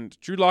 and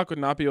Drew Lock would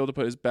not be able to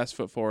put his best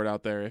foot forward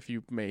out there if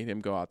you made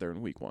him go out there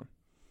in week 1.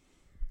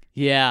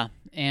 Yeah,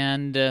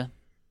 and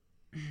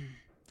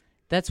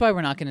that's why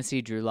we're not going to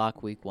see Drew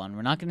Lock week 1.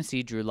 We're not going to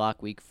see Drew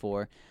Lock week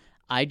 4.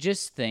 I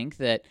just think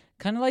that,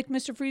 kind of like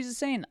Mr. Freeze is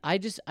saying, I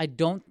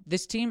don't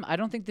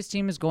think this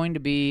team is going to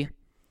be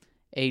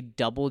a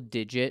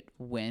double-digit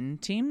win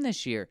team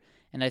this year.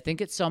 And I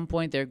think at some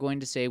point they're going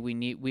to say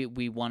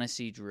we want to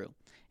see Drew.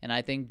 And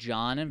I think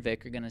John and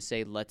Vic are going to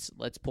say let's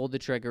pull the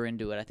trigger and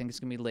do it. I think it's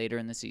going to be later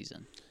in the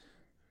season.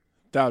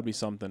 That would be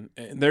something.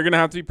 They're going to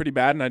have to be pretty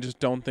bad, and I just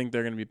don't think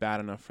they're going to be bad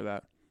enough for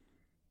that.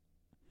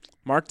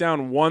 Mark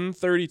down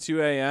 1:32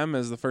 a.m.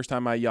 as the first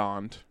time I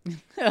yawned.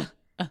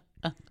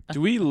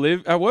 Do we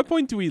live? At what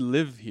point do we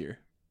live here?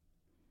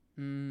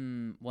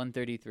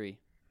 1:33.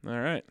 All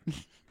right.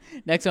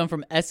 Next one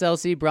from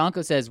SLC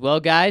Bronco says, well,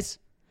 guys,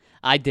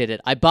 I did it.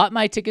 I bought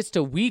my tickets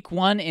to week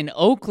 1 in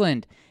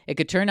Oakland. It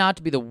could turn out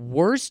to be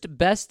the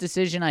best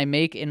decision I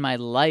make in my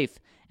life,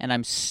 and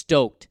I'm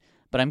stoked.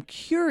 But I'm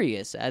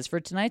curious, as for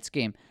tonight's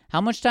game,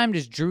 how much time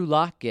does Drew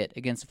Lock get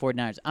against the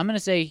 49ers? I'm going to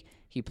say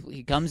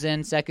he comes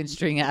in second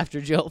string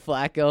after Joe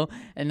Flacco,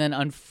 and then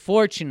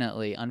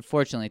unfortunately,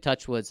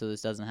 touch wood so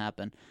this doesn't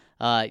happen,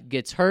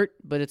 gets hurt,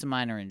 but it's a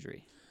minor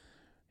injury.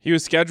 He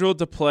was scheduled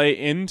to play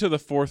into the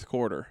fourth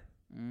quarter.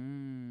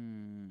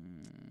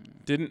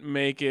 Didn't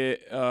make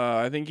it.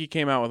 I think he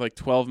came out with like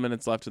 12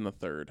 minutes left in the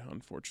third,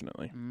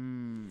 unfortunately.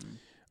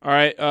 All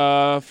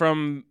right,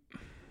 from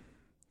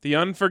the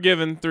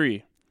Unforgiven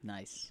 3.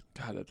 Nice.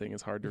 God, that thing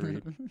is hard to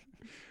read.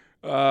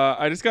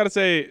 I just got to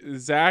say,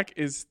 Zach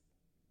is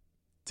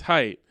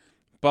tight.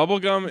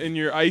 Bubblegum in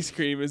your ice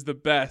cream is the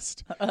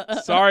best.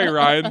 Sorry,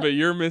 Ryan, but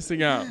you're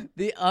missing out.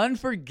 The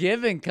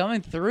Unforgiven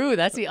coming through.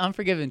 That's the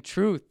Unforgiven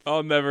truth.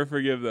 I'll never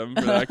forgive them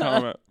for that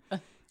comment.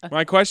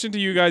 My question to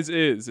you guys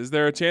is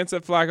there a chance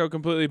that Flacco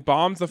completely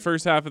bombs the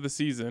first half of the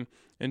season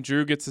and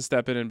Drew gets to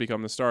step in and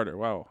become the starter?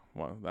 Wow,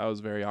 that was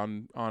very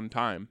on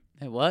time.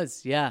 It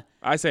was, yeah.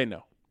 I say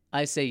no.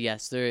 I say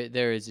yes,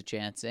 there is a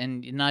chance.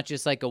 And not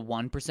just like a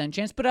 1%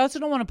 chance, but I also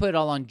don't want to put it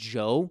all on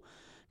Joe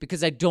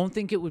because I don't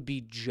think it would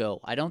be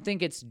Joe. I don't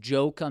think it's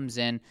Joe comes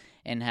in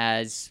and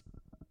has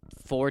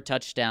 4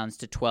 touchdowns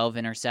to 12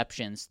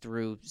 interceptions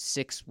through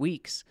 6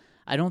 weeks.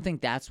 I don't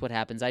think that's what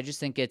happens. I just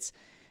think it's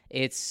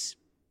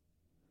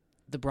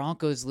the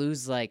Broncos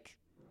lose like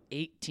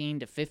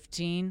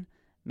 18-15,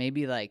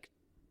 maybe like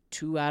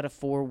 2 out of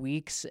 4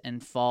 weeks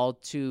and fall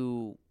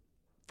to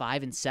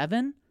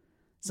 5-7.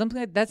 Something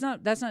like that's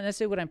not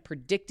necessarily what I'm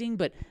predicting,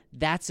 but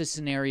that's a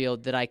scenario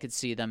that I could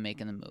see them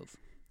making the move.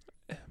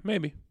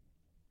 Maybe.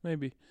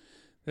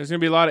 There's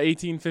going to be a lot of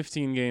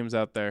 18-15 games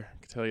out there. I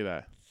can tell you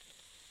that.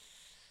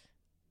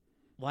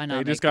 Why not?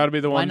 They just got to be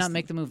the ones. Why not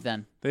make the move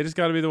then? They just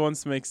got to be the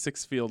ones to make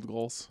 6 field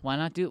goals. Why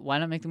not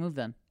make the move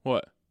then?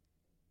 What?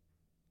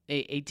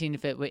 18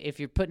 if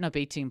you're putting up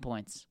 18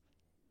 points.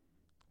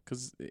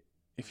 Because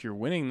if you're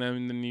winning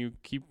them, then you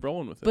keep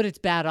rolling with it. But it's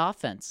bad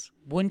offense.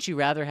 Wouldn't you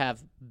rather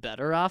have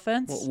better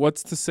offense? Well,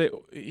 what's to say?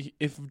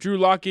 If Drew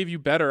Lock gave you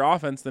better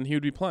offense, then he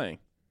would be playing.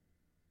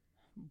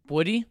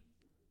 Would he?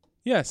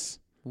 Yes.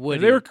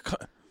 Would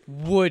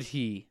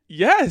he?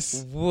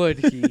 Yes. Would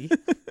he?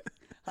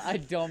 I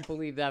don't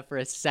believe that for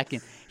a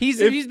second. He's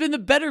been the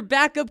better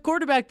backup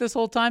quarterback this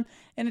whole time,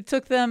 and it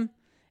took them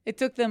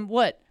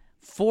what,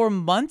 4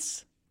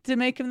 months to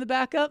make him the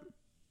backup?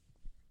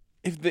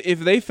 If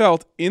they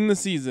felt in the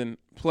season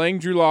playing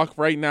Drew Lock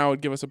right now would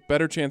give us a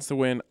better chance to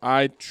win,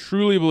 I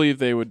truly believe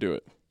they would do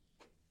it.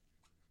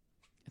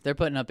 If they're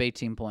putting up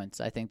 18 points,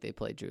 I think they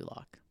play Drew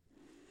Lock.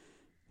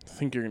 I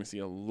think you're going to see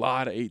a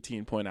lot of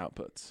 18-point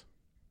outputs.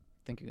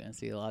 I think you're going to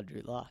see a lot of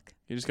Drew Lock.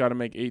 You just got to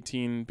make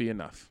 18 be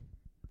enough.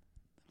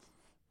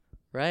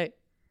 Right.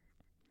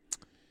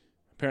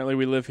 Apparently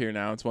we live here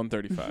now. It's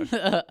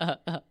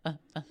 1:35.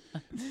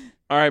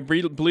 All right,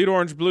 Bleed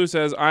Orange Blue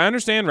says, I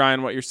understand,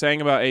 Ryan, what you're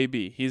saying about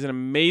AB. He's an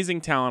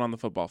amazing talent on the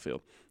football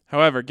field.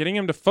 However, getting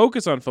him to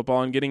focus on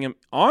football and getting him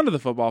onto the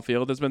football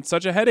field has been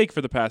such a headache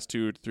for the past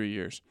 2 to 3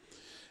 years.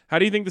 How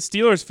do you think the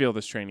Steelers feel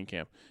this training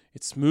camp?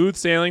 It's smooth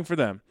sailing for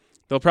them.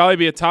 They'll probably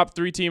be a top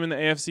 3 team in the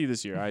AFC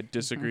this year. I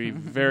disagree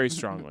very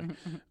strongly.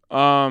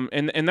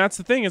 And that's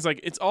the thing is like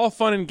it's all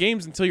fun and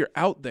games until you're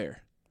out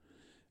there.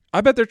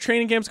 I bet their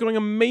training camp's going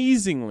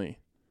amazingly.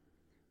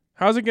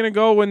 How's it going to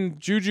go when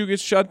Juju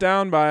gets shut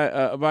down by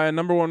a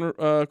number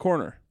 1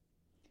 corner?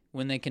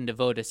 When they can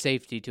devote a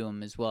safety to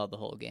him as well the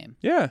whole game.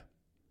 Yeah.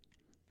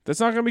 That's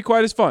not going to be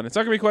quite as fun. It's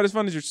not going to be quite as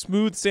fun as your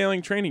smooth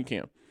sailing training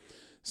camp.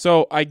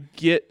 So I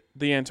get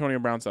the Antonio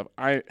Brown stuff.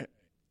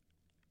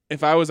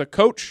 If I was a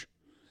coach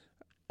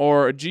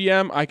or a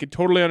GM, I could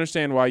totally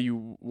understand why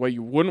you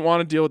wouldn't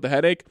want to deal with the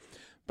headache.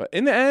 But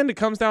in the end, it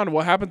comes down to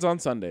what happens on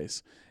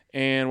Sundays.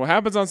 And what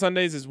happens on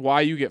Sundays is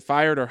why you get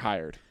fired or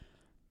hired.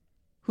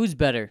 Who's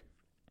better,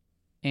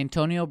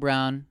 Antonio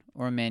Brown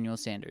or Emmanuel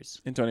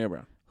Sanders? Antonio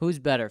Brown. Who's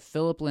better,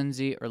 Phillip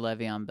Lindsay or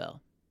Le'Veon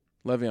Bell?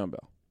 Le'Veon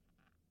Bell.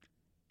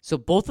 So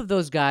both of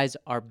those guys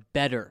are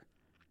better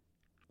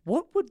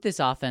What would this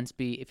offense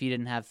be if you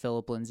didn't have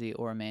Phillip Lindsay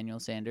or Emmanuel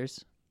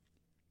Sanders?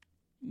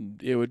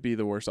 It would be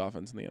the worst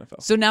offense in the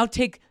NFL. So now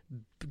take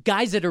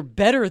guys that are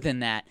better than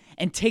that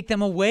and take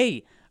them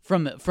away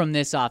from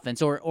this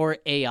offense or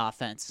a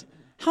offense.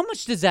 How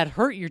much does that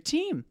hurt your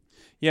team?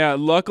 Yeah,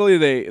 luckily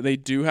they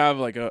do have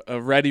like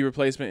a ready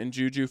replacement in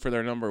Juju for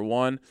their number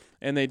one,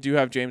 and they do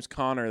have James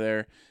Conner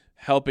there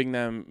helping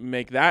them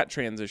make that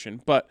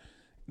transition. But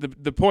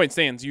the point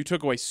stands, you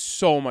took away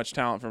so much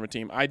talent from a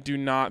team. I do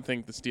not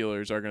think the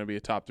Steelers are going to be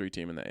a top 3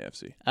 team in the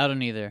AFC. I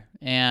don't either.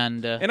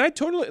 And I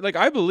totally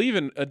I believe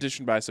in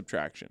addition by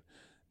subtraction.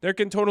 There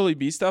can totally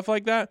be stuff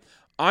like that.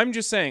 I'm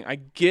just saying I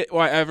get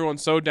why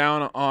everyone's so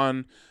down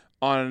on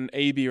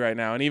AB right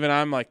now, and even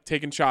I'm like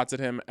taking shots at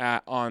him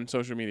on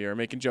social media or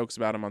making jokes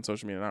about him on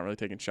social media, not really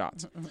taking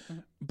shots.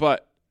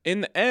 But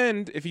in the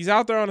end, if he's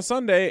out there on a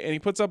Sunday and he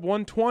puts up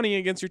 120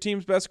 against your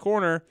team's best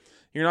corner,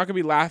 you're not going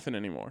to be laughing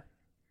anymore.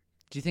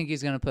 do you think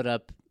he's going to put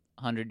up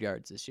 100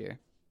 yards this year?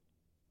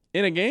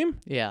 In a game?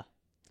 Yeah.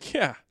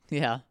 Yeah.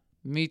 Yeah.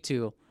 Me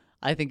too.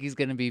 I think he's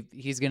going to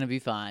be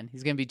fine.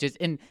 He's going to be just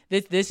and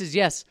this is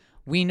yes,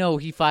 we know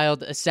he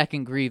filed a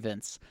second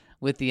grievance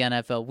with the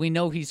NFL. We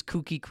know he's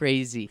kooky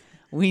crazy.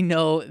 We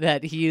know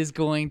that he is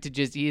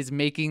he is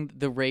making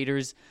the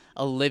Raiders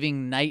a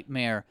living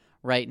nightmare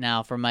right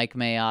now for Mike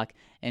Mayock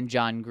and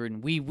John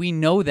Gruden. We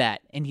know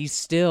that, and he's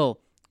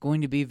still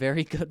going to be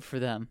very good for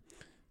them.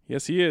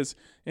 Yes, he is.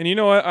 And you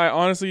know what? I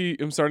honestly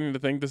am starting to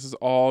think this is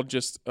all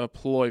just a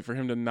ploy for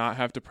him to not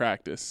have to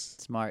practice.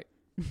 Smart.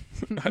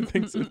 I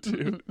think so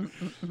too.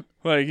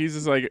 Like he's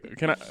just like,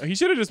 he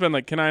should have just been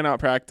like, can I not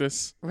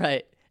practice?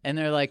 Right. And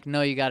they're like,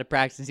 no, you got to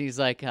practice. He's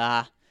like,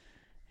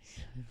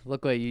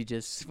 look what you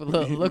just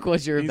look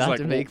what you're about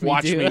to make me do.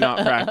 Watch me not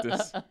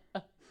practice.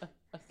 You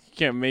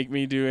can't make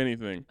me do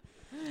anything.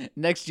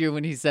 Next year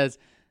when he says,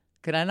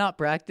 can I not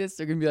practice?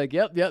 They're gonna be like,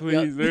 yep.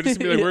 Please. They're just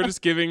gonna be like, we're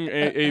just giving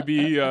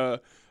AB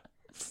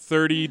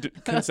 30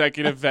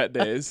 consecutive vet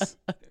days.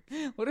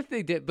 What if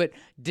they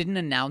didn't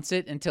announce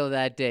it until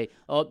that day?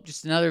 Oh,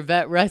 just another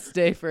vet rest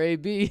day for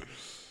AB.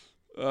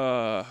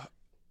 I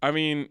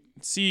mean,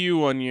 CU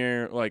one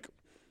year, like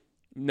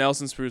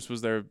Nelson Spruce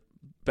was their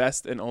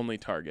best and only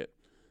target,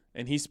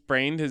 and he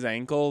sprained his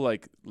ankle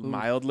like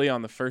mildly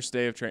on the first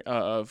day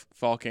of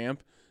fall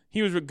camp.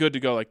 He was good to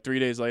go. Like 3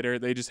 days later,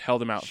 they just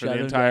held him out for the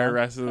entire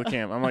rest of the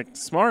camp. I'm like,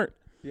 smart.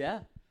 Yeah.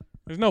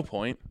 There's no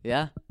point.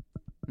 Yeah.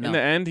 No. In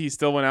the end, he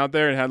still went out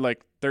there and had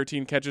like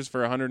 13 catches for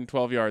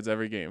 112 yards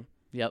every game.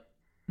 Yep.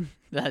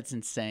 That's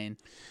insane.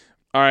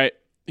 All right.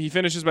 He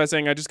finishes by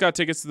saying, I just got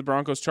tickets to the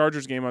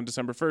Broncos-Chargers game on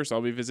December 1st.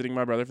 I'll be visiting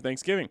my brother for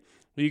Thanksgiving.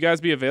 Will you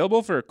guys be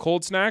available for a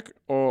cold snack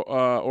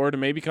or to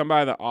maybe come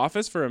by the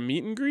office for a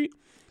meet and greet?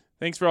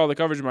 Thanks for all the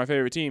coverage of my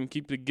favorite team.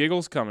 Keep the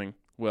giggles coming,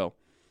 Will.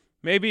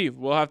 Maybe.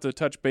 We'll have to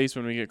touch base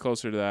when we get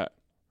closer to that.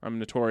 I'm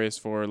notorious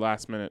for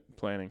last-minute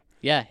planning.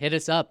 Yeah, hit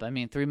us up. I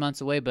mean, 3 months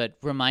away, but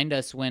remind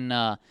us when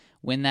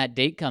that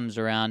date comes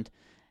around.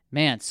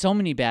 Man, so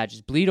many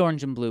badges. Bleed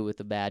orange and blue with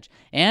the badge.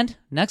 And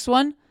next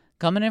one,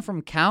 coming in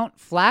from Count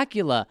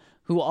Flacula,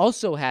 who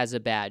also has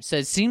a badge.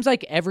 Says, seems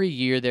like every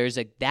year there's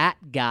that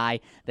guy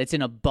that's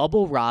in a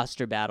bubble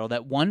roster battle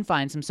that one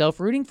finds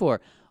himself rooting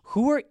for.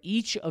 Who are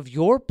each of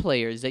your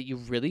players that you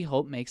really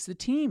hope makes the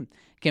team?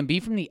 Can be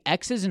from the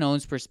X's and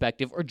O's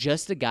perspective or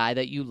just a guy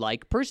that you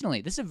like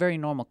personally. This is a very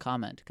normal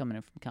comment coming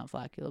in from Count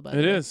Flacula. By the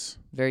way. It is.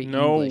 Very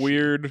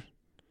English.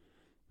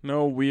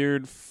 No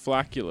weird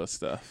Flacula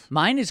stuff.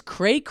 Mine is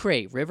Cray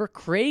Cray, River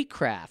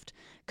Craycraft,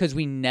 because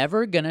we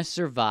never gonna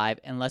survive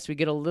unless we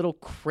get a little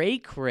Cray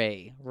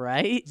Cray,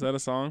 right? Is that a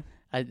song?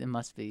 It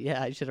must be.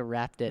 Yeah, I should have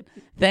rapped it.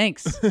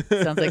 Thanks.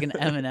 Sounds like an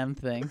Eminem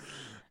thing.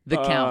 The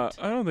Count.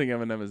 I don't think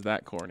Eminem is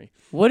that corny.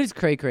 What has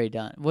Cray Cray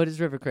done? What has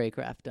River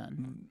Craycraft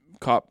done?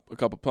 Caught a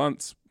couple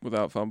punts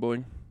without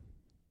fumbling.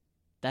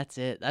 That's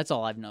it. That's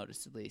all I've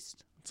noticed, at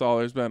least. That's all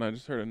there's been. I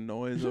just heard a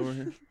noise over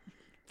here.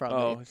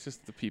 Probably. It's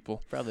just the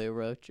people. Probably a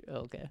roach.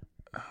 Okay.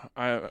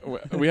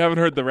 We haven't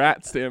heard the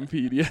rat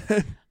stampede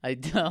yet.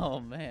 Oh,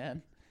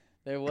 man.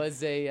 There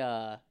was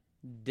a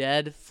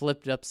dead,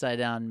 flipped upside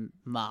down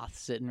moth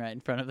sitting right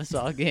in front of us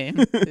all game.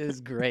 It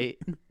was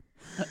great.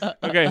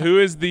 Okay, who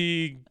is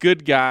the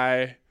good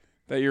guy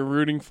that you're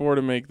rooting for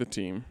to make the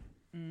team?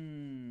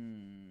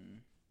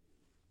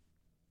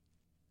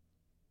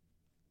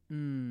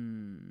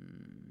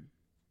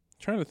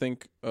 Trying to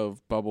think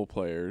of bubble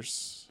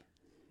players.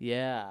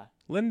 Yeah.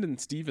 Lyndon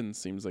Stevens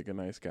seems like a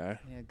nice guy.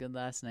 Yeah, good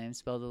last name.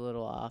 Spelled a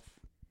little off.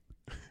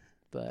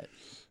 But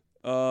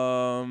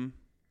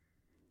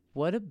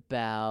what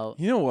about...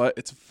 You know what?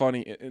 It's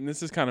funny, and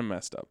this is kind of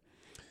messed up.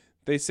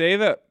 They say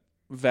that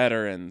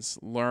veterans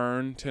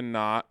learn to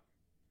not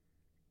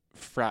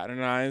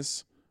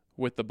fraternize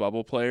with the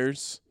bubble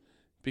players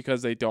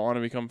because they don't want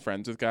to become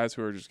friends with guys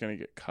who are just going to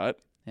get cut.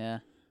 Yeah.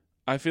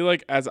 I feel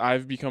like as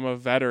I've become a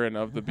veteran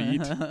of the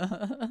beat,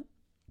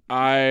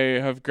 I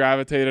have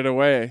gravitated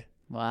away.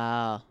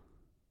 Wow.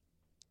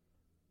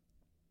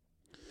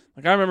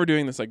 Like I remember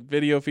doing this like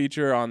video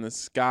feature on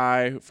this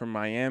guy from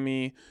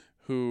Miami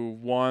who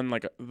won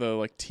like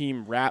the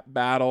team rap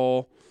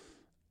battle,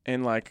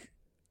 And like,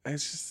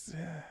 it's just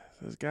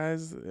those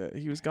guys.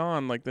 He was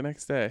gone like the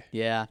next day.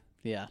 Yeah.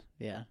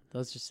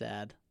 Those are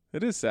sad.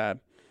 It is sad.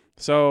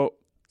 So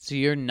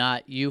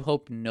you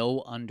hope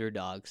no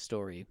underdog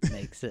story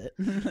makes it.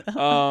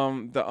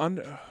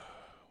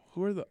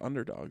 who are the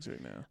underdogs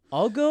right now?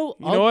 I'll go.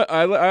 You know what?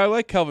 I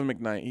like Kelvin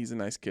McKnight. He's a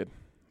nice kid.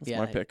 That's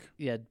my pick.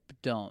 Yeah,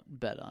 don't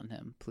bet on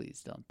him.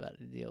 Please don't bet.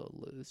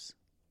 You'll lose.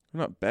 I'm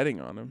not betting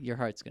on him. Your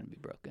heart's going to be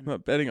broken. I'm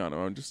not betting on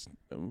him.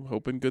 I'm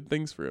hoping good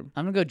things for him.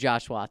 I'm going to go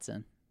Josh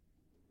Watson.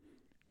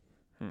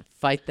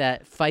 Fight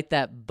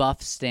that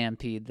buff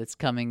stampede that's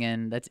coming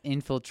in, that's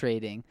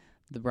infiltrating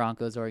the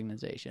Broncos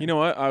organization. You know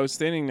what? I was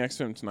standing next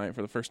to him tonight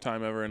for the first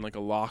time ever in like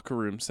a locker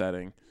room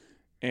setting.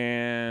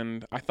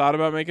 And I thought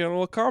about making a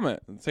little comment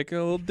and taking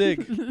a little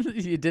dig.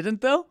 You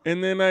didn't, though?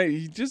 And then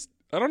I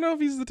don't know if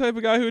he's the type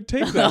of guy who would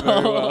take that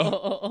very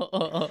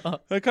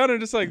well. I kind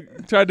of just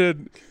like tried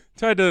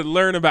to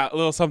learn about a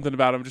little something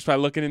about him just by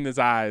looking in his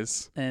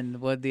eyes. And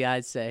what'd the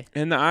eyes say?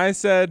 And the eyes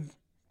said,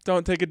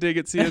 "Don't take a dig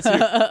at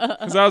CSU."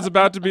 Because I was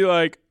about to be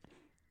like,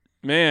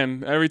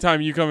 "Man, every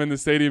time you come in the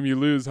stadium, you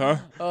lose, huh?"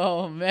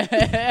 Oh, man.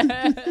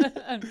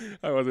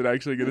 I wasn't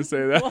actually going to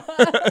say that.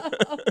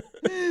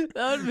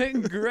 That would have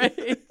been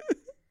great.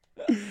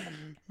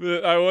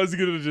 But I was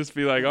going to just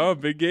be like, "Oh,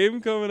 big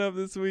game coming up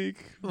this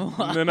week." Wow.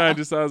 And then I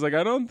was like,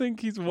 I don't think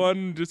he's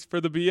won just for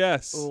the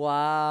BS.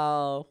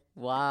 Wow.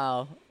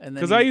 And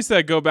Because I used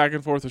to go back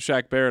and forth with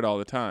Shaq Barrett all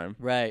the time.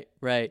 Right.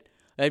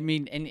 I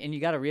mean, and you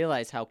got to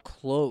realize how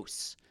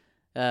close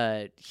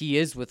he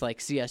is with like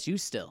CSU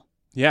still.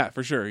 Yeah,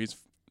 for sure. He's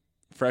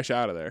fresh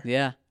out of there.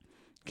 Yeah.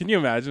 Can you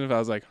imagine if I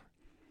was like,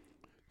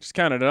 just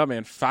counted it up,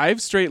 man,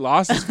 5 straight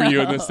losses for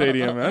you in this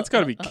stadium. That's got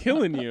to be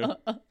killing you.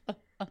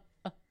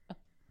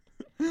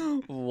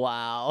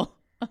 Wow.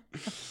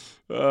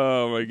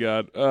 Oh, my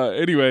God.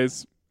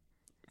 Anyways,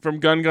 from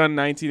Gun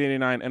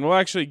 1989, and we'll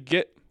actually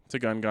get to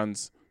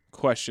Gun's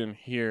question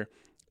here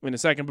in a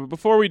second. But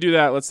before we do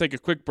that, let's take a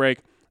quick break,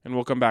 and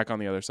we'll come back on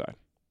the other side.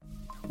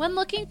 When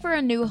looking for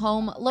a new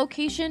home,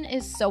 location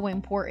is so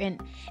important.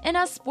 And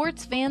as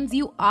sports fans,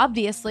 you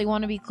obviously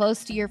want to be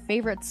close to your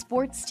favorite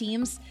sports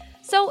teams.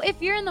 So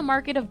if you're in the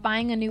market of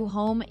buying a new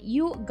home,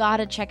 you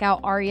gotta check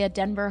out Aria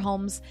Denver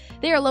Homes.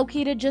 They are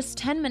located just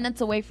 10 minutes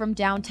away from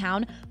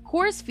downtown,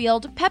 Coors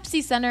Field,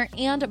 Pepsi Center,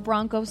 and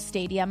Broncos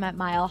Stadium at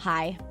Mile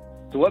High.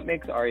 So what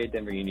makes Aria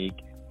Denver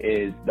unique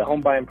is the home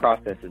buying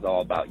process is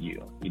all about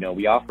you. You know,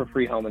 we offer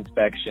free home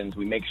inspections.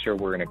 We make sure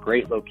we're in a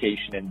great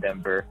location in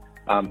Denver,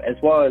 as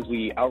well as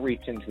we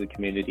outreach into the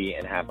community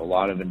and have a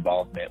lot of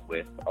involvement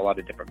with a lot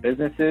of different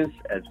businesses,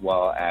 as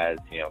well as,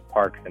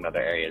 parks and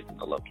other areas in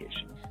the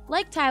location.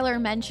 Like Tyler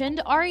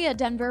mentioned, Aria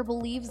Denver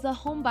believes the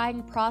home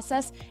buying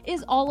process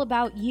is all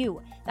about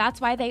you.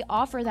 That's why they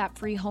offer that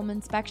free home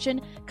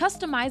inspection,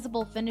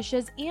 customizable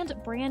finishes, and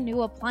brand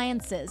new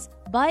appliances.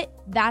 But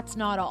that's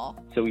not all.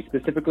 So we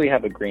specifically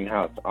have a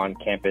greenhouse on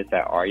campus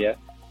at Aria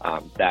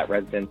that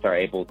residents are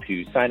able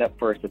to sign up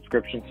for a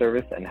subscription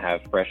service and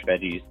have fresh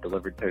veggies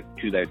delivered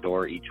to their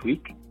door each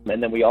week.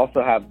 And then we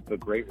also have a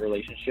great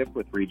relationship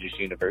with Regis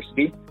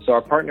University. So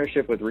our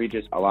partnership with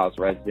Regis allows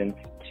residents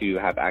to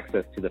have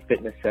access to the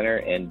fitness center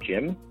and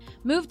gym.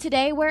 Move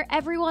today where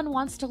everyone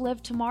wants to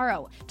live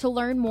tomorrow. To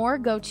learn more,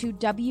 go to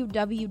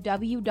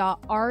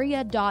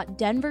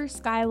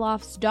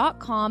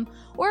www.aria.denverskyloft's.com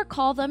or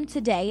call them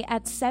today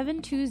at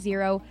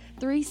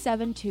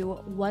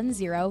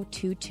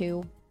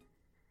 720-372-1022.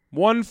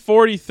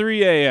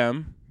 1:43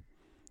 a.m.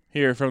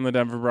 here from the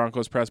Denver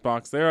Broncos press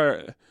box.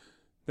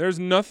 There's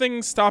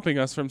nothing stopping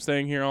us from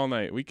staying here all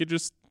night. We could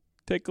just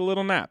take a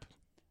little nap.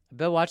 I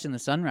bet watching the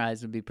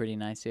sunrise would be pretty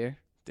nice here.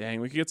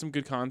 Dang, we could get some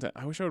good content.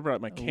 I wish I would have brought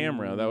my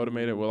camera. That would have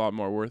made it a lot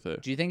more worth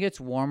it. Do you think it's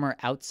warmer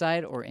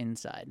outside or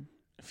inside?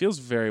 It feels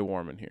very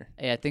warm in here.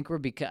 Yeah, I think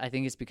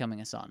it's becoming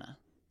a sauna.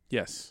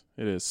 Yes,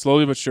 it is.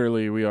 Slowly but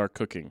surely, we are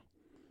cooking.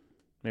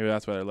 Maybe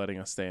that's why they're letting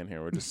us stay in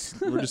here. We're just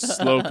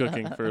slow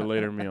cooking for a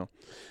later meal.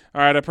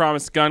 All right, I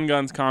promised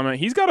Gun's comment.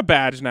 He's got a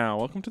badge now.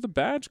 Welcome to the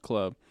Badge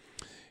Club.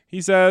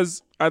 He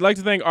says, "I'd like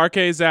to thank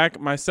RK, Zach,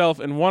 myself,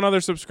 and one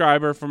other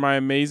subscriber for my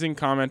amazing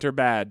commenter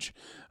badge.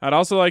 I'd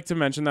also like to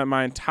mention that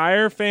my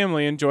entire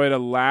family enjoyed a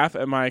laugh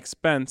at my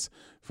expense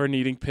for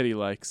needing pity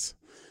likes.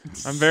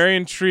 I'm very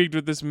intrigued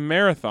with this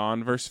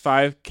marathon versus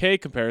 5K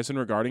comparison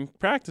regarding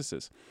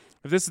practices.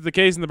 If this is the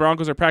case and the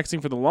Broncos are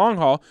practicing for the long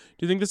haul, do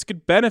you think this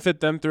could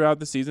benefit them throughout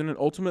the season and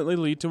ultimately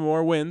lead to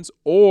more wins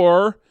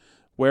or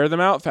wear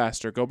them out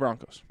faster? Go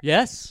Broncos."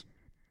 Yes.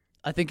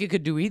 I think it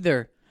could do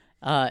either.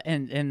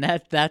 And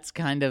that's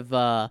kind of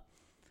a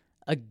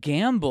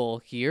gamble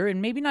here,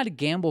 and maybe not a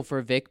gamble for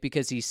Vic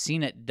because he's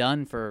seen it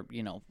done for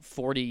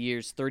 40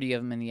 years, 30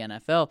 of them in the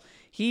NFL.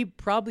 He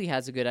probably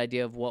has a good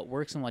idea of what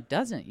works and what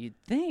doesn't.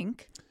 You'd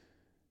think.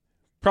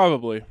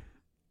 Probably.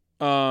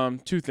 2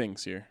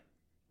 things here.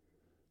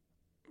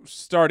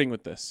 Starting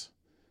with this.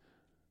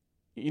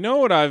 You know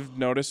what I've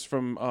noticed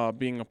from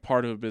being a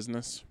part of a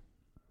business?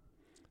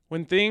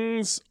 When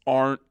things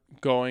aren't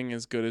going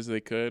as good as they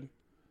could,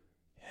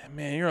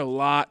 man, you're a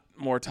lot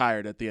more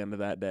tired at the end of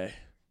that day.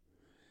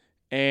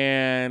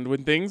 And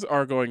when things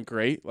are going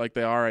great, like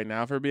they are right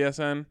now for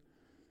BSN,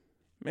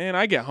 man,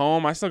 I get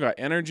home, I still got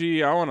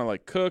energy. I want to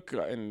like cook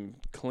and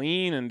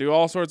clean and do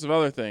all sorts of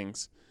other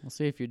things. We'll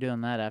see if you're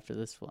doing that after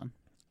this one.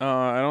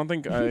 I don't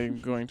think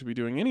I'm going to be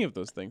doing any of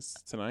those things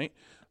tonight,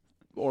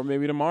 or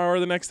maybe tomorrow or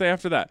the next day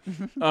after that.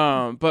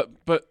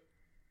 But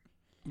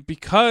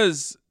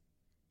because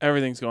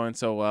everything's going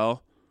so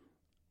well,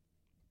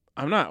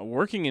 I'm not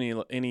working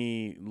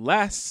any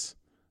less,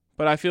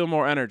 but I feel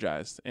more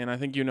energized, and I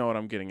think you know what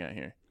I'm getting at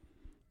here.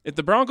 If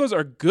the Broncos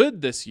are good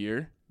this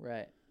year,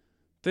 Right.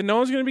 then no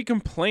one's going to be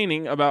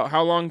complaining about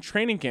how long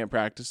training camp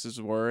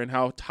practices were and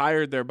how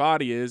tired their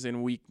body is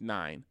in week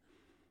 9.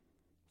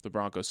 If the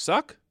Broncos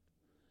suck,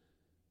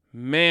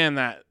 man,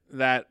 that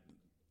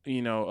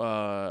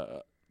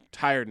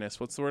tiredness,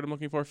 what's the word I'm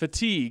looking for?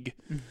 Fatigue.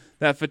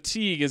 That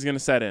fatigue is going to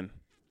set in.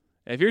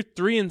 If you're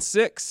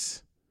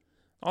 3-6,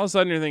 all of a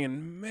sudden you're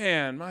thinking,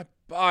 man, my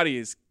body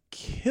is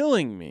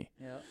killing me.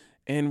 Yep.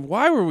 And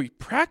why were we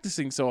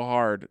practicing so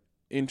hard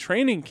in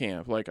training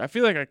camp? Like, I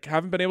feel like I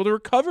haven't been able to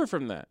recover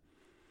from that.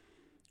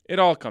 It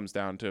all comes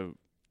down to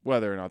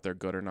whether or not they're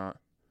good or not.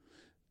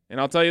 And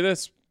I'll tell you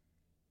this.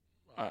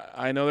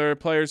 I know there are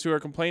players who are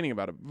complaining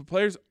about it, but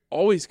players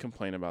always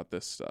complain about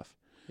this stuff.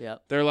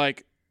 Yep. They're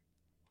like,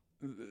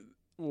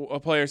 a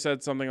player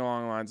said something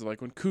along the lines of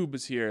like, when Koob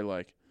was here,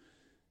 like,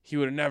 he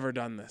would have never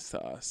done this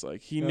to us.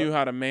 Like, he knew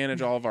how to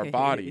manage all of our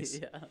bodies.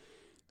 Yeah.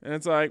 And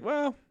it's like,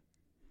 well,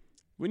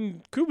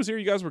 when Koob was here,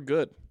 you guys were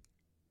good.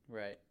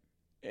 Right.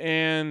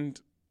 And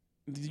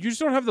you just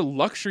don't have the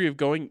luxury of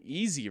going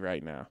easy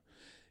right now.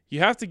 You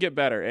have to get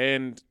better.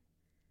 And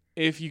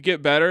if you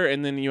get better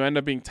and then you end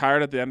up being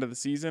tired at the end of the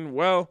season,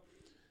 well,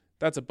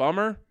 that's a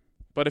bummer.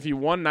 But if you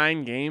won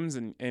 9 games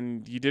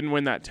and you didn't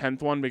win that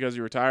 10th one because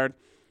you were tired,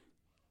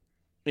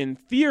 in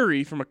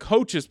theory, from a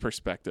coach's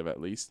perspective at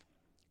least,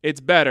 it's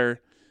better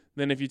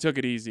than if you took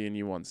it easy and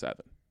you won 7.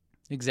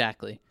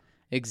 Exactly.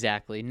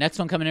 Next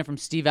one coming in from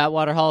Steve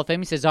Atwater, Hall of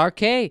Fame. He says,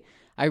 RK,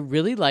 I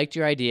really liked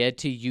your idea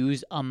to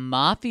use a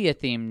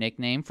Mafia-themed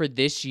nickname for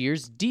this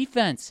year's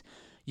defense.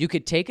 You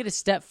could take it a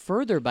step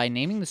further by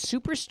naming the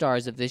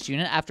superstars of this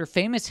unit after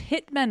famous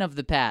hitmen of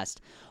the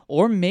past,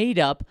 or made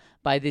up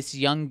by this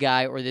young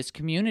guy or this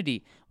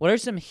community. What are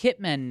some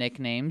hitmen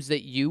nicknames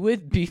that you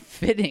would be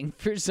fitting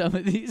for some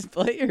of these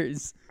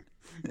players?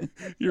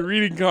 Your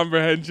reading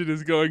comprehension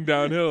is going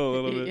downhill a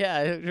little bit.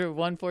 Yeah, we're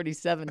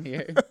 147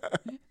 here.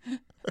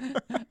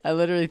 I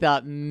literally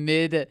thought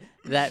reading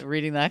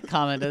that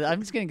comment,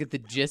 I'm just going to get the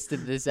gist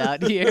of this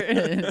out here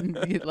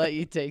and let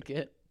you take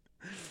it.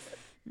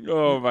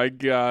 Oh, my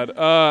God.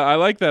 I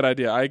like that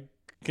idea. I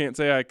can't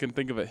say I can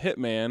think of a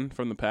hitman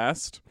from the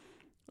past.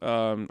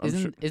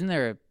 Isn't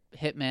there a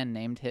hitman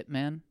named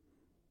Hitman?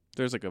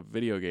 There's like a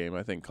video game,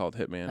 I think, called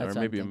Hitman, That's or what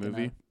I'm maybe a thinking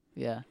movie. of.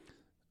 Yeah.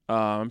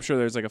 I'm sure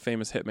there's like a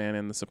famous hitman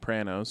in The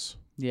Sopranos.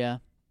 Yeah.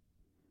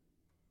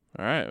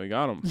 All right, we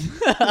got him.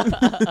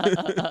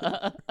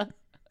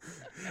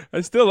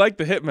 I still like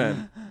the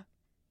hitman.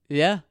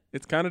 Yeah.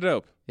 It's kind of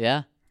dope.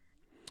 Yeah.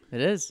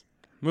 It is.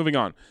 Moving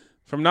on.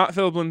 From Not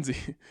Philip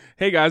Lindsay.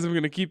 Hey, guys, I'm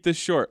going to keep this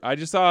short. I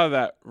just saw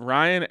that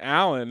Ryan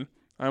Allen,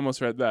 I almost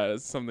read that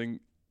as something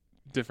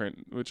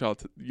different, which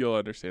you'll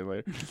understand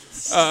later.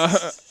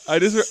 I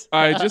just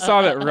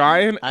saw that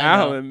Ryan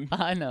Allen.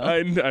 I know.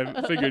 I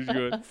figured you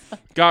would.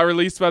 Got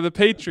released by the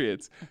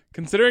Patriots.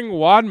 Considering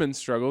Wadman's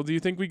struggle, do you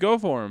think we go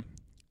for him?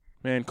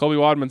 Man, Colby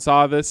Wadman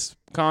saw this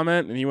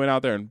comment, and he went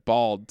out there and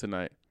bawled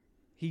tonight.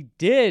 He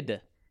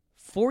did.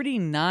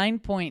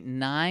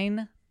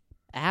 49.9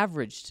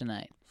 average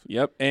tonight.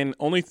 Yep, and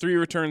only 3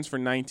 returns for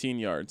 19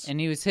 yards. And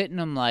he was hitting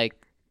them like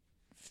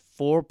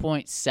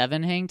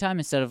 4.7 hang time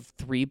instead of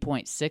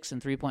 3.6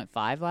 and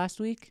 3.5 last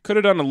week. Could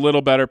have done a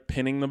little better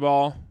pinning the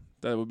ball.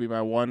 That would be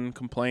my one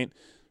complaint.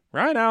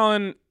 Ryan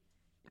Allen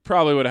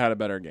probably would have had a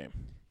better game.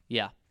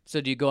 Yeah.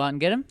 So do you go out and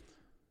get him?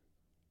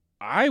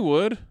 I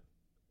would,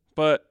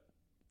 but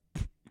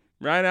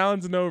Ryan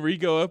Allen's no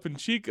Rigo up in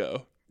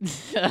Chico.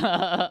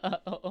 I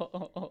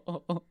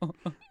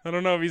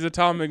don't know if he's a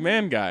Tom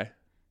McMahon guy.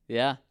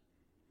 Yeah.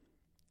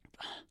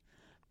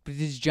 But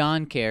does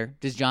John care?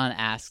 Does John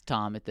ask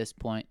Tom at this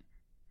point?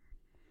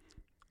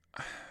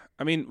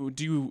 I mean,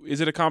 is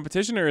it a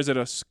competition or is it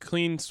a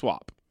clean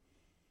swap?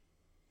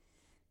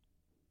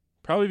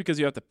 Probably because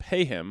you have to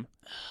pay him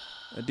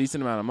a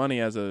decent amount of money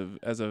as a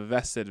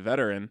vested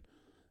veteran.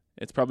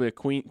 It's probably a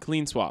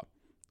clean swap.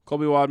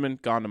 Colby Wadman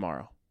gone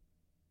tomorrow.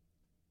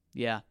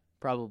 Yeah,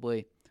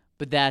 probably.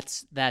 But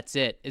that's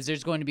it.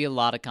 There's going to be a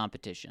lot of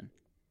competition,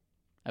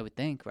 I would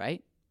think,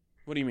 right?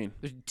 What do you mean?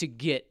 To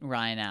get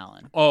Ryan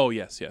Allen. Oh,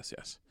 yes.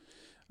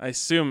 I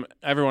assume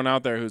everyone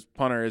out there whose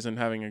punter isn't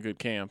having a good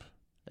camp.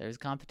 There's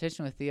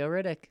competition with Theo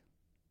Riddick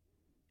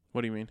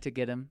What do you mean? to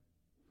get him.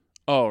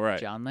 Oh, right.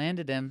 John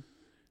landed him.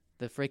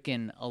 The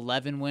freaking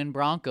 11-win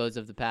Broncos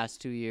of the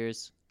past 2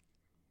 years.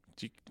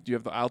 Do you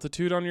have the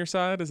altitude on your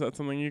side? Is that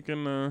something you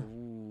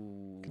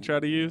can try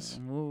to use?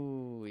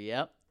 Ooh,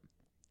 yep.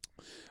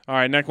 All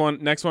right,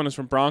 next one is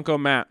from Bronco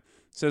Matt.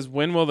 It says,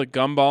 when will the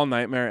gumball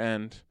nightmare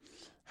end?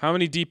 How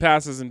many deep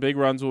passes and big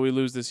runs will we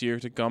lose this year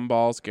to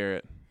gumballs,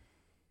 Garrett?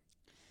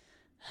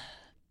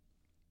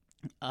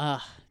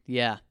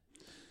 Yeah.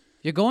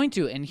 You're going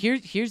to. And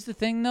here's the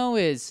thing though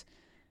is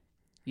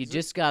you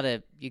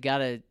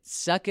gotta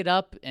suck it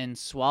up and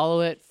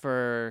swallow it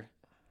for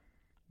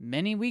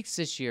many weeks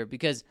this year,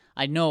 because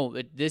I know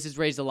this has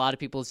raised a lot of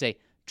people to say,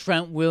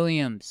 Trent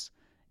Williams,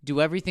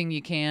 do everything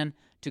you can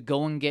to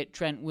go and get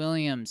Trent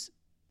Williams.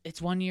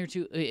 It's 1 year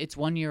it's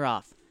 1 year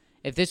off.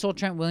 If this whole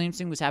Trent Williams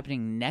thing was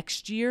happening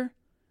next year,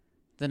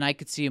 then I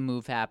could see a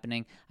move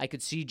happening. I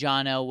could see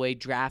John Elway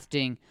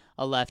drafting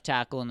a left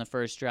tackle in the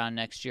first round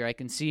next year. I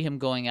can see him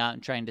going out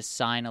and trying to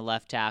sign a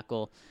left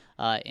tackle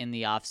in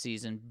the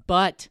offseason.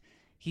 But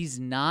he's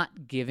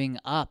not giving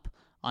up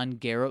on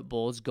Garrett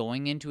Bowles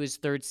going into his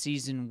third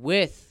season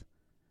with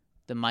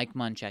the Mike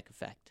Munchak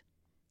effect.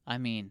 I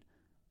mean,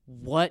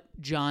 what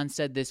John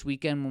said this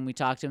weekend when we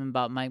talked to him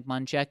about Mike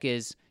Munchak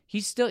is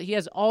he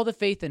has all the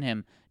faith in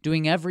him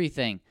doing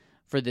everything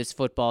for this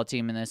football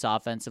team and this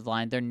offensive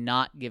line. They're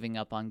not giving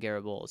up on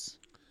Garrett Bowles.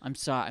 I'm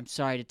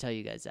sorry to tell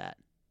you guys that.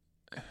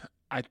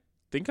 I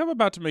think I'm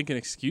about to make an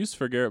excuse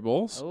for Garrett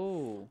Bowles.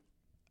 Oh.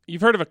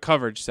 You've heard of a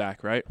coverage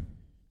sack, right?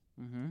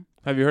 Mm-hmm.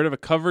 Have you heard of a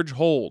coverage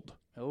hold?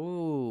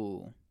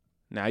 Oh.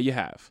 Now you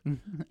have.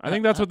 I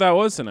think that's what that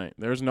was tonight.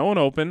 There was no one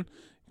open.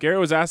 Garrett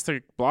was asked to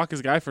block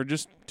his guy for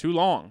just too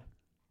long,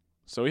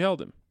 so he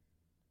held him.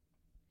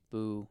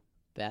 Boo.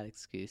 Bad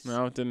excuse.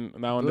 No, it didn't.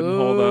 That one didn't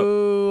hold up.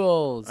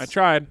 Boo-holes. I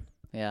tried.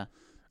 Yeah.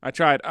 I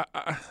tried.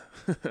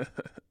 That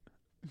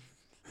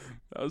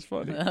was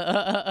funny.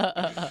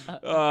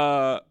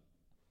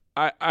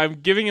 I'm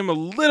giving him a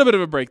little bit of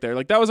a break there.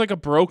 Like, that was like a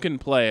broken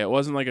play. It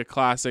wasn't like a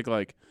classic,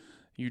 like,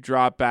 you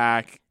drop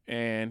back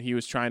and he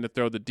was trying to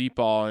throw the deep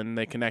ball and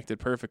they connected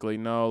perfectly.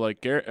 No,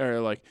 like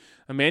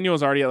Emmanuel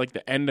was already at like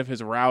the end of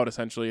his route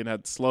essentially and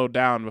had slowed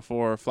down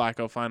before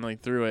Flacco finally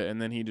threw it, and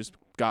then he just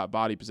got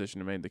body position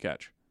and made the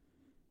catch.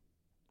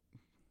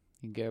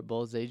 You Garrett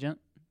Bowles' agent?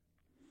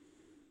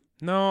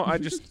 No, I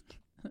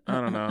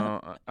don't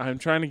know. I'm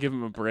trying to give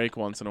him a break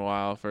once in a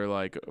while for,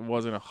 like, it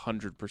wasn't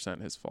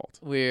 100% his fault.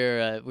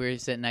 We're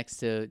sitting next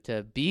to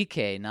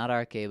BK, not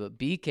RK, but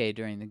BK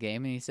during the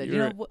game, and he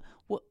said,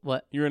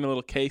 what? You were in a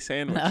little K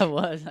sandwich. I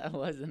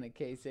was in a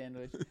K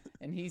sandwich,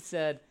 and he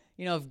said,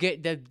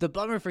 if the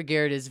bummer for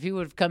Garrett is if he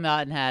would have come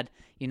out and had,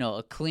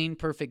 a clean,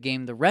 perfect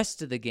game the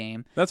rest of the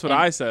game. That's what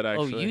I said,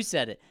 actually. Oh, you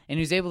said it. And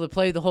he was able to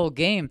play the whole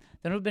game.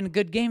 Then it would have been a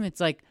good game. It's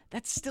like,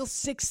 that's still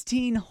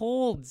 16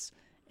 holds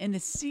in the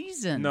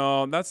season.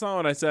 No, that's not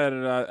what I said.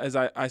 As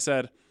I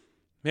said,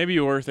 maybe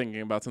you were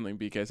thinking about something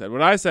BK said.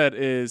 What I said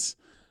is,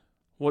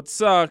 what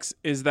sucks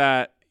is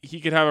that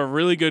he could have a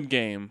really good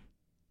game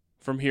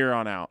from here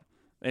on out,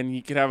 and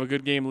he could have a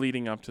good game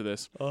leading up to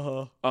this.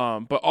 But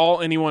all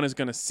anyone is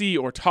going to see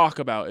or talk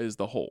about is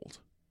the hold.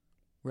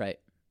 Right.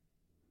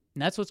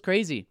 And that's what's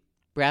crazy.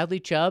 Bradley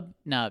Chubb,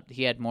 now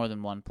he had more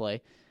than one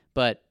play,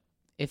 but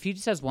if he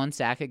just has one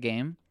sack a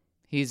game,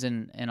 he's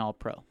an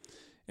all-pro.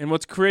 And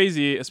what's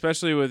crazy,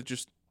 especially with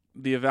just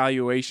the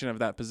evaluation of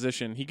that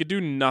position, he could do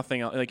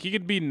nothing else. Like, he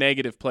could be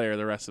negative player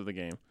the rest of the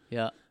game.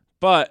 Yeah.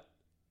 But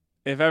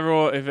if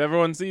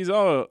everyone sees,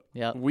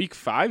 yep. Week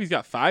 5, he's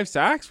got 5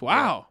 sacks.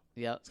 Wow.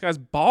 Yep. This guy's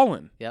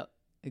balling. Yep.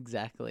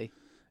 Exactly.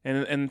 And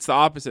it's the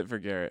opposite for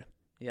Garrett.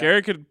 Yep.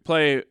 Garrett could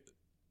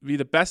be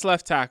the best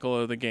left tackle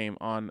of the game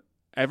on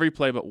every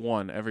play but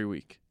one every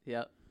week.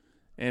 Yep.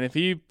 And if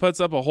he puts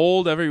up a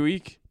hold every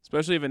week,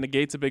 especially if it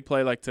negates a big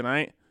play like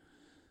tonight,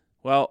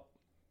 well,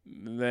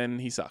 then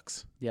he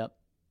sucks. Yep.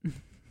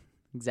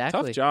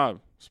 Exactly. Tough job.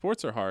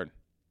 Sports are hard.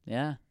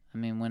 Yeah. I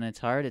mean, when it's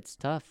hard, it's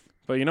tough.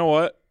 But you know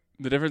what?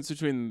 The difference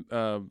between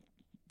them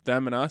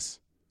and us,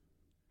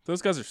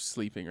 those guys are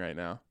sleeping right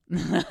now.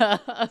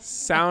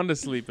 Sound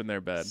asleep in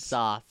their beds.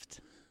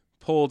 Soft.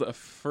 Pulled a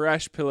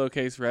fresh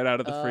pillowcase right out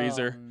of the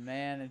freezer. Oh,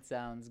 man, it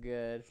sounds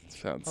good.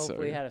 Sounds so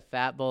Hopefully good. had a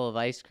fat bowl of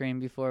ice cream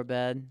before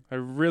bed. I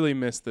really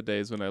miss the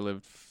days when I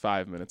lived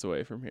 5 minutes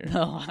away from here.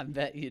 Oh, I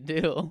bet you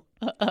do.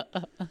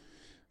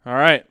 All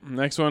right,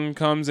 next one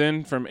comes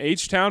in from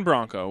H-Town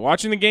Bronco.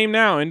 Watching the game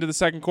now into the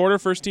second quarter.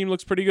 First team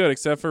looks pretty good,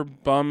 except for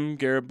bum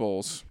Garrett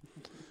Bowles.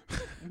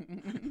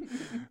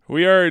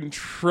 We are in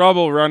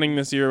trouble running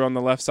this year on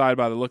the left side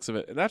by the looks of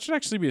it. That should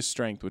actually be a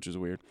strength, which is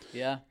weird.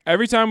 Yeah.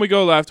 Every time we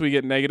go left, we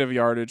get negative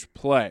yardage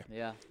play.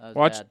 Yeah, that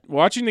was bad.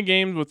 Watching the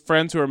games with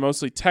friends who are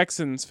mostly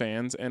Texans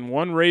fans and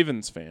one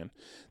Ravens fan,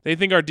 they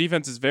think our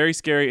defense is very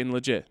scary and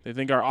legit. They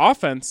think our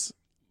offense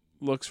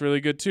looks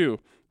really good too,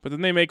 but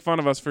then they make fun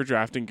of us for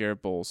drafting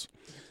Garrett Bowles.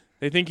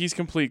 They think he's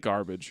complete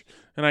garbage.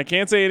 And I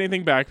can't say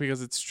anything back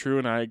because it's true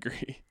and I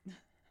agree.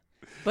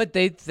 But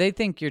they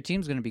think your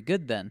team's going to be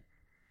good then.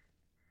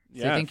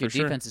 Yeah, they think for your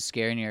sure. defense is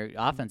scary and your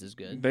offense is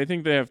good. They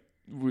think the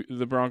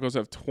Broncos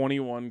have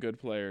 21 good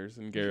players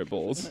in Garrett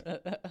Bowles.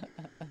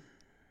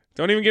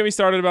 Don't even get me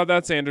started about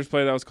that Sanders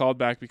play that was called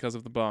back because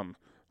of the bum.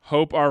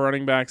 Hope our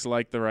running backs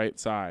like the right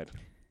side.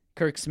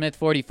 Kirk Smith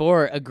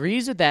 44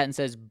 agrees with that and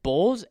says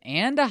Bowles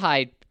and a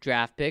high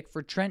draft pick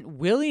for Trent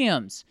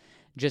Williams.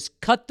 just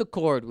cut the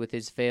cord with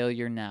his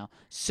failure now.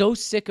 So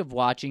sick of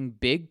watching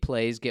big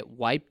plays get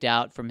wiped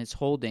out from his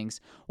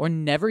holdings or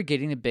never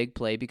getting a big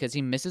play because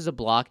he misses a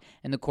block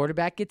and the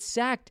quarterback gets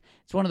sacked.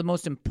 It's one of the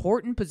most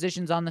important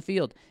positions on the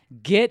field.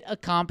 Get a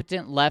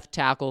competent left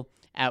tackle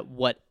at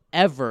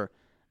whatever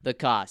the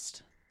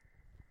cost.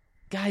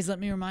 Guys, let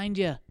me remind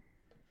you.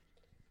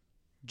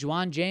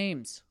 Juwan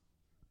James,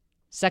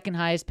 second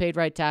highest paid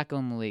right tackle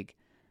in the league.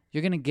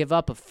 You're going to give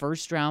up a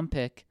first-round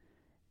pick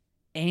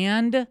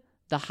and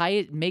the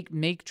highest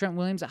make Trent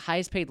Williams the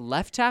highest paid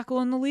left tackle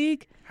in the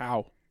league?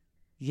 How?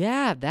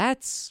 Yeah,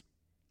 that's...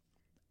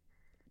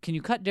 Can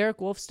you cut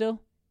Derek Wolfe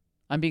still?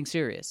 I'm being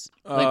serious.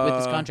 With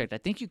this contract. I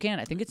think you can.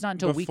 I think it's not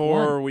until week 1.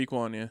 Before week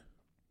 1, yeah.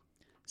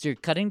 So you're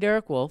cutting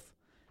Derek Wolfe.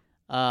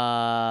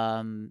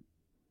 Probably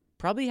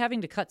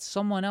having to cut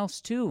someone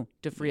else, too,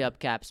 to free up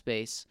cap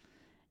space.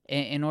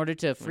 In order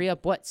to free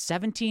up, what,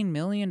 $17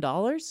 million?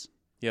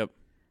 Yep.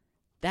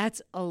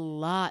 That's a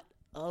lot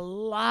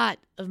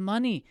of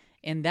money.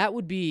 And that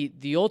would be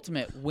the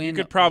ultimate win. You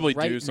could probably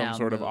right do some now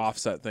sort of move.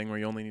 offset thing where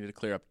you only need to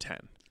clear up 10.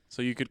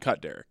 So you could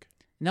cut Derek.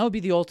 And that would be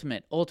the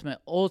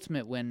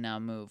ultimate win now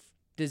move.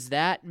 Does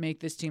that make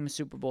this team a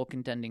Super Bowl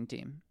contending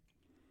team?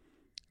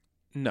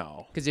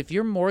 No. Because if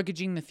you're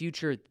mortgaging the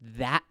future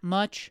that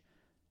much,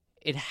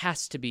 it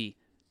has to be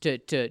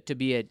to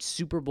be a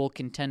Super Bowl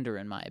contender,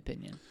 in my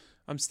opinion.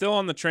 I'm still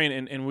on the train,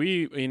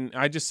 and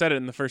I just said it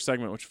in the first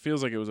segment, which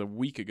feels like it was a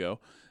week ago,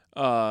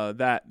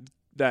 that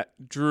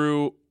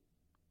Drew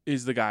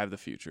is the guy of the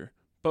future.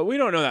 But we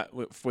don't know that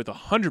with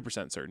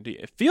 100% certainty.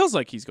 It feels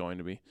like he's going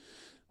to be.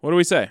 What do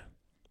we say?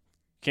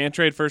 Can't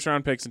trade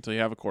first-round picks until you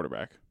have a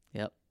quarterback.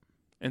 Yep.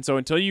 And so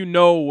until you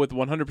know with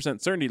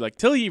 100% certainty, like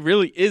till he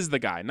really is the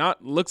guy,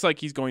 not looks like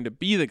he's going to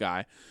be the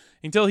guy,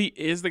 until he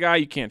is the guy,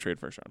 you can't trade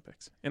first-round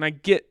picks. And I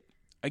get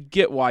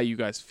why you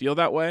guys feel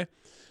that way.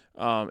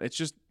 It's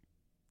just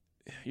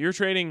you're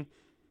trading,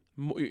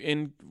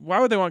 and why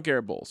would they want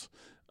Garrett Bowles?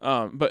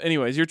 But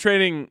anyways, you're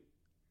trading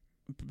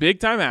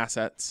big-time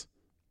assets,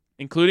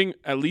 including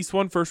at least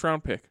one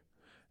first-round pick,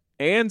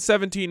 and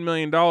 $17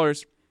 million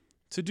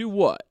to do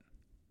what?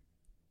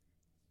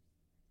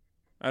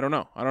 I don't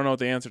know. I don't know what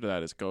the answer to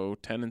that is. Go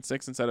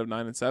 10-6 instead of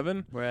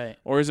 9-7, Right.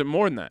 or is it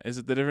more than that? Is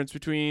it the difference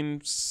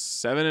between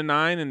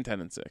 7-9 and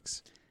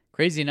 10-6?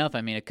 Crazy enough,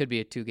 I mean, it could be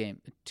a two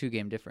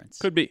game difference.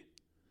 Could be.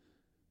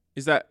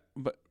 Is that?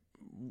 But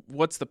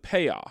what's the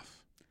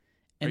payoff?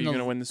 Are And you the- going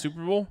to win the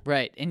Super Bowl?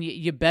 Right. And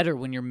you better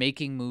when you're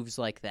making moves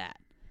like that.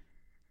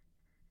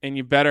 And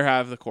you better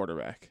have the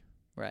quarterback.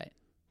 Right.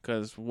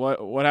 Because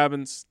what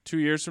happens 2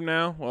 years from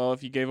now? Well,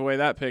 if you gave away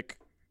that pick,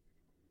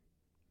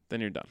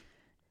 then you're done.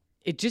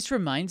 It just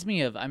reminds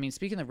me of, I mean,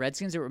 speaking of the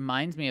Redskins, it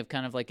reminds me of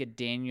kind of like a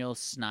Daniel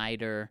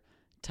Snyder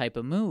type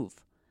of move.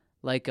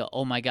 Like,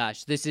 oh my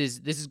gosh, this is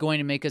going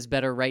to make us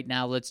better right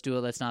now. Let's do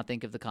it. Let's not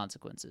think of the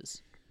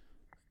consequences.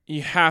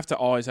 You have to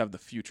always have the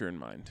future in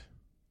mind.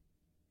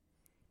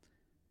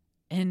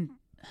 And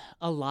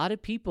a lot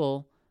of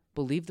people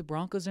believe the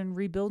Broncos are in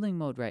rebuilding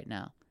mode right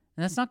now.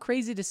 And that's not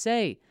crazy to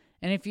say.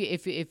 And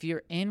if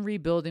you're in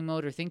rebuilding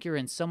mode or think you're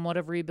in somewhat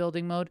of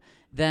rebuilding mode,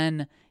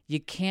 then you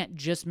can't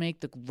just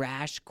make the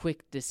rash,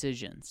 quick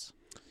decisions.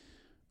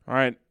 All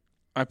right.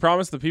 I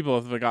promised the people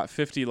if I got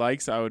 50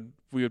 likes,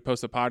 we would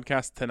post a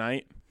podcast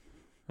tonight.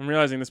 I'm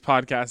realizing this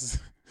podcast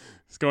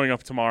is going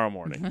up tomorrow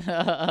morning.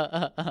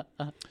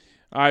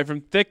 All right,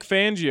 from Thick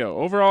Fangio.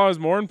 Overall, I was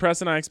more impressed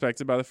than I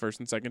expected by the first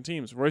and second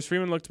teams. Royce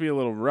Freeman looked to be a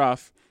little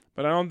rough,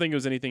 but I don't think it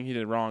was anything he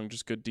did wrong,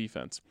 just good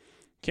defense.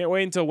 Can't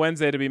wait until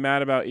Wednesday to be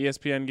mad about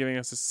ESPN giving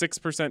us a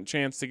 6%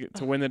 chance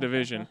to win the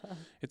division.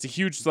 It's a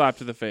huge slap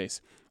to the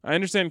face. I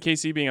understand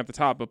KC being at the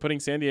top, but putting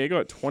San Diego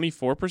at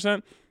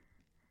 24%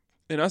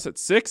 and us at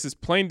 6% is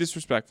plain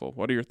disrespectful.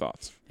 What are your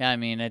thoughts? Yeah, I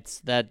mean,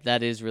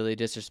 that is really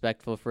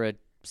disrespectful for a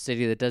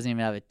city that doesn't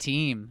even have a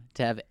team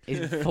to have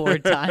 4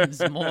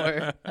 times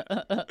more.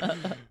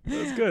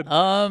 That's good.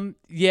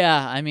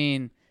 Yeah, I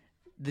mean,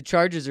 the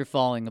Chargers are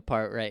falling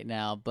apart right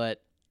now,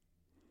 but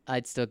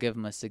I'd still give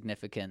them a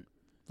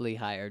significantly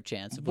higher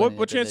chance of winning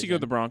What the chance do you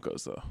give the division.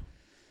 Broncos, though?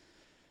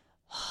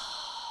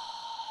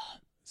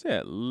 Say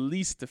at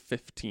least a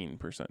 15%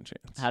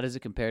 chance. How does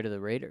it compare to the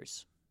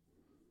Raiders?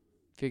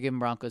 If you're giving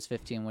Broncos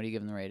 15, what are you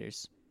giving the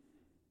Raiders?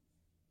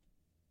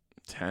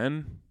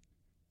 10?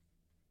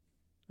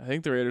 I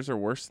think the Raiders are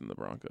worse than the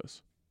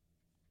Broncos.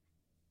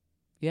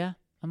 Yeah,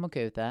 I'm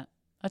okay with that.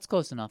 That's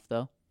close enough,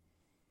 though.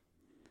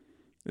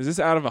 Is this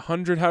out of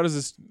 100? How does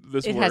this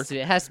It work?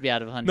 has to be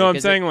out of 100. No, I'm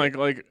 'cause saying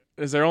like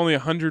is there only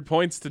 100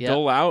 points to Yep.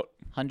 dole out?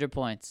 100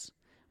 points.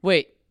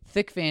 Wait,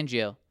 Thick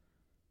Fangio.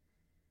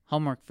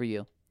 Homework for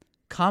you.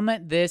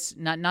 Comment this,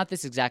 not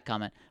this exact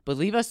comment, but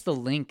leave us the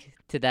link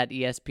to that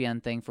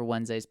ESPN thing for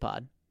Wednesday's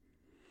pod.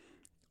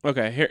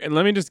 Okay, here and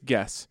let me just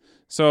guess.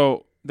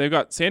 So they've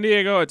got San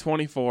Diego at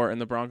 24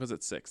 and the Broncos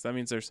at 6. That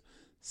means there's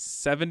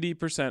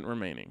 70%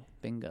 remaining.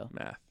 Bingo.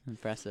 Math.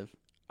 Impressive.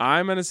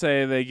 I'm gonna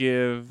say they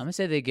give I'm going to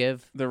say they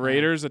give the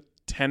Raiders a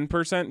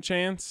 10%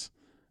 chance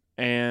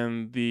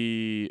and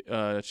the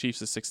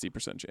Chiefs a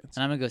 60% chance.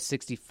 and I'm going to go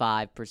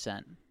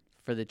 65%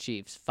 for the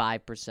Chiefs,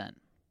 5%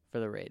 for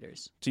the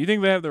Raiders. Do you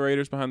think they have the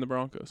Raiders behind the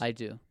Broncos? I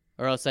do.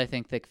 Or else I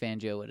think Vic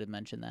Fangio would have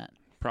mentioned that.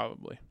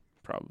 Probably.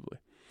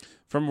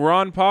 From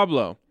Ron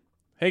Pablo.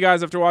 Hey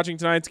guys, after watching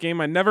tonight's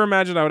game, I never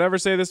imagined I would ever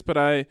say this, but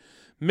I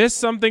missed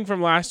something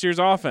from last year's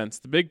offense.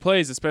 The big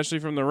plays, especially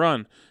from the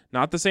run.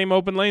 Not the same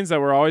open lanes that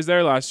were always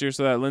there last year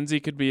so that Lindsey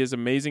could be as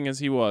amazing as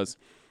he was.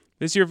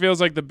 This year feels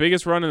like the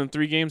biggest run in the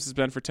 3 games has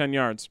been for 10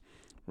 yards.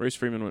 Royce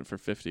Freeman went for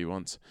 50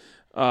 once.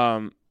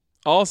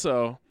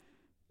 Also,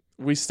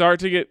 should we start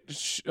to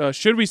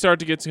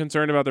get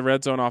concerned about the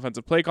red zone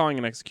offensive play calling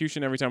and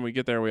execution? Every time we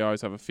get there, we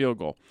always have a field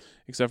goal,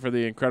 except for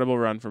the incredible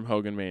run from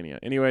Hogan Mania.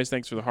 Anyways,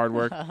 thanks for the hard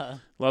work.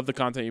 Love the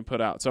content you put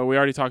out. So we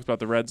already talked about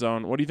the red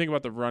zone. What do you think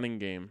about the running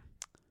game?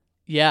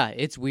 Yeah,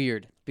 it's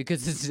weird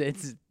because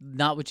it's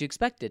not what you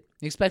expected.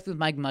 You expected with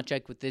Mike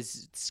Munchak with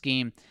this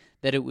scheme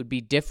that it would be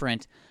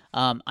different.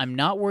 I'm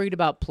not worried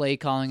about play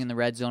calling in the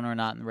red zone or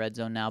not in the red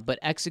zone now, but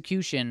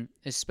execution,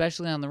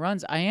 especially on the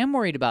runs, I am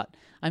worried about.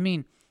 I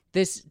mean,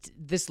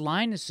 this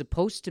line is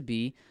supposed to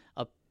be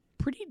a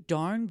pretty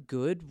darn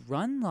good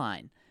run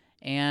line,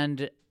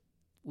 and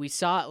we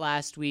saw it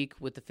last week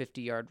with the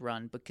 50-yard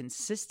run, but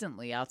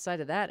consistently outside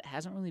of that, it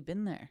hasn't really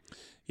been there.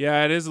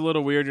 Yeah, it is a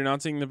little weird. You're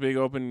not seeing the big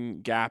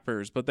open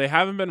gappers, but they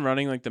haven't been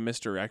running like the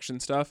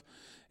misdirection stuff.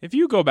 If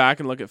you go back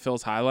and look at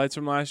Phil's highlights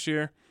from last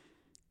year,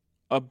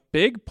 a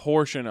big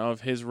portion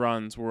of his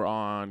runs were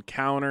on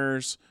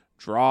counters,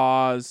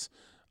 draws,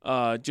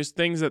 just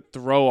things that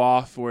throw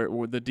off where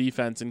the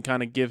defense and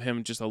kind of give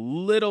him just a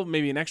little,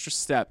 maybe an extra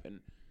step.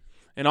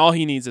 And all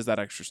he needs is that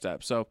extra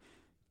step. So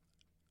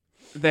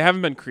they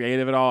haven't been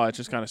creative at all. It's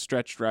just kind of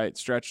stretched right,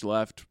 stretched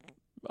left,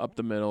 up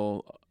the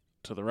middle,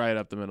 to the right,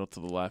 up the middle, to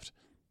the left.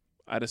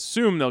 I'd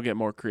assume they'll get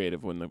more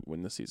creative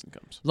when the season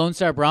comes. Lone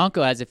Star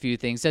Bronco has a few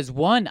things. Says,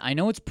 1, I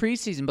know it's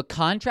preseason, but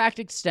contract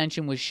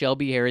extension with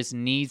Shelby Harris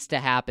needs to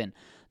happen.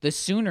 The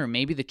sooner,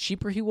 maybe the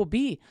cheaper he will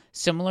be.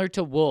 Similar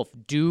to Wolf.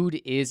 Dude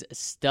is a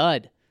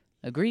stud.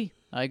 I agree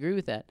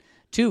with that.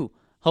 2,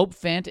 hope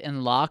Fant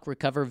and Locke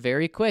recover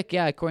very quick.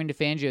 Yeah, according to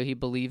Fangio, he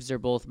believes they're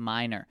both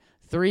minor.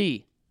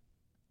 3,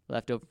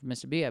 left over from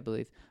Mr. B, I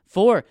believe.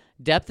 4,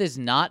 depth is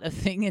not a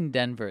thing in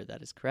Denver.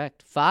 That is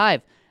correct.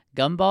 5,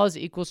 gumballs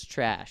equals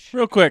trash.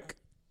 Real quick,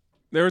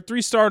 there were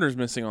 3 starters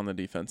missing on the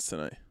defense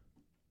tonight.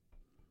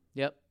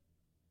 Yep.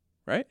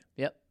 Right?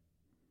 Yep.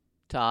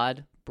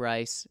 Todd,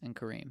 Bryce, and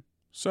Kareem.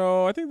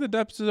 So I think the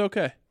depth is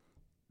okay.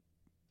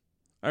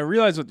 I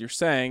realize what you're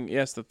saying.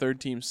 Yes, the third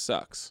team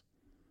sucks.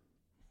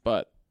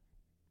 But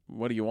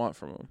what do you want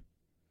from them?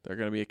 They're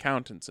going to be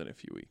accountants in a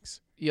few weeks.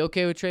 You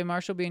okay with Trey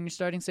Marshall being your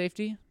starting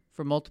safety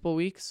for multiple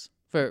weeks?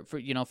 For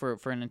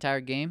an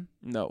entire game?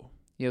 No.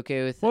 You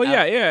okay with Well,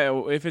 yeah.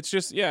 If it's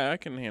just, I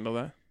can handle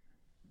that.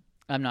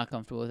 I'm not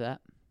comfortable with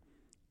that.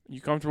 You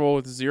comfortable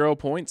with 0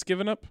 points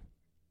given up?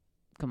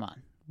 Come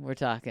on. We're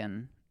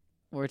talking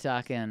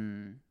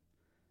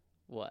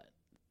what?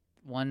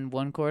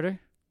 One quarter?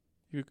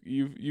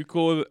 You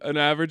cool with an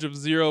average of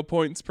 0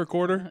 points per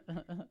quarter?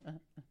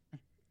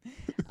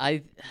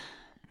 I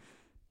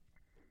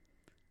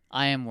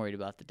am worried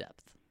about the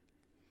depth.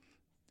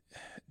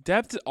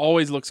 Depth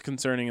always looks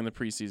concerning in the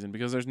preseason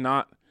because there's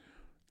not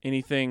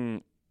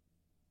anything.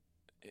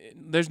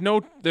 There's no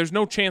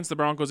chance the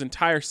Broncos'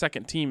 entire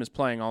second team is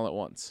playing all at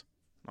once.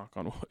 Knock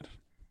on wood.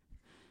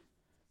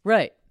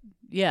 Right.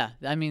 Yeah.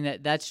 I mean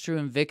that's true,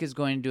 and Vic is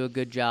going to do a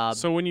good job.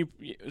 So when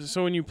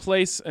you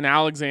place an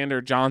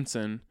Alexander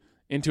Johnson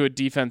into a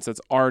defense that's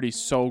already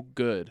so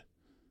good,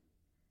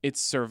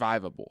 it's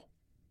survivable.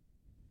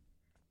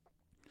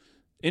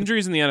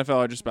 Injuries in the NFL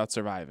are just about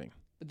surviving.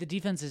 But the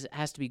defense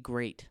has to be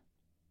great,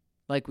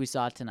 like we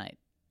saw tonight.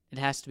 It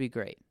has to be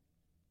great.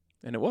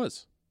 And it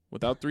was,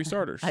 without 3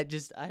 starters. I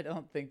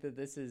don't think that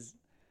this is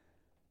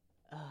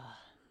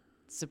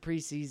it's a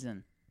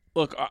preseason.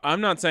 Look,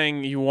 I'm not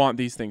saying you want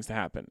these things to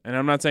happen, and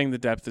I'm not saying the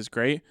depth is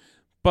great,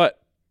 but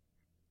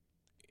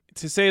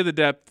to say the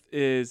depth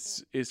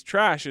is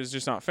trash is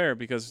just not fair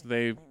because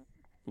they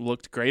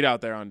looked great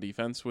out there on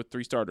defense with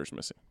 3 starters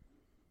missing.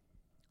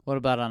 What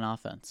about on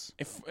offense?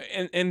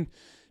 And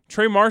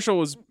Trey Marshall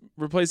was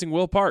replacing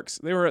Will Parks.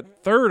 They were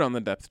at 3rd on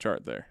the depth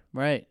chart there.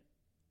 Right.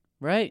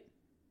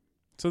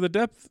 So the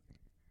depth,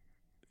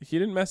 he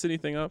didn't mess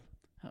anything up.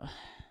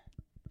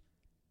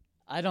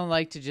 I don't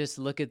like to just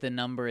look at the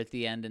number at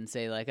the end and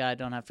say, I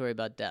don't have to worry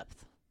about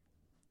depth.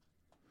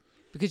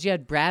 Because you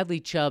had Bradley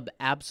Chubb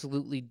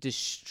absolutely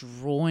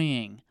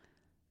destroying.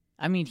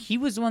 I mean, he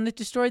was the one that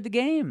destroyed the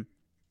game.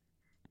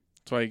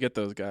 That's why you get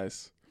those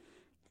guys.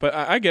 But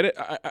I get it.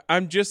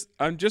 I'm just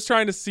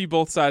trying to see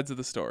both sides of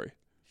the story.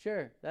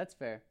 Sure, that's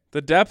fair.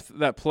 The depth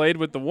that played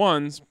with the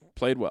ones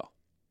played well.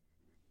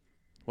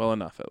 Well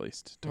enough, at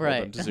least. To hold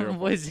them to 0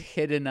 was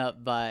hidden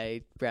up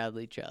by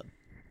Bradley Chubb.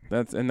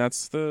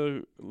 That's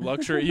the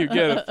luxury you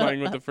get of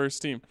playing with the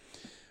first team.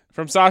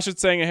 From Sasha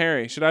saying,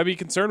 Harry, should I be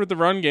concerned with the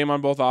run game on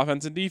both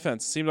offense and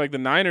defense? It seemed like the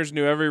Niners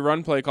knew every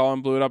run play call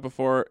and blew it up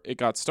before it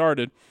got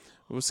started.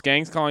 Was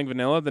Skanks calling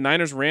vanilla? The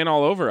Niners ran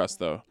all over us,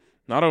 though.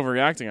 Not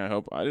overreacting, I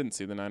hope. I didn't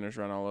see the Niners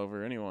run all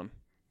over anyone.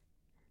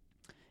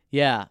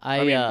 Yeah,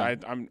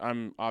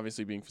 I'm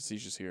obviously being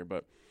facetious here,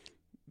 but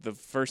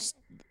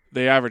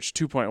they averaged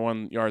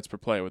 2.1 yards per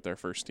play with their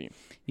first team.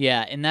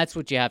 Yeah, and that's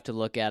what you have to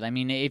look at. I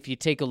mean, if you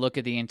take a look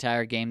at the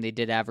entire game, they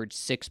did average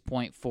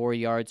 6.4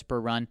 yards per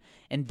run,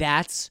 and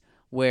that's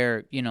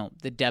where,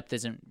 the depth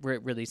isn't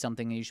really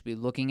something you should be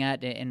looking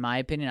at, in my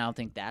opinion. I don't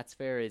think that's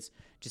fair, is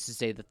just to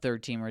say the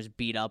third-teamers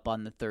beat up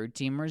on the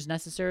third-teamers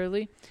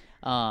necessarily.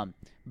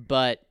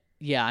 But,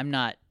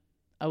 yeah,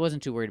 I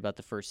wasn't too worried about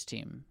the first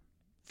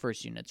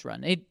unit's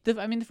run.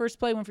 The first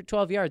play went for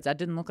 12 yards. That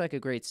didn't look like a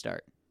great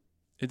start.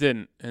 It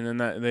didn't, and then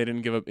they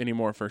didn't give up any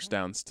more first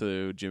downs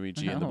to Jimmy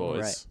G and the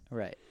boys.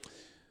 Right.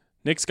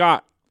 Nick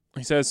Scott,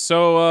 he says,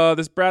 so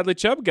this Bradley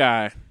Chubb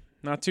guy,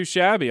 not too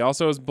shabby.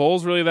 Also, is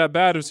Bowles really that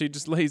bad, or is he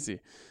just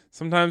lazy?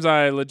 Sometimes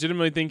I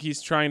legitimately think he's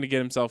trying to get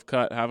himself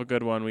cut. Have a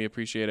good one. We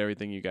appreciate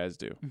everything you guys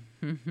do.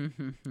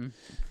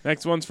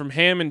 Next one's from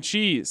Ham and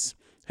Cheese.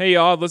 Hey,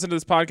 y'all, I've listened to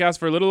this podcast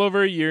for a little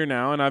over a year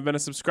now, and I've been a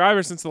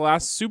subscriber since the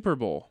last Super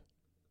Bowl.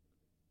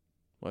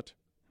 What?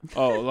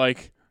 Oh,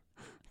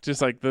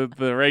 just like the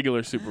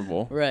regular Super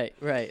Bowl. Right,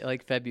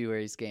 like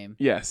February's game.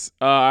 Yes.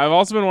 I've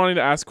also been wanting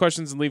to ask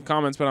questions and leave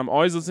comments, but I'm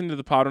always listening to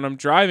the pod when I'm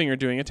driving or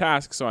doing a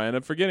task, so I end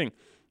up forgetting.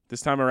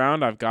 This time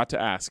around, I've got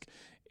to ask.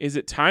 Is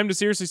it time to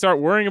seriously start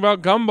worrying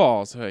about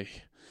gumballs? Hey.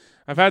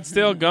 I've had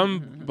stale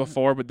gum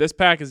before, but this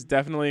pack is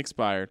definitely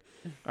expired.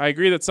 I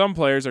agree that some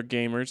players are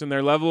gamers, and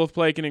their level of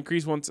play can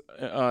increase once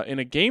in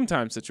a game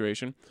time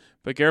situation,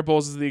 but Garrett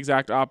Bowles is the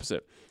exact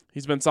opposite.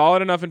 He's been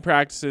solid enough in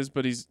practices,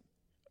 but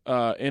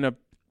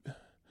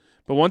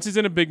But once he's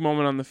in a big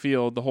moment on the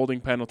field, the holding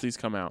penalties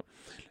come out.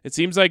 It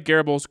seems like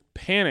Garrett Bowles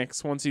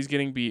panics once he's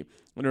getting beat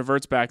and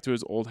reverts back to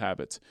his old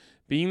habits.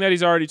 Being that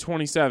he's already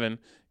 27,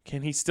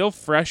 can he still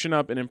freshen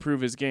up and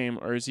improve his game,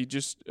 or is he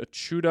just a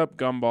chewed-up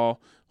gumball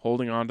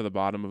holding on to the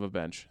bottom of a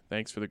bench?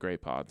 Thanks for the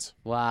great pods.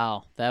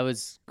 Wow, that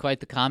was quite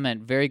the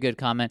comment. Very good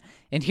comment.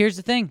 And here's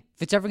the thing.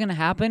 If it's ever going to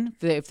happen,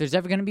 if there's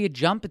ever going to be a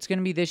jump, it's going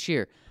to be this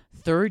year.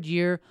 Third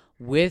year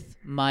with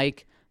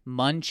Mike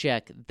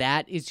Munchak.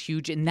 That is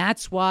huge. And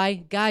that's why,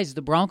 guys,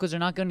 the Broncos are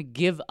not going to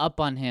give up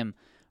on him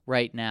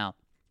right now.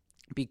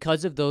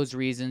 Because of those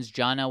reasons,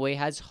 John Elway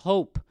has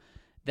hope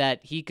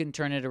that he can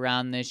turn it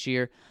around this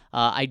year.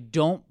 I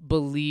don't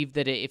believe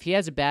that if he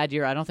has a bad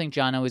year, I don't think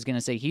John Elway is going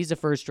to say he's a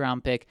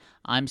first-round pick.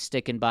 I'm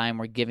sticking by him.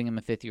 We're giving him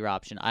a fifth-year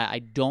option. I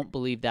don't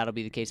believe that'll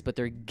be the case, but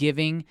they're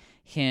giving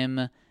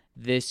him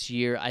this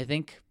year. I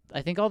think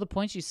all the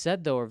points you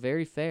said, though, are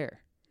very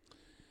fair.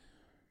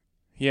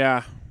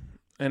 Yeah,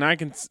 and I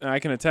can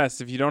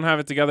attest. If you don't have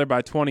it together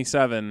by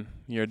 27,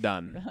 you're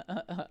done.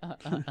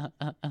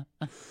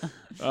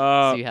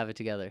 So you have it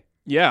together.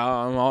 Yeah,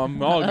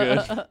 I'm all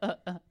good.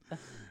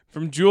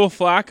 From Jewel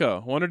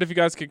Flacco. Wondered if you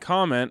guys could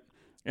comment,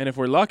 and if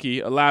we're lucky,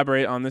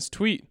 elaborate on this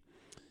tweet.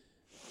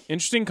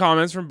 Interesting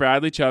comments from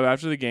Bradley Chubb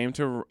after the game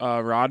to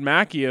Rod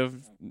Mackey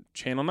of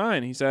Channel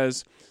 9.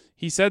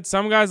 He said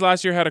some guys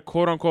last year had a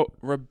quote-unquote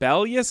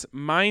rebellious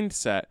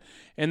mindset,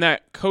 and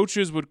that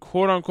coaches would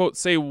quote-unquote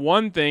say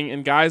one thing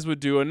and guys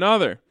would do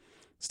another.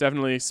 This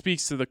definitely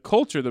speaks to the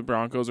culture the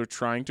Broncos are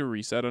trying to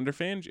reset under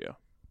Fangio.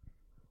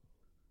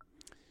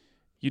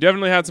 You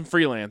definitely had some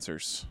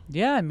freelancers.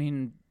 Yeah, I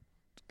mean,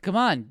 come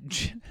on.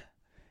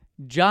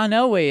 John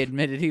Elway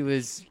admitted he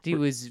was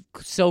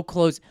so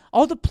close.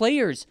 All the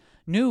players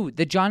knew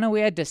that John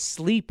Elway had to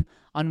sleep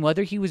on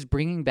whether he was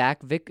bringing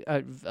back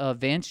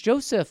Vance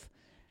Joseph.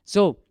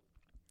 So,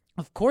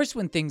 of course,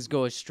 when things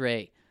go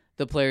astray,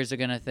 the players are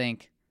going to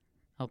think,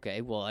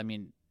 okay, well, I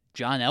mean,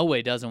 John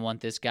Elway doesn't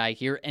want this guy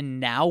here, and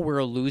now we're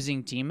a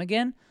losing team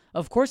again?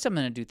 Of course I'm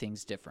going to do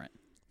things different.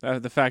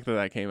 The fact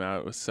that came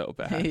out was so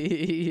bad.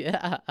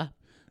 Yeah.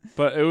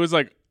 But it was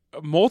like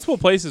multiple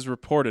places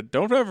reported.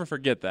 Don't ever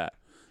forget that.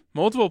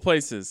 Multiple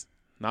places,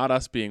 not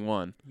us being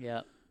one,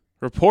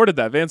 reported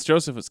that Vance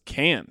Joseph was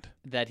canned.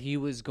 That he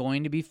was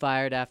going to be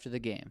fired after the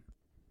game.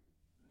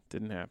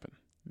 Didn't happen.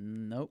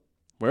 Nope.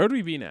 Where would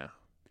we be now?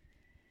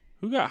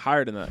 Who got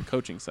hired in that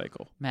coaching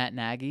cycle? Matt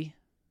Nagy.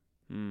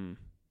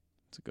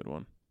 That's a good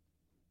one.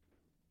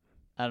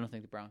 I don't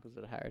think the Broncos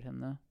would have hired him,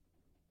 though.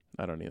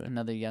 I don't either.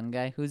 Another young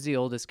guy. Who's the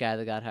oldest guy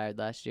that got hired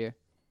last year?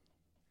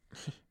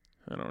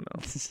 I don't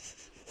know.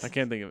 I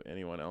can't think of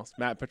anyone else.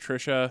 Matt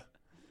Patricia.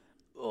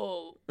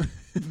 Oh.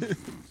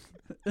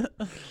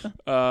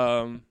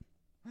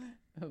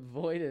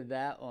 Avoided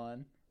that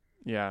one.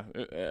 Yeah.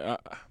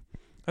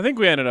 I think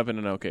we ended up in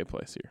an okay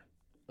place here.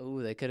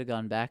 Oh, they could have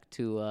gone back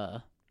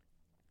to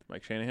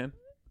Mike Shanahan?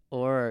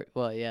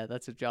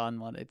 That's what John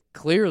wanted.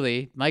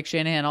 Clearly, Mike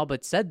Shanahan all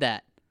but said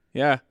that.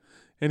 Yeah.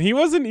 And he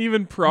wasn't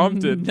even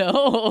prompted.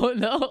 No.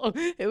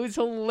 It was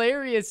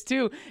hilarious,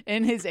 too.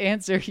 In his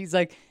answer, he's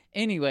like,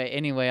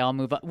 anyway, I'll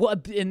move on.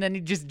 What? And then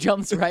he just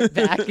jumps right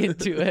back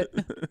into it.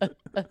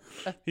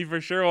 He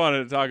for sure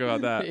wanted to talk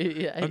about that.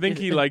 Yeah, I think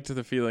he liked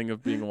the feeling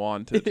of being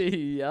wanted.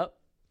 Yep.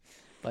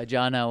 By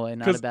John Elway,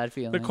 not a bad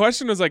feeling. The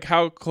question was like,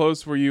 how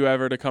close were you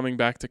ever to coming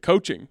back to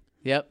coaching?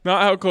 Yep.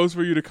 Not how close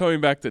were you to coming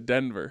back to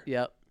Denver?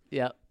 Yep.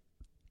 Yep.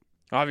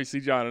 Obviously,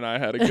 John and I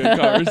had a good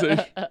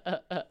conversation.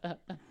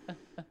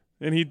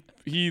 And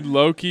he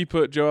low-key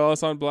put Joe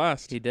Ellis on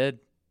blast. He did.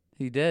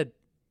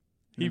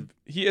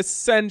 He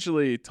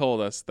essentially told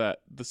us that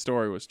the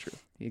story was true.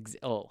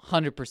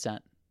 100%.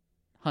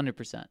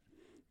 100%.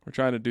 We're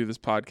trying to do this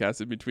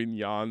podcast in between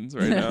yawns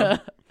right now.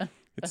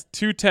 It's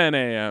 2:10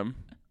 a.m.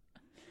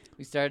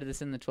 We started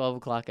this in the 12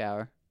 o'clock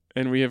hour.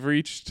 and we have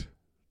reached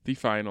the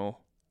final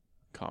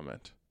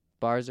comment.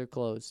 Bars are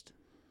closed.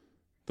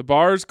 The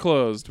bar's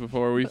closed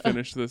before we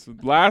finish this.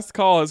 Last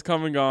call has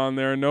come and gone.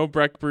 There are no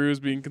Breck brews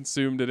being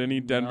consumed at any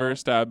Denver No.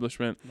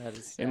 establishment. That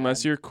is sad.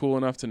 Unless you're cool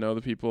enough to know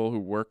the people who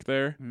work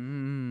there.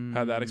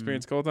 Had that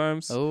experience a couple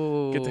times.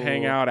 Oh. Get to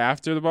hang out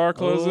after the bar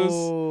closes.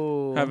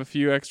 Oh. Have a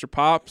few extra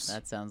pops.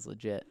 That sounds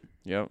legit.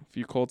 Yep, a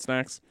few cold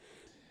snacks.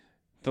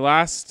 The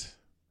last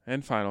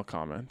and final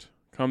comment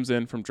comes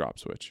in from Drop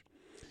Switch.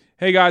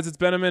 Hey guys, it's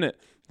been a minute.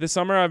 This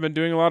summer I've been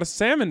doing a lot of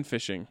salmon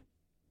fishing.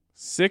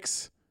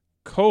 6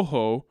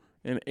 coho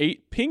and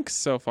 8 pinks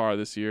so far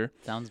this year.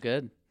 Sounds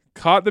good.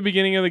 Caught the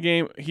beginning of the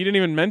game. He didn't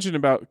even mention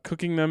about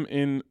cooking them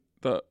in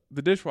the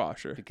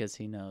dishwasher Because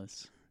he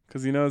knows.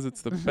 because he knows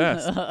it's the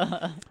best.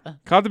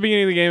 Caught the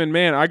beginning of the game and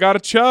man, I got a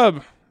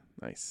chub.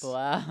 Nice.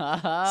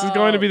 Wow. This is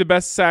going to be the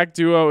best sack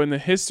duo in the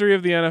history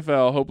of the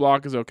NFL. Hope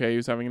Locke is okay. He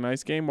was having a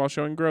nice game while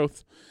showing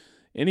growth.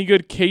 Any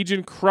good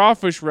Cajun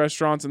crawfish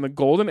restaurants in the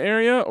Golden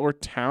area or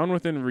town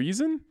within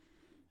reason?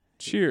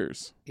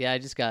 Cheers. Yeah, I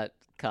just got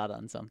caught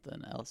on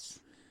something else.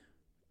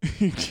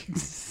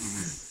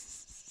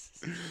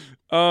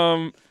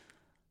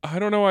 I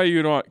don't know why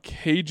you'd want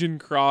Cajun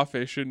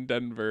crawfish in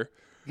Denver,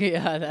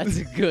 Yeah, that's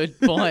a good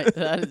point.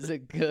 That is a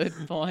good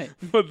point.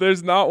 but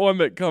there's not one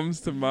that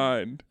comes to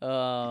mind. You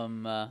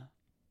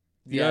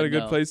You got a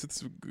good place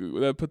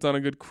that puts on a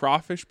good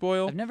crawfish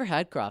boil? I've never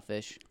had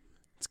crawfish.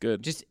 It's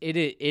good. Just it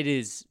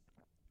is.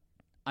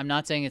 I'm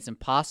not saying it's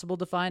impossible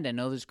to find. I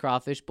know there's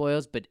crawfish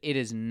boils, but it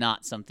is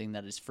not something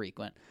that is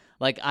frequent.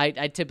 Like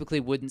I typically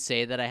wouldn't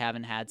say that I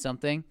haven't had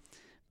something,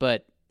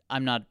 but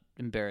I'm not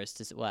embarrassed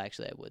to say. Well,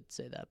 actually, I would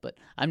say that, but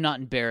I'm not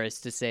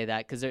embarrassed to say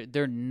that because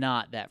they're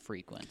not that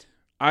frequent.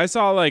 I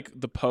saw like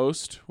The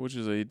Post, which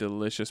is a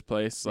delicious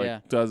place. Like Yeah.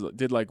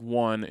 did like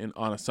one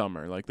on a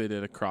summer. Like they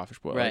did a crawfish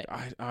boil. Right.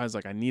 Like, I was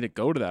like, I need to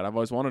go to that. I've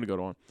always wanted to go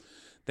to one.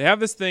 They have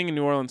this thing in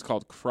New Orleans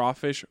called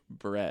crawfish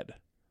bread,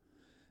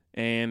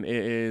 and it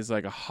is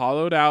like a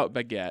hollowed out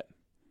baguette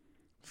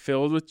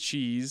filled with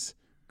cheese,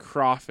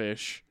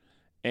 crawfish,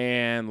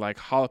 and like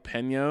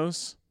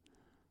jalapenos.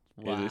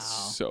 Wow. It is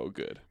so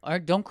good.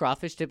 Don't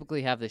crawfish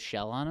typically have the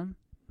shell on them?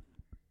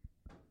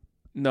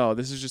 No,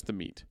 this is just the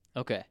meat.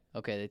 Okay.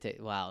 They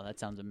take. Wow, that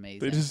sounds amazing.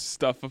 They just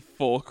stuff a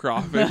full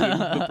crawfish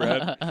into the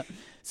bread.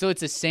 So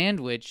it's a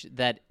sandwich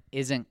that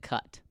isn't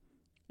cut.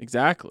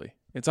 Exactly.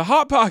 It's a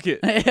Hot Pocket.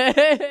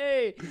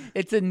 Hey,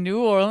 it's a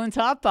New Orleans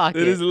Hot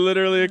Pocket. It is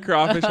literally a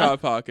crawfish Hot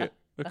Pocket.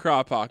 A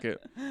craw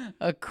pocket.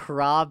 A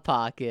craw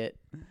pocket.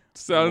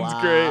 Sounds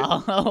great.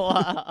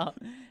 Wow.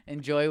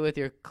 Enjoy with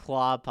your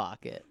claw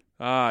pocket.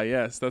 Ah,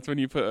 yes. That's when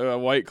you put a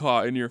White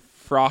Claw in your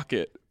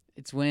frocket.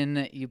 It's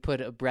when you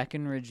put a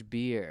Breckenridge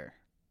beer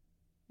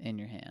in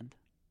your hand.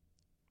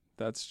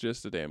 That's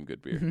just a damn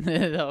good beer.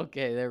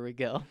 Okay, there we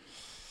go.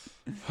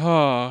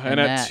 Oh, and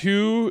at Matt.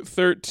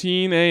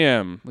 2:13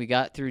 a.m., We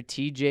got through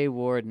TJ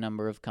Ward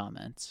number of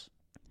comments.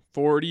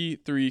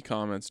 43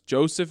 comments.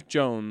 Joseph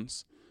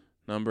Jones,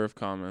 number of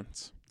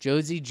comments.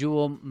 Josie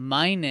Jewell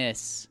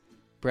minus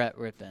Brett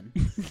Rippin.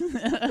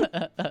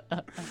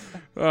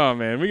 Oh,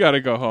 man. We got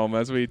to go home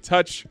as we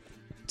touch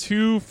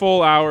 2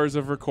 full hours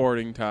of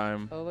recording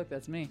time. Oh, look,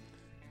 that's me.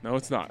 No,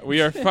 it's not.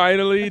 We are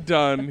finally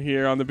done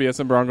here on the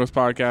BSN Broncos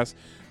podcast.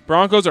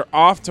 Broncos are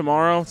off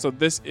tomorrow, so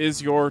this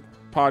is your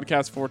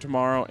podcast for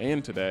tomorrow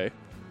and today.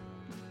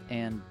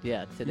 And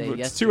yeah, today, It's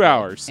yesterday. 2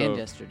 hours, so And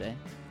yesterday.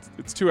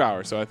 it's 2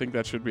 hours, so I think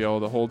that should be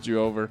able to hold you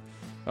over.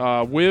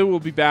 Will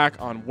be back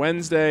on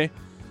Wednesday.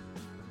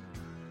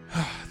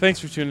 Thanks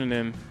for tuning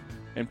in,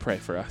 and pray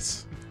for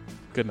us.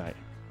 Good night.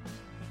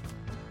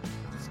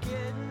 It's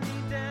getting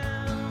me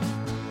down,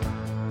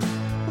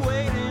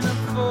 waiting up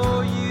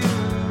for you.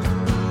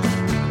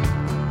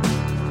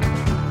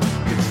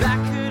 'Cause I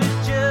could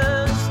have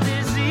just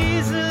as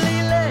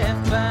easily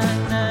left by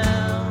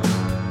now.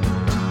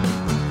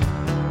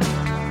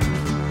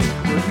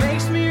 What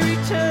makes me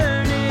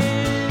return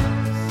is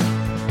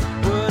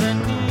what I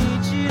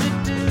need you to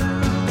do.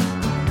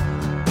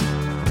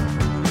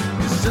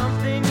 'Cause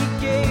something you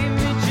gave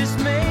me just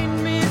made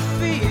me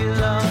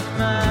feel all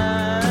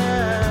mine.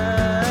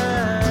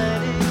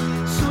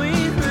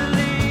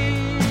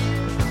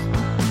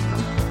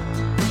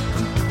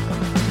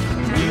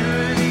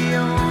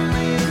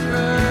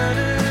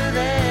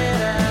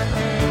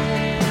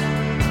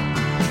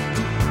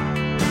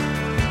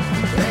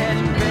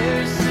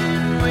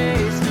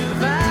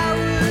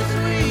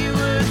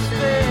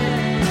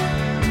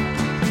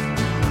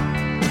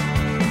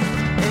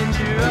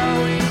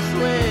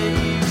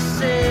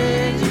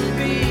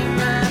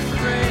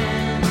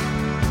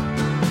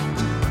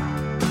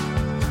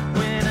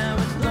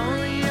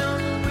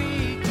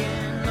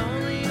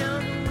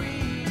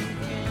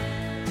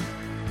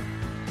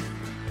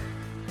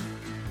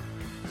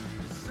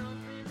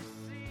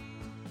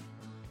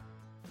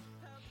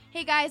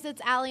 Hey guys, it's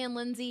Allie and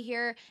Lindsay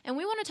here, and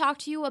we want to talk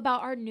to you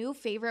about our new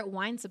favorite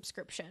wine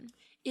subscription.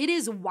 It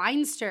is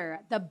Winester.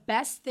 The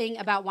best thing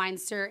about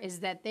Winester is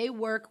that they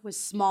work with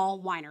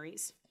small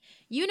wineries.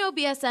 You know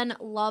BSN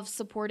loves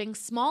supporting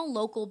small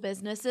local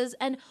businesses,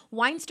 and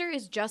Winester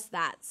is just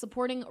that,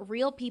 supporting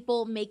real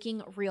people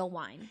making real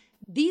wine.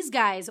 These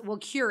guys will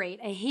curate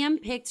a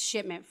hand-picked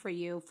shipment for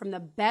you from the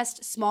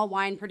best small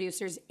wine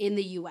producers in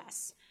the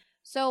U.S.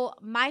 So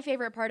my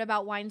favorite part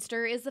about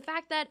Winester is the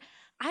fact that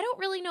I don't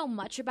really know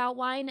much about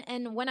wine,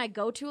 and when I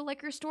go to a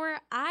liquor store,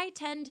 I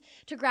tend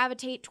to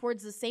gravitate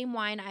towards the same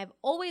wine I've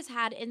always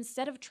had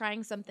instead of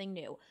trying something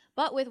new.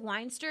 But with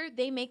Winester,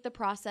 they make the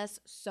process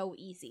so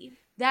easy.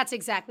 That's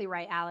exactly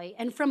right, Allie.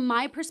 And from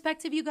my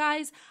perspective, you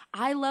guys,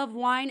 I love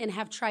wine and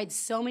have tried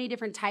so many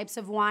different types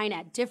of wine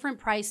at different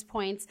price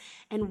points.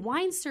 And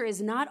Winester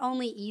is not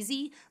only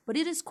easy, but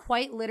it is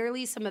quite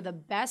literally some of the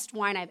best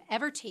wine I've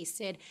ever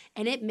tasted,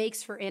 and it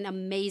makes for an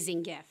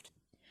amazing gift.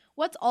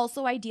 What's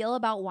also ideal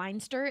about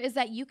Winester is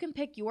that you can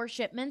pick your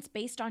shipments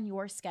based on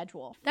your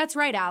schedule. That's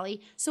right,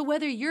 Allie. So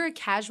whether you're a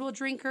casual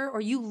drinker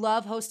or you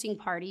love hosting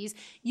parties,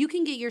 you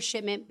can get your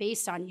shipment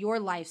based on your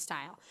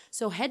lifestyle.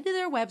 So head to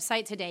their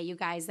website today, you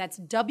guys. That's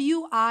WINESTYR,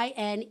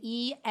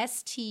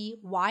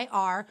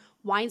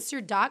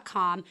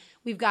 Winester.com.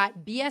 We've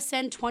got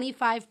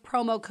BSN25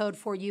 promo code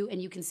for you,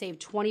 and you can save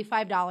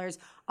 $25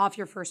 off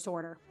your first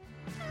order.